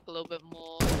gap a little bit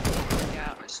more.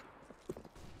 Gaps.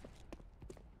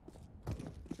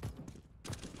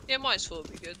 Yeah, might as well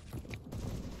be good.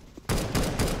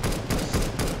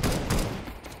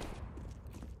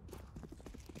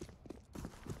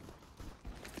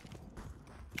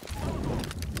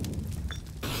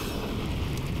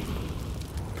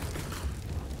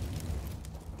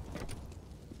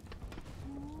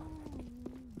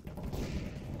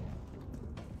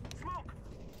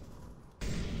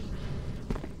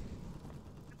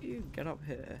 You get up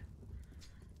here.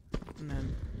 And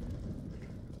then...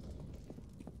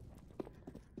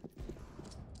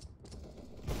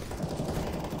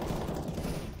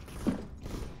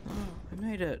 Oh, I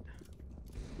made it.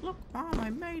 Look, Mom, I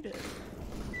made it.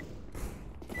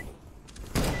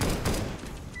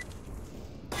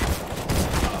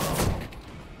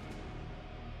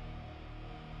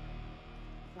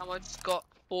 Now I just got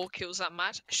 4 kills that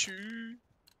match. Shoo.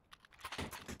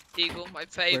 Eagle, my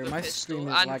favorite Wait, my pistol. screen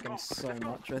is And lagging so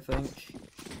much, I think.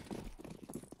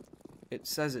 It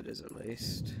says it is at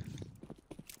least.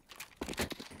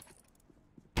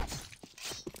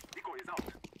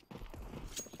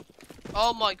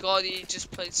 oh my god, he just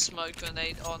played smoke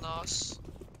grenade on us.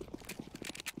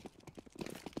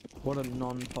 What a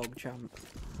non-pog champ.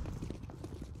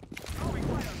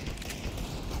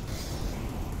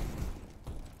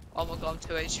 Oh my god, I'm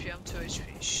 2 HP, I'm 2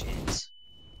 HP. Shit.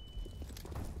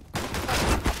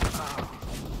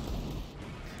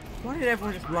 Why did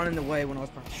everyone just run in the way when I was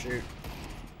about to shoot?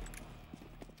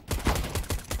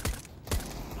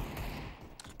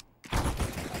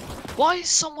 Why is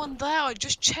someone there? I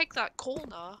just checked that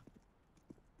corner.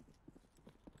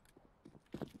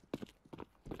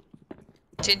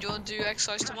 Tin, do you want to do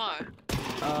exercise tomorrow?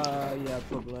 Yeah,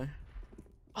 probably.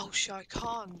 Oh shit, I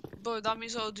can't. Bro, that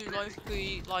means I'll do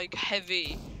like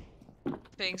heavy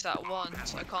things at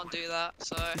once. I can't do that,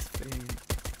 so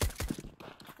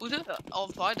we'll do it on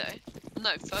Friday. No,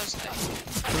 Thursday.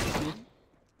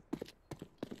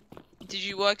 Did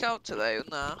you work out today or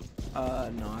nah?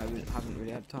 No, I haven't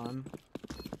really had time.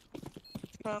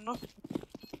 Fair enough.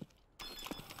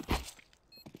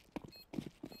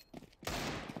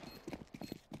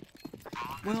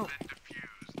 Well,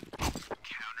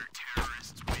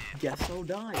 guess I'll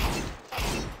die.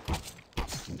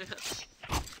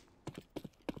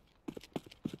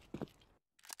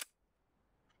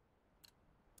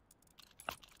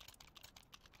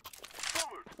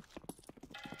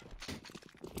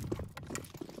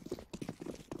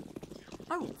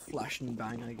 I will flash and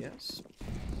bang, I guess.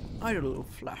 I did a little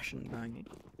flash and banging.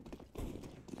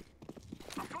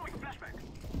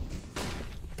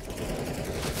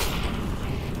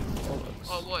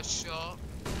 Oh, what a shot.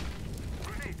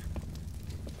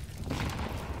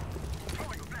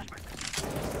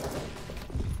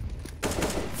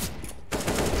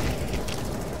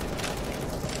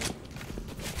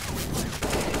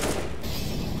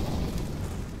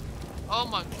 Oh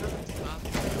my goodness, man.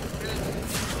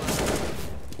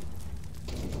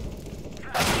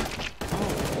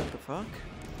 What the fuck?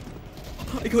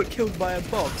 I got killed by a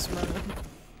box, man.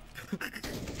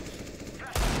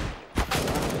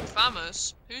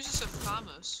 Famous? Who's this a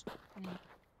famous?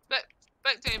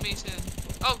 Spectate meeting.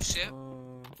 Oh shit.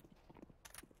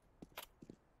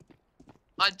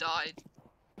 I died.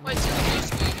 Wait,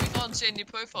 we can't see any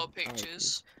profile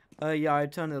pictures. Yeah, I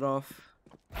turned it off.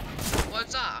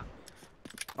 What's that?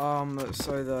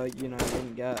 So that, you know, you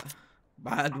wouldn't get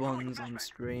bad ones on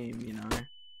stream, you know.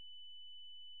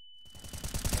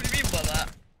 What do you mean by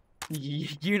that?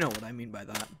 You know what I mean by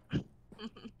that.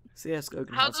 CSGO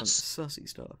can have some sussy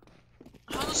stuff.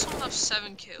 How does someone have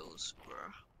 7 kills, bro?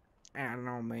 I don't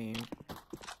know, man.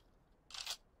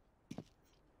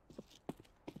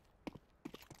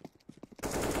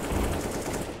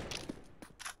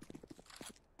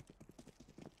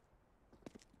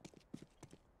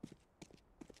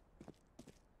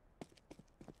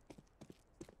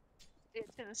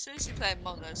 As soon as you play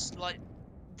Among Us, like,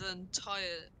 the entire,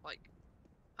 like,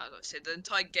 how do I say, the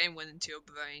entire game went into your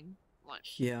brain. Like,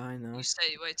 Yeah, I know. you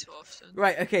say it way too often.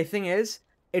 Right, okay, thing is,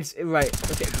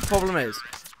 right, okay, the problem is,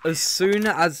 as soon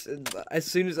as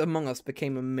Among Us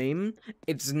became a meme,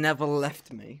 it's never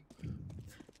left me.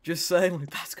 Just saying, like,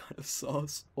 that's kind of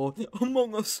sauce, or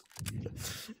Among Us.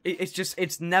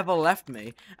 It's never left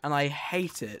me, and I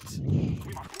hate it.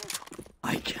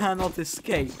 I cannot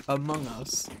escape Among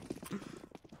Us.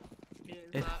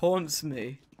 It haunts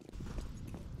me.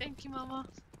 Thank you, Mama.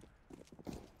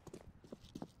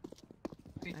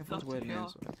 Everyone's weird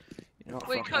names. You know what,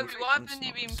 Wait, fuck it, Kobe, why I'm haven't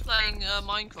you been smart. playing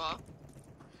Minecraft?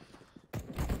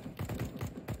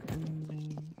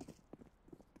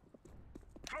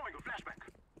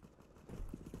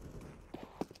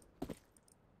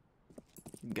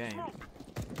 Game.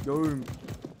 Game.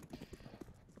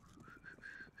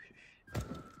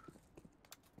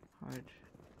 Hide.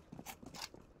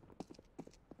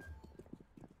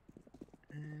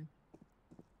 And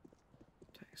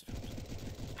text.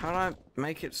 How do I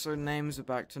make it so names are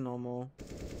back to normal?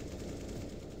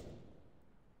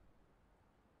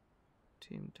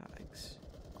 Team tags.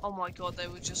 Oh my god, they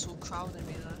were just all crowding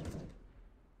me there.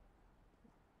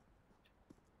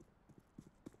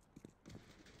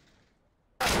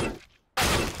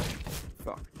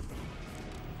 Fuck.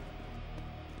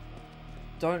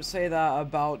 Don't say that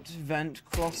about Vent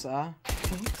Crosser.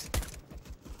 What?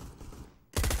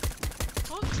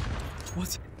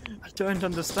 What? I don't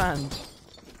understand.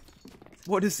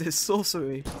 What is this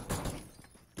sorcery?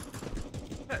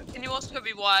 Can you ask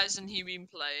Kobe why hasn't he been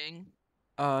playing?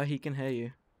 He can hear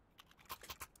you.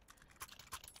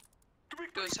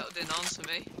 Good, so didn't answer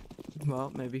me.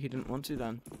 Well, maybe he didn't want to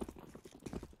then.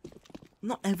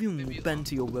 Not everyone Maybe will bend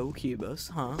to your will, Cubus,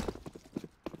 huh?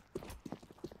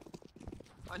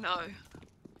 I know.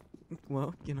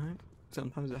 Well, you know,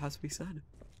 sometimes it has to be said.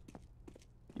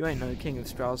 You ain't no king of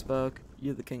Strasbourg.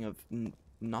 You're the king of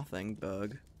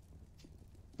nothingburg.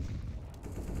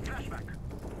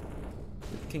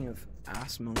 The king of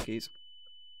ass monkeys.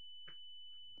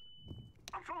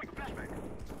 I'm throwing a flashback.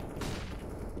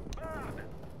 Burn.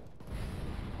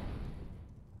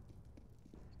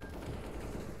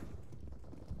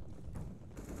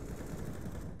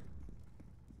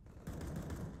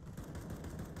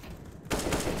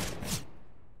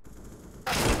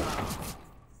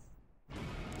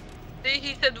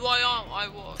 said, why aren't I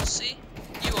what? See?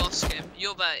 You ask him.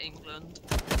 You're there, England.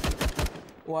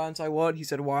 Why aren't I what? He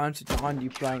said, why aren't you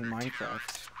playing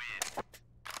Minecraft?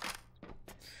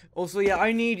 Also, yeah,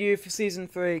 I need you for season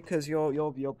 3 because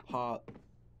you're part.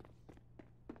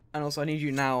 And also, I need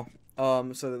you now,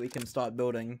 so that we can start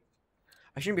building.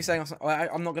 I shouldn't be saying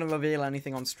I'm not gonna reveal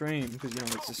anything on stream because you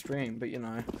know it's a stream, but you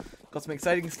know, got some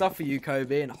exciting stuff for you,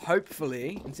 Kobe, and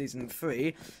hopefully in season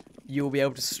 3 you'll be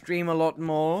able to stream a lot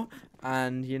more,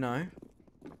 and you know.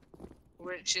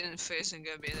 Which in theory isn't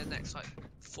going to be in the next like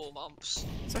 4 months.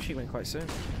 It's actually going quite soon.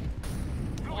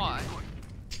 Why?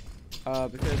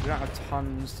 Because we don't have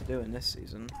tons to do in this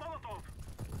season.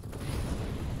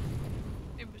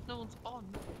 Yeah, but no one's on.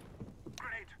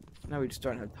 No, we just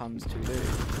don't have tons to do.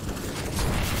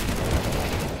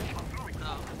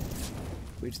 No.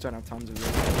 We just don't have tons of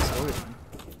really story.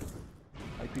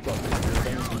 Like we got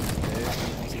things to do.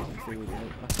 Season 3 will be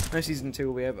over. No, season 2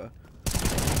 will be over.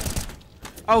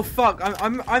 Oh fuck!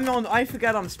 I'm on. I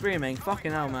forget I'm streaming.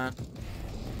 Fucking hell, man.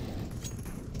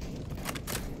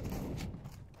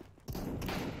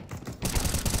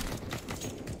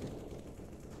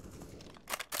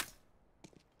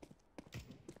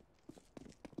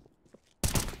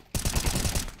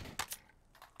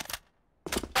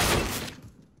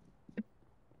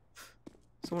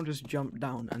 Someone just jumped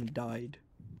down and died.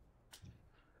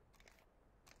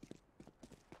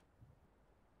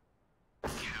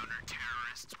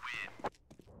 Counter-terrorists win.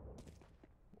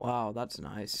 Wow, that's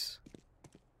nice.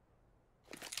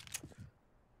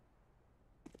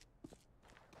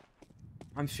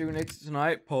 I'm shooting it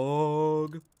tonight,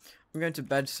 Pog. I'm going to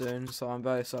bed soon, so I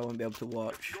won't be able to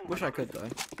watch. Wish I could though.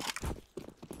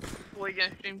 What are you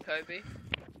going to stream, Kobe?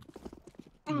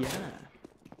 Yeah.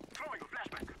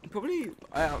 Probably.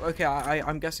 Okay,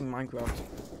 I'm guessing Minecraft.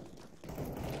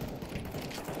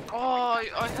 Oh,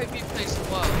 I hope he plays the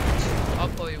world. I'll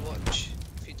probably watch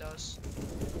if he does.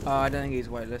 I don't think he's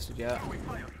whitelisted yet.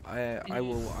 I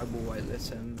will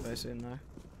whitelist him very soon though.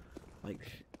 Like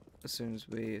as soon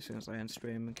as I end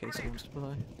stream in case he wants to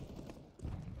play.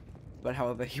 But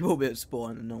however, he will be at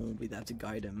spawn and no one will be there to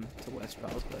guide him to where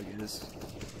Strasbourg is.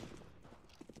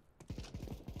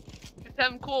 Give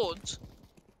them chords.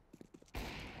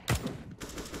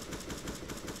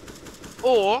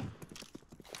 Or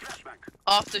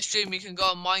after stream you can go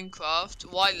on Minecraft,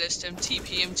 whitelist him,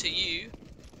 TP him to you.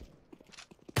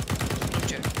 I'm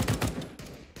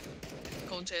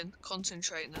joking.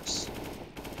 Concentrateness.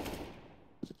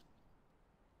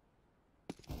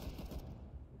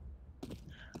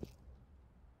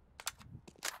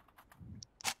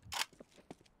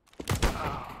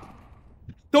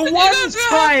 The one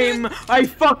time I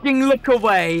fucking look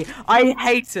away, I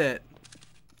hate it.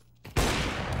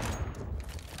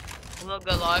 I'm not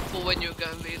gonna lie, for when you're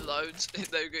gonna reload,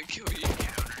 they're gonna kill you.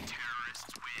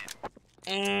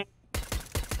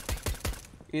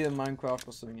 Either Minecraft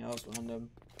or something else random.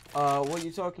 What are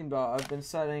you talking about? I've been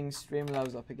setting stream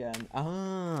levels up again.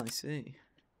 Ah, I see.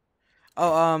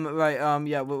 Oh, right,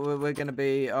 yeah, we're gonna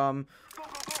be,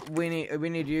 we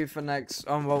need you for next,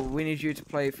 well, we need you to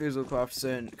play FoozleCraft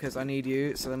soon, because I need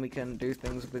you, so then we can do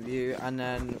things with you, and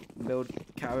then build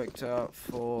character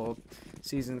for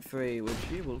Season 3, which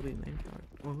you will be main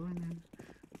character.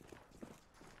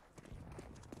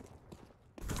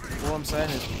 All I'm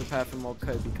saying is prepare for more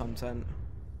Kobe content.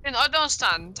 And I don't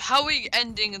understand, how are we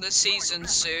ending the season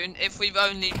soon if we've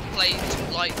only played,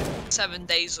 like, 7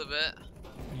 days of it?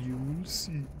 You will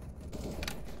see.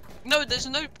 No, there's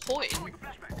no point.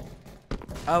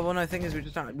 Oh, well, no, the thing is,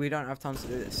 we don't have time to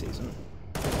do this season.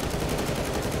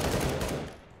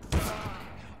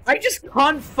 I just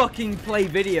can't fucking play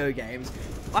video games.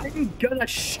 I'm gonna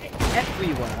shit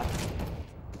everywhere.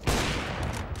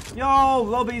 Yo,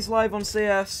 Robbie's live on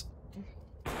CS.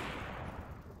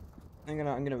 I'm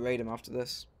gonna raid him after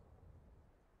this.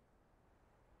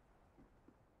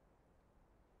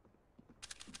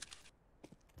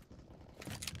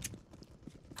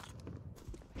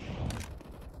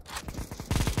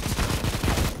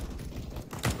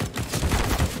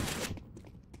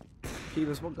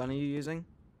 Keebus, what gun are you using?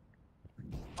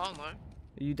 I don't know. Are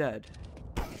you dead?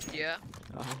 Yeah.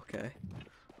 Oh, okay.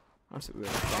 That's a real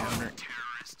fun.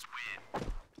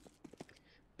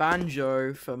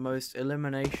 Banjo for most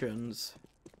eliminations.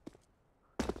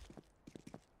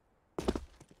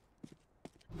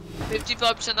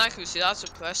 55% accuracy, that's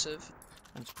impressive.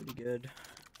 That's pretty good.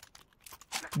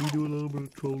 We do a little bit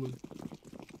of trolling.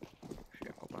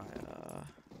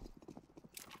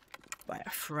 By a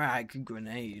frag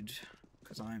grenade,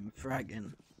 because I'm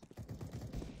fragging.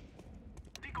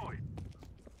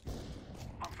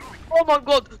 Oh my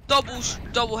god,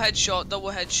 double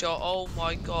headshot, oh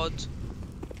my god.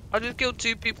 I just killed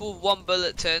 2 people with 1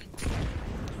 bullet, Tin.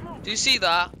 Do you see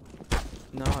that?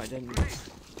 No, I didn't.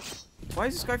 Why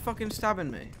is this guy fucking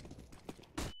stabbing me?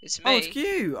 It's me. Oh, it's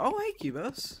Q. Oh, hey,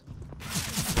 Cubus.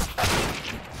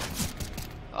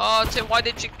 Oh, Tim, why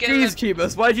did you kill him? Jeez,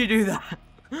 Cubus, why'd you do that?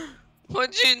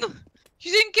 Why'd you?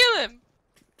 You didn't kill him.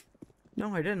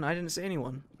 No, I didn't. I didn't see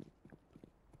anyone.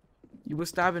 You were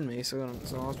stabbing me, so I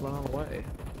was running away.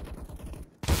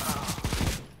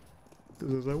 Cause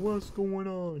I was like, what's going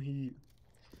on here?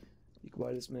 You can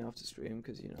buy this me after stream,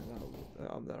 because you know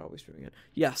that I'll be streaming it.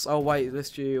 Yes, I'll wait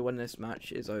list you when this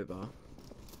match is over.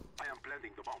 I am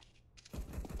planting the bomb.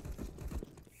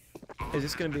 Is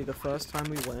this gonna be the first time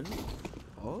we win?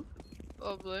 Oh,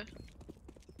 Probably.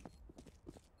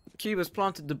 Cubus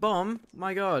planted the bomb.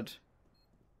 My God.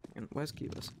 And where's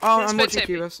Cubus? Oh, Let's I'm go watching take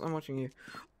me. Cubus. I'm watching you.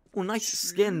 Oh, nice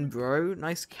skin, bro.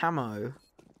 Nice camo.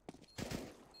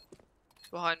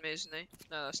 Behind me, isn't he?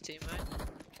 No, that's teammate.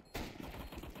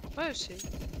 Where is he?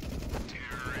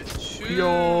 Shoot.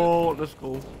 Yo, let's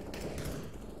go.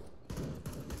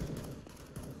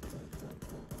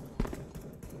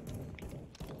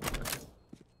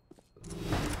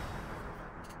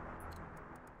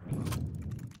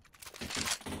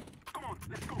 Come on,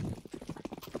 let's go.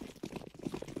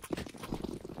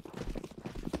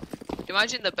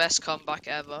 Imagine the best comeback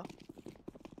ever.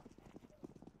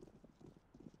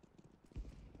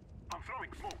 I'm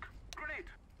throwing smoke. Grenade.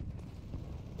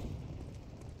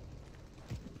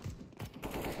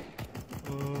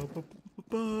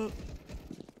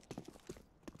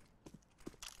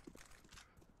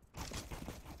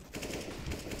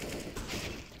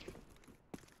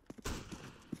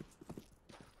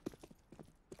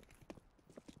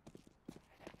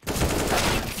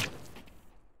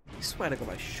 I swear to God,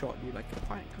 I shot you like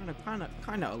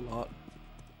kind of a lot.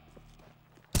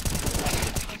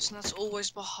 Listen, that's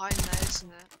always behind there, isn't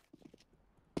it?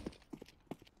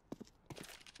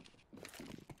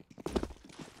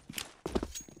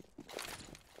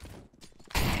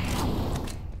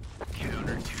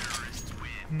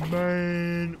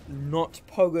 Man, not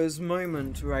Pogger's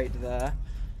moment right there.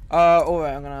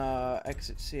 Alright, I'm gonna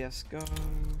exit CSGO.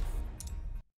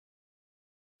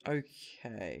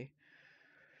 Okay.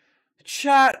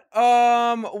 Chat,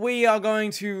 we are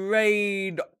going to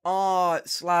raid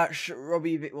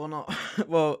r/Robbie V. Well, not,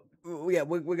 well, yeah,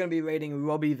 we're gonna be raiding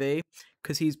Robbie V,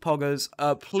 because he's Pogger's.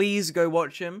 Please go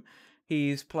watch him.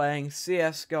 He's playing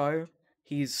CSGO.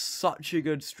 He's such a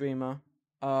good streamer.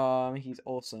 He's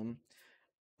awesome.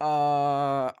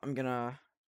 I'm gonna...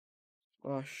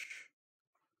 Gosh.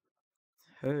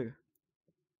 Who?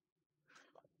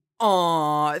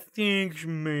 Aw, thanks,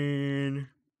 man.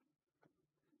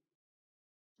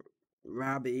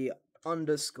 Rabby_V.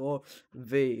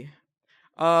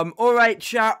 Alright,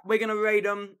 chat, we're gonna raid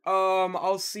him.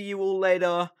 I'll see you all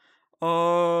later.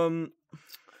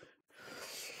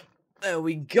 There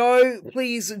we go.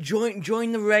 Please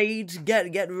join the raid.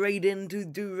 Get raiding,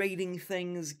 do raiding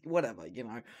things, whatever, you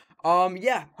know.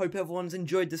 Yeah, hope everyone's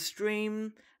enjoyed the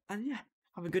stream. And yeah,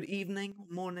 have a good evening,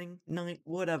 morning, night,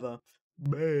 whatever.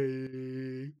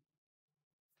 Bye.